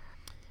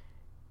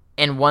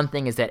 And one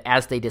thing is that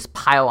as they just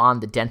pile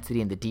on the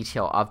density and the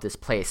detail of this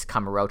place,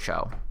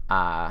 Kamurocho,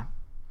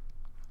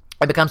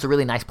 it becomes a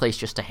really nice place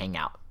just to hang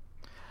out.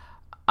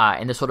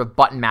 And the sort of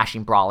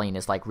button-mashing brawling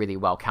is like really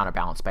well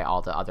counterbalanced by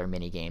all the other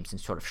mini-games and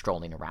sort of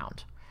strolling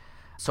around.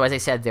 So as I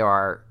said, there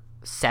are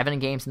 7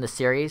 games in the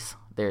series.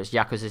 There's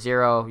Yakuza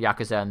 0,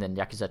 Yakuza, and then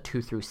Yakuza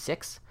 2 through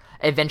 6.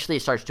 Eventually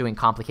it starts doing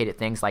complicated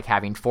things like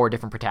having 4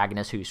 different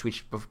protagonists who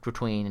switch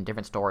between in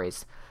different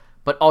stories.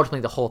 But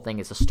ultimately the whole thing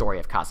is the story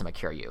of Kazuma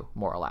Kiryu,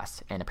 more or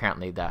less. And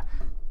apparently the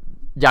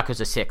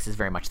Yakuza 6 is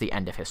very much the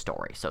end of his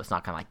story, so it's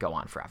not going to like go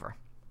on forever.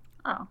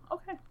 Oh,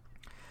 okay.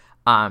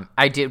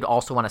 I did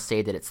also want to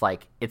say that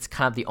it's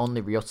kind of the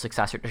only real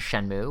successor to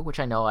Shenmue, which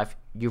I know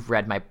you've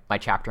read my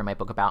chapter in my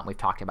book about, and we've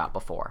talked about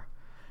before,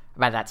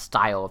 about that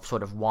style of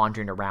sort of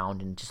wandering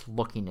around and just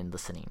looking and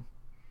listening.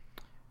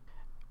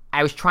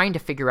 I was trying to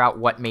figure out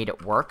what made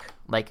it work.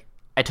 Like,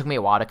 it took me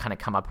a while to kind of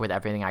come up with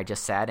everything I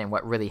just said, and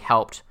what really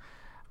helped.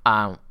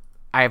 I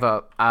have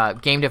a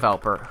game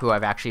developer who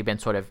I've actually been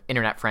sort of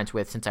internet friends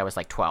with since I was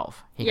like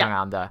 12. He hung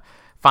on the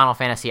Final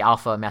Fantasy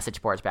Alpha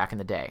message boards back in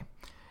the day.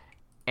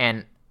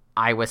 And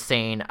I was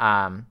saying,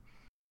 I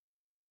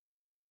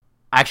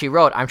actually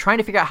wrote, I'm trying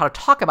to figure out how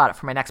to talk about it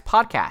for my next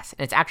podcast.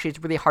 And it's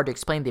really hard to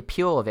explain the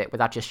appeal of it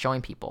without just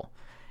showing people.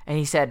 And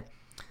he said,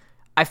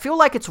 I feel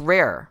like it's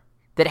rare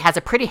that it has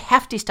a pretty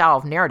hefty style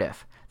of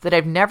narrative that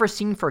I've never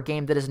seen for a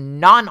game that is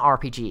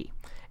non-RPG.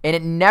 And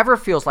it never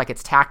feels like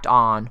it's tacked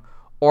on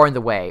or in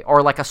the way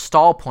or like a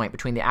stall point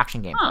between the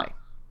action gameplay.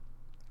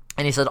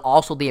 And he said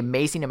also the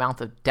amazing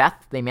amount of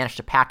depth they managed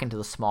to pack into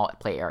the small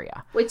play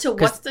area. Wait, so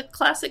what's the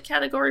classic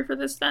category for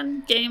this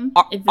then? Game?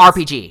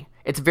 RPG.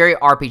 It's very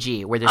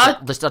RPG, where there's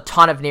just a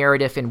ton of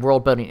narrative and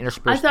world building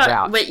interspersed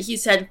throughout. Wait, he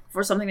said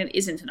for something that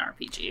isn't an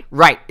RPG.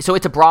 Right. So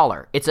it's a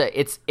brawler. It's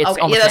almost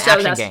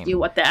an action game. You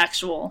what the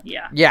actual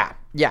Yeah.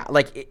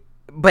 Like,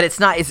 but it's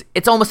not.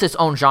 It's almost its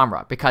own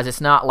genre because it's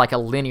not like a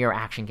linear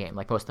action game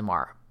like most of them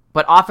are.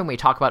 But often when we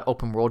talk about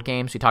open world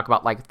games, we talk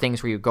about like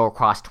things where you go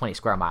across 20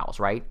 square miles,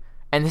 right?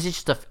 And this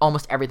is just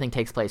almost everything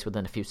takes place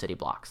within a few city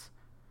blocks.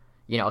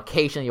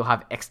 Occasionally you'll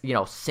have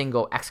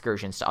single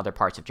excursions to other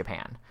parts of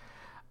Japan.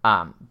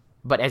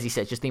 But as he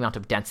said, just the amount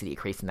of density it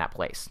creates in that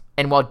place.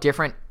 And while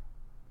different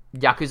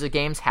Yakuza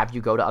games have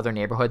you go to other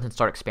neighborhoods and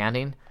start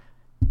expanding,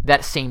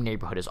 that same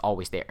neighborhood is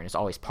always there and is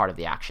always part of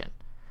the action.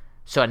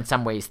 So in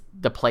some ways,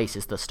 the place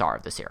is the star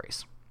of the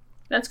series.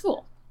 That's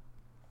cool.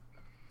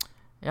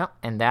 Yep,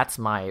 and that's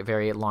my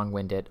very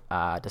long-winded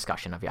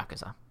discussion of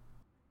Yakuza.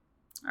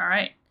 All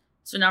right.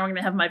 So now we're going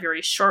to have my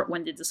very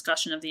short-winded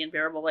discussion of The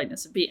Unbearable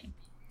Lightness of Being.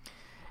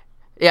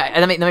 Yeah,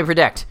 and let me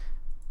predict.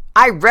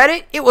 I read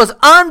it. It was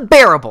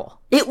unbearable.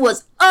 It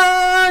was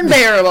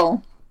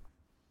unbearable.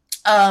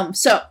 The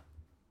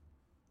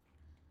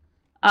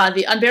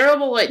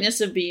Unbearable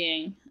Lightness of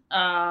Being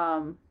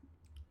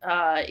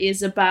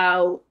is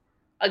about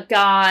a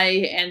guy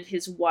and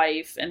his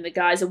wife, and the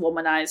guy's a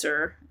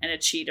womanizer and a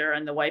cheater,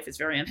 and the wife is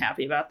very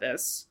unhappy about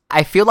this.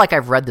 I feel like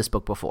I've read this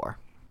book before.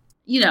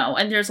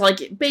 And there's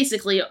like,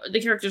 basically,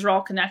 the characters are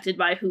all connected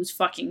by who's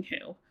fucking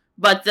who.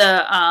 But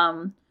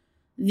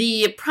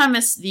the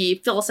premise, the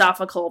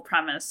philosophical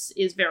premise,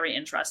 is very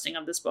interesting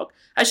of this book.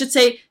 I should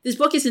say, this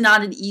book is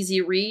not an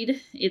easy read.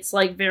 It's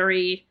like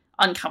very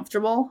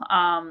uncomfortable.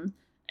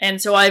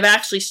 And so I've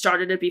actually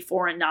started it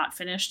before and not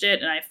finished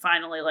it, and I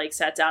finally like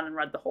sat down and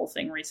read the whole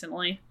thing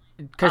recently.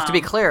 Because to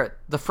be clear,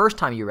 the first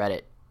time you read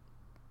it,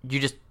 you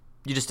just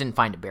didn't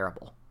find it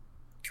bearable.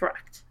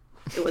 Correct.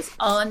 It was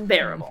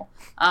unbearable.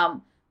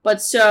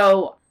 But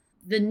so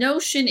the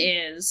notion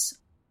is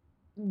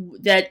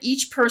that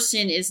each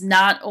person is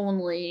not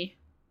only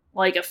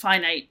like a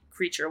finite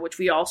creature, which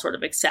we all sort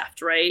of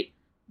accept, right?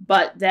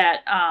 But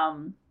that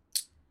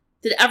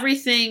that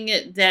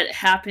everything that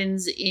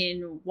happens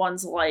in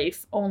one's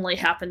life only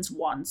happens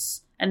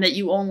once, and that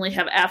you only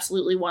have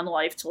absolutely one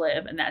life to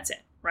live, and that's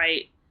it,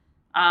 right?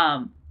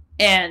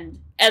 And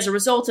as a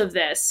result of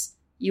this,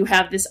 you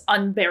have this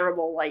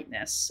unbearable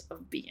lightness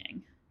of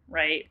being,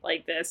 right?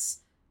 Like this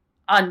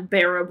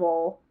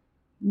unbearable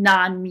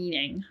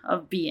non-meaning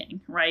of being,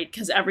 right?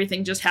 Because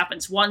everything just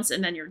happens once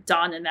and then you're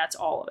done and that's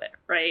all of it,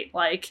 right?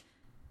 Like,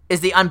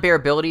 is the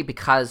unbearability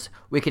because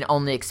we can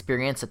only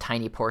experience a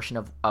tiny portion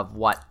of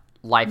what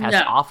life has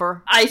to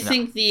offer? I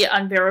think the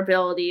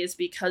unbearability is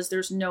because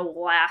there's no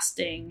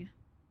lasting.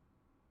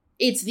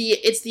 It's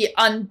the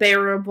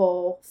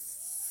unbearable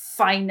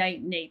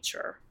finite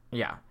nature.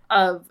 Yeah.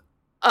 Of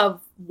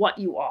what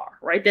you are,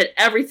 right? That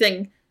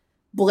everything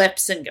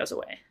blips and goes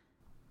away.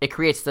 It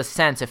creates the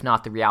sense, if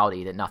not the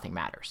reality, that nothing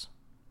matters.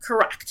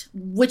 Correct.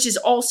 Which is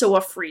also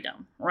a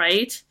freedom,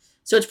 right?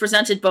 So it's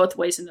presented both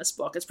ways in this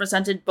book. It's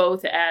presented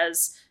both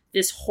as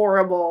this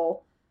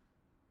horrible,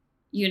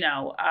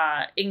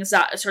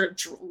 sort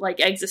of like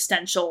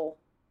existential,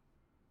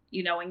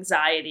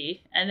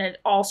 anxiety, and then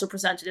also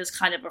presented as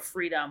kind of a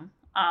freedom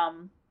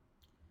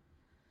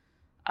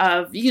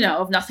of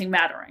nothing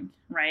mattering,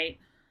 right?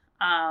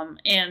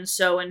 And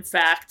so, in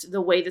fact,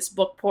 the way this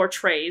book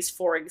portrays,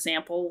 for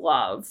example,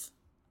 love,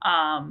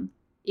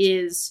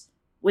 is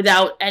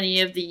without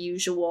any of the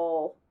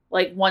usual,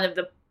 like, one of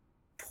the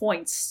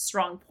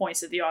strong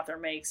points that the author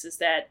makes is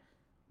that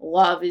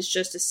love is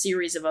just a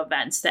series of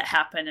events that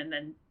happen and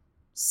then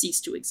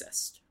cease to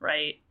exist,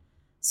 right?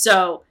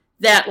 So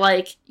that,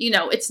 like,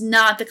 it's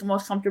not the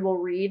most comfortable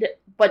read,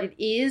 but it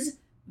is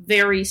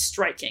very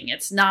striking.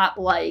 It's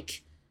not,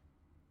 like,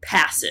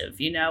 passive,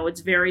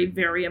 it's very,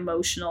 very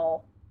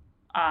emotional,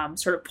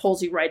 sort of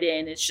pulls you right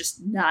in. It's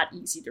just not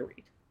easy to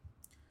read.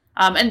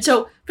 And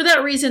so for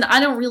that reason, I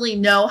don't really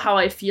know how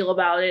I feel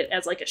about it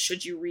as like a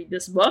should you read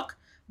this book,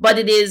 but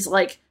it is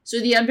like, so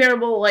The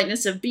Unbearable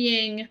Lightness of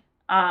Being,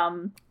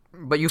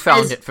 but you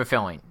found it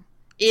fulfilling.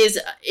 It's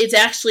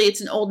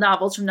an old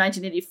novel. It's from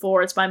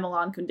 1984. It's by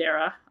Milan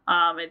Kundera.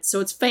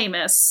 It's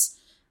famous.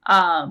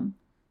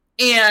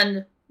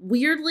 And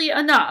weirdly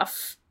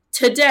enough,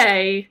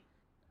 today,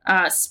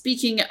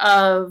 speaking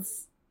of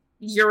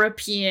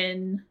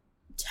European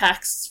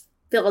texts,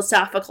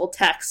 philosophical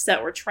texts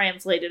that were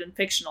translated and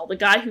fictional, the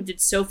guy who did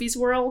Sophie's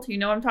World, you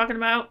know what I'm talking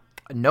about?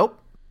 Nope.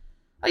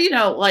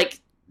 Like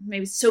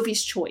maybe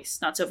Sophie's Choice,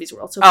 not Sophie's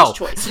World. Sophie's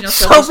Choice.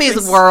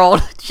 Sophie's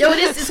World. No, it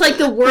is. It's like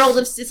the world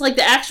of. It's like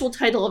the actual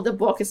title of the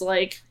book is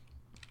like.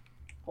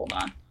 Hold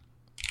on.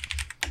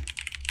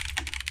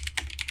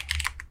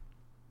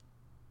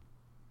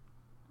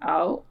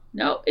 Oh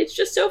no! It's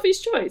just Sophie's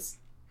Choice.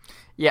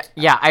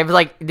 Yeah. I'm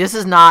like,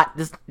 it's not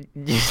a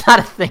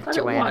thing, I thought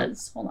Joanna. it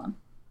was. Hold on.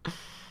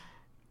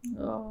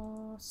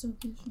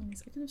 Sophie's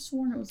Choice. I could have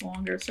sworn it was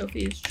longer.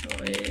 Sophie's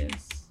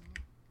Choice.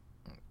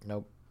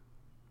 Nope.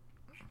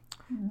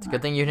 It's a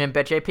good thing you didn't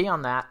bet JP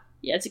on that.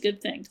 Yeah, it's a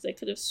good thing, because I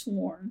could have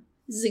sworn.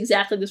 This is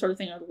exactly the sort of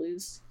thing I'd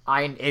lose.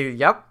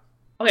 Yep.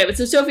 Okay, but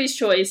so Sophie's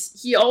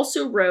Choice, he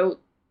also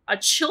wrote a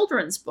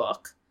children's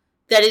book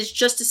that is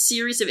just a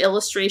series of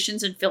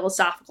illustrations and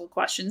philosophical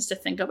questions to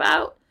think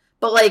about.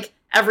 But, like,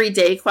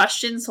 everyday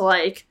questions,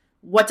 like,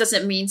 what does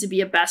it mean to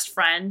be a best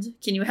friend?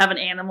 Can you have an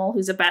animal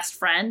who's a best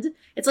friend?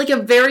 It's like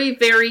a very,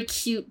 very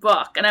cute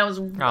book, and I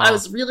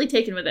was really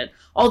taken with it.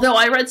 Although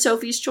I read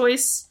Sophie's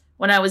Choice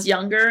when I was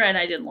younger, and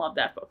I didn't love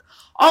that book.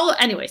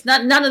 Anyways,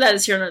 none of that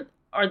is here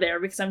or there,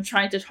 because I'm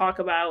trying to talk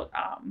about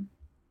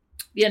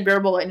the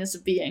unbearable lightness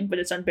of being, but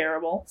it's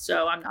unbearable,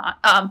 so I'm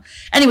not.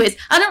 Anyways,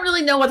 I don't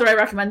really know whether I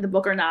recommend the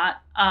book or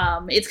not.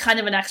 It's kind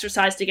of an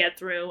exercise to get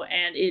through,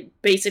 and it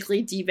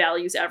basically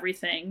devalues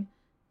everything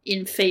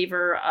in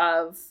favor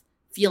of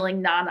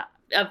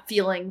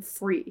feeling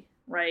free,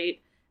 right?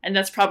 And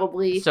that's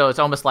probably... So it's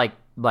almost like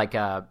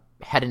a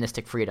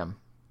hedonistic freedom.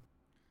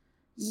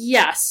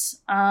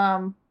 Yes,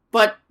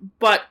 but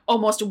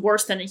almost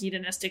worse than a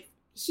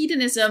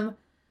hedonism.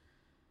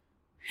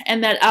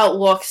 And that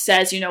outlook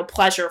says,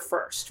 pleasure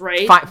first,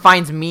 right?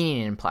 Finds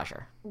meaning in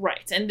pleasure.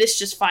 Right, and this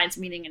just finds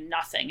meaning in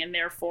nothing, and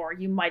therefore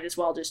you might as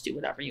well just do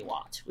whatever you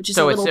want, which is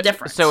a little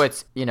different. So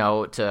it's,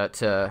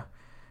 to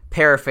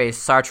paraphrase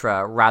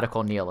Sartre,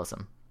 radical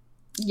nihilism.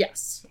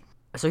 Yes.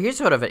 So here's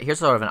sort of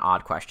an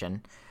odd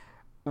question.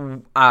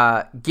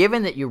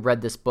 Given that you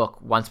read this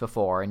book once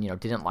before and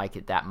didn't like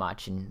it that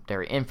much, and there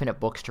are infinite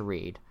books to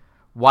read,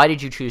 why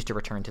did you choose to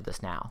return to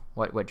this now?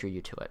 What drew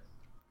you to it?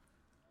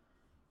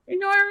 I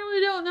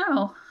really don't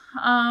know.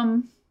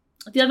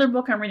 The other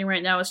book I'm reading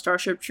right now is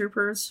Starship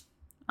Troopers.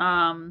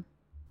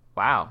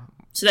 Wow.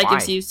 So that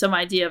gives you some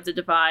idea of the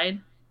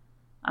divide.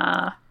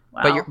 Wow.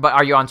 But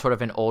are you on sort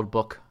of an old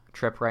book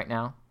trip right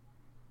now?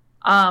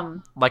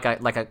 Like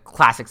a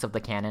classics of the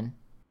canon?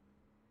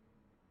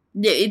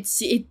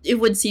 It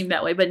would seem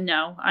that way, but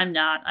no, I'm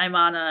not. I'm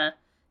on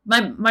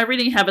my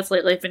reading habits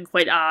lately have been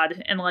quite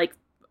odd and like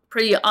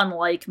pretty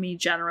unlike me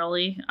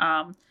generally.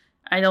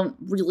 I don't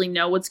really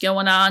know what's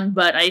going on,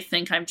 but I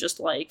think I'm just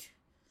like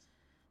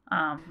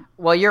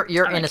well, you're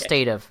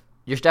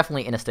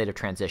definitely in a state of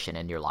transition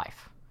in your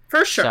life.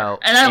 For sure. So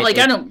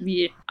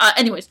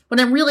anyways, what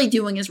I'm really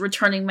doing is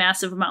returning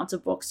massive amounts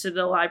of books to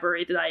the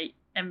library that I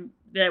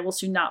will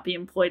soon not be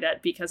employed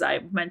at because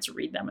I meant to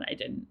read them and I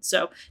didn't.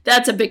 So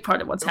that's a big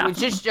part of what's happening.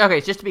 Just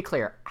to be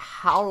clear,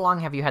 how long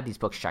have you had these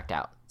books checked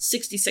out?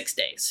 66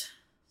 days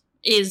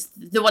is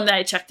the one that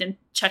I checked in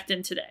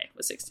today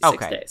was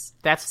 66 days.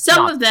 That's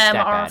some of them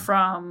are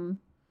from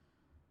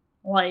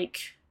like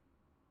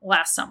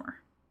last summer.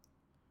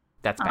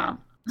 That's bad.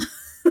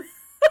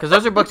 Because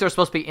those are books that are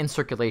supposed to be in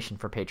circulation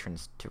for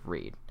patrons to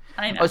read.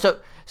 I know. Oh,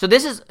 so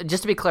this is,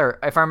 just to be clear,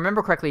 if I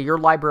remember correctly, your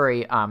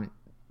library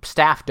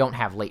staff don't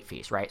have late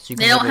fees, right? So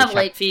they don't have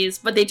late fees,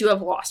 but they do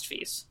have lost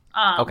fees.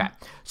 Okay.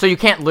 So you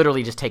can't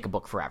literally just take a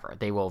book forever.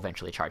 They will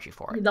eventually charge you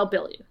for it. They'll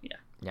bill you, yeah.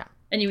 Yeah.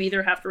 And you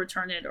either have to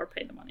return it or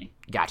pay the money.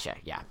 Gotcha,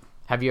 yeah.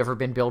 Have you ever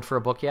been billed for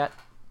a book yet?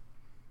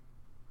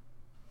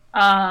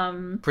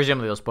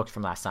 Presumably those books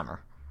from last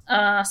summer.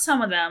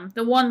 Some of them.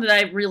 The one that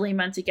I really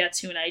meant to get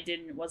to and I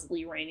didn't was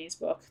Lee Rainey's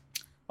book.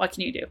 What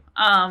can you do?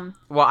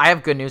 Well, I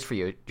have good news for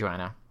you,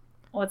 Joanna.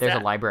 There's a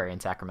library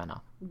in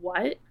Sacramento.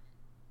 What?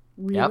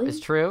 Really? Yep, it's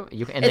true.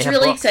 It's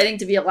really exciting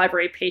to be a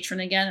library patron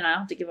again, and I don't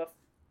have to give a...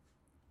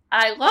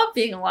 I love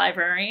being a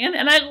librarian,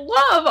 and I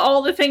love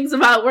all the things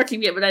about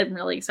working here, but I'm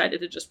really excited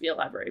to just be a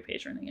library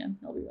patron again.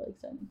 It'll be really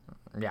exciting.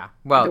 Yeah.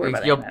 Well,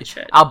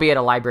 I'll be at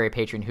a library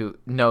patron who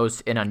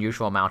knows an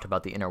unusual amount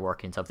about the inner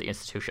workings of the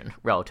institution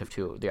relative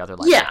to the other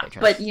library patrons.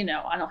 Yeah, but,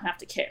 I don't have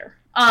to care.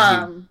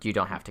 You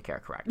don't have to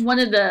care, correct. One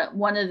of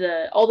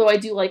the... Although I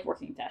do like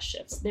working desk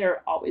shifts.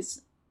 They're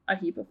always a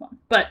heap of fun.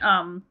 But,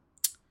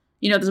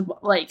 there's,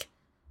 like...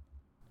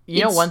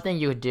 one thing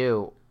you could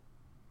do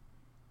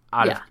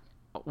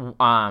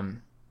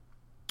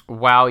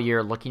while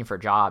you're looking for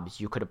jobs,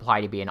 you could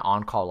apply to be an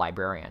on-call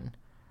librarian.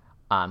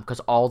 Because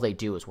all they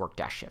do is work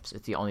desk shifts.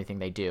 It's the only thing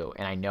they do.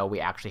 And I know we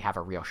actually have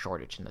a real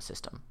shortage in the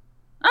system.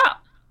 Oh.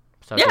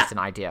 So it's just an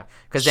idea.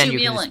 Because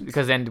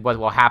then what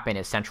will happen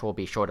is Central will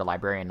be short a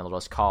librarian and they'll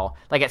just call.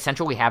 Like at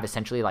Central we have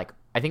essentially I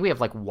think we have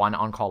one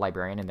on-call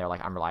librarian and they're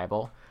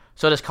unreliable.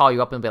 So they'll just call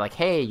you up and be like,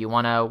 hey, you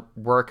want to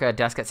work a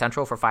desk at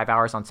Central for 5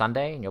 hours on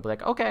Sunday? And you'll be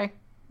like, okay.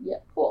 Yeah,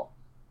 cool.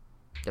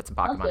 Get some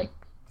pocket money.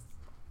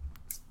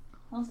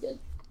 Sounds good.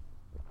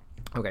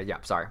 Okay, yeah,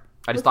 sorry.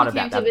 I just thought of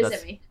that. To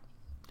visit me.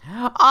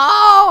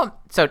 Oh!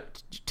 So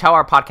tell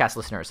our podcast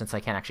listeners, since I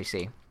can't actually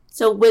see.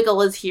 So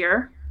Wiggle is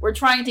here. We're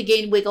trying to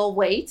gain Wiggle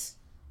weight.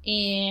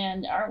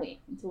 And aren't we?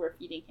 Until we're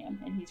feeding him,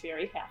 and he's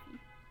very happy.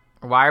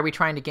 Why are we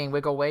trying to gain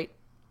Wiggle weight?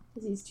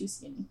 Because he's too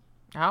skinny.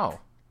 Oh.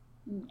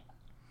 Yeah.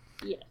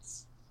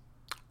 Yes.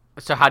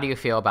 So how do you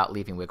feel about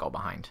leaving Wiggle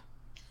behind?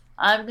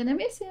 I'm going to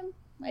miss him.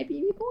 My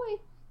baby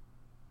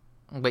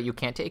boy. But you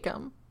can't take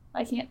him?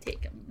 I can't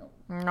take him,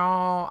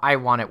 No, I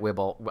wanted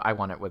Wiggle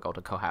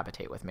to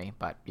cohabitate with me,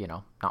 but,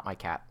 not my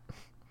cat.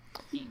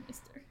 Hey,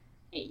 mister.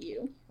 Hey,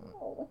 you.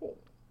 Oh, hey.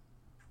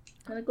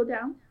 Gonna go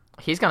down?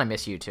 He's gonna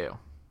miss you too,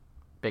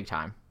 big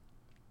time.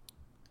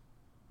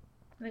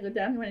 Gonna go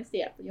down? You wanna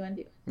stay up? What do you wanna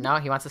do? No,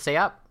 he wants to stay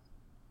up.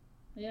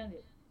 What do you wanna do?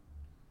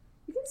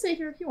 You can stay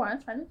here if you want.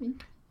 It's fine with me.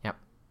 Yep.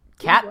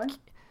 Good boy.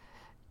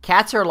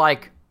 Cats are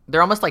like,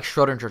 they're almost like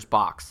Schrodinger's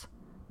box.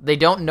 They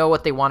don't know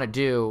what they want to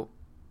do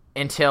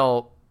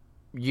until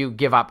you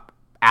give up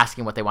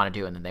asking what they want to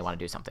do, and then they want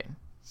to do something.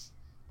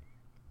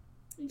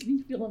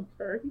 You feel him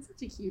purr. He's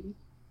such a cutie.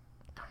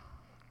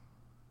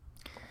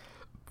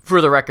 For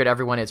the record,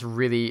 everyone, it's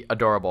really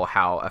adorable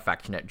how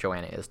affectionate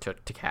Joanna is to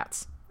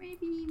cats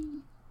Maybe.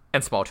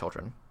 and small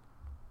children.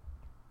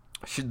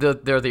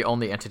 They're the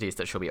only entities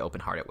that she'll be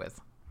open-hearted with.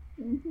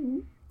 Mm-hmm.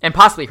 And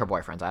possibly her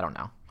boyfriends, I don't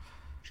know.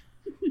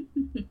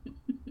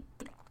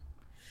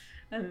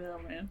 I don't know,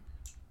 man.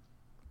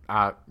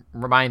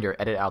 Reminder,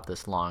 edit out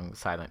this long,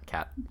 silent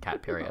cat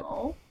period.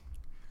 Oh.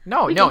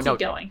 No, We no, can no. keep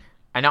going.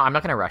 I know, I'm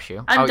not going to rush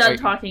you. I'm done are-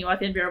 talking about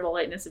the unbearable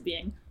lightness of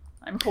being.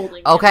 I'm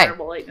holding the Okay.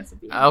 unbearable lightness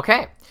of being.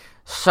 Okay.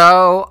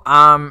 So,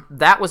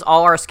 that was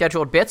all our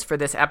scheduled bits for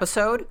this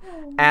episode.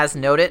 As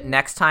noted,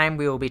 next time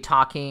we will be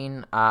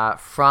talking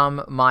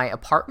from my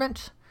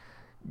apartment.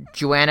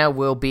 Joanna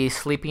will be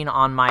sleeping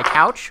on my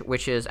couch,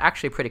 which is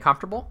actually pretty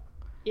comfortable.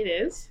 It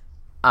is.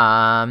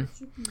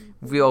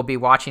 We'll be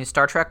watching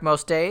Star Trek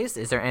most days.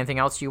 Is there anything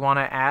else you want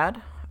to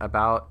add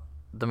about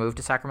the move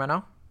to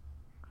Sacramento?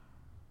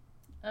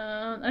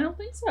 I don't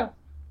think so.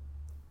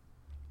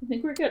 I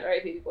think we're good. All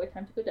right, baby boy,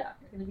 time to go down.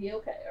 You're gonna be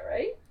okay. All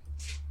right.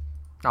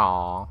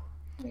 Aw.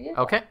 There you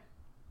go. Okay.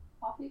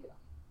 Off you go.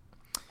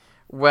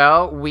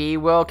 Well, we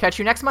will catch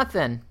you next month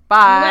then.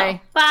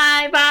 Bye.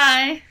 Bye.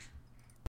 Bye.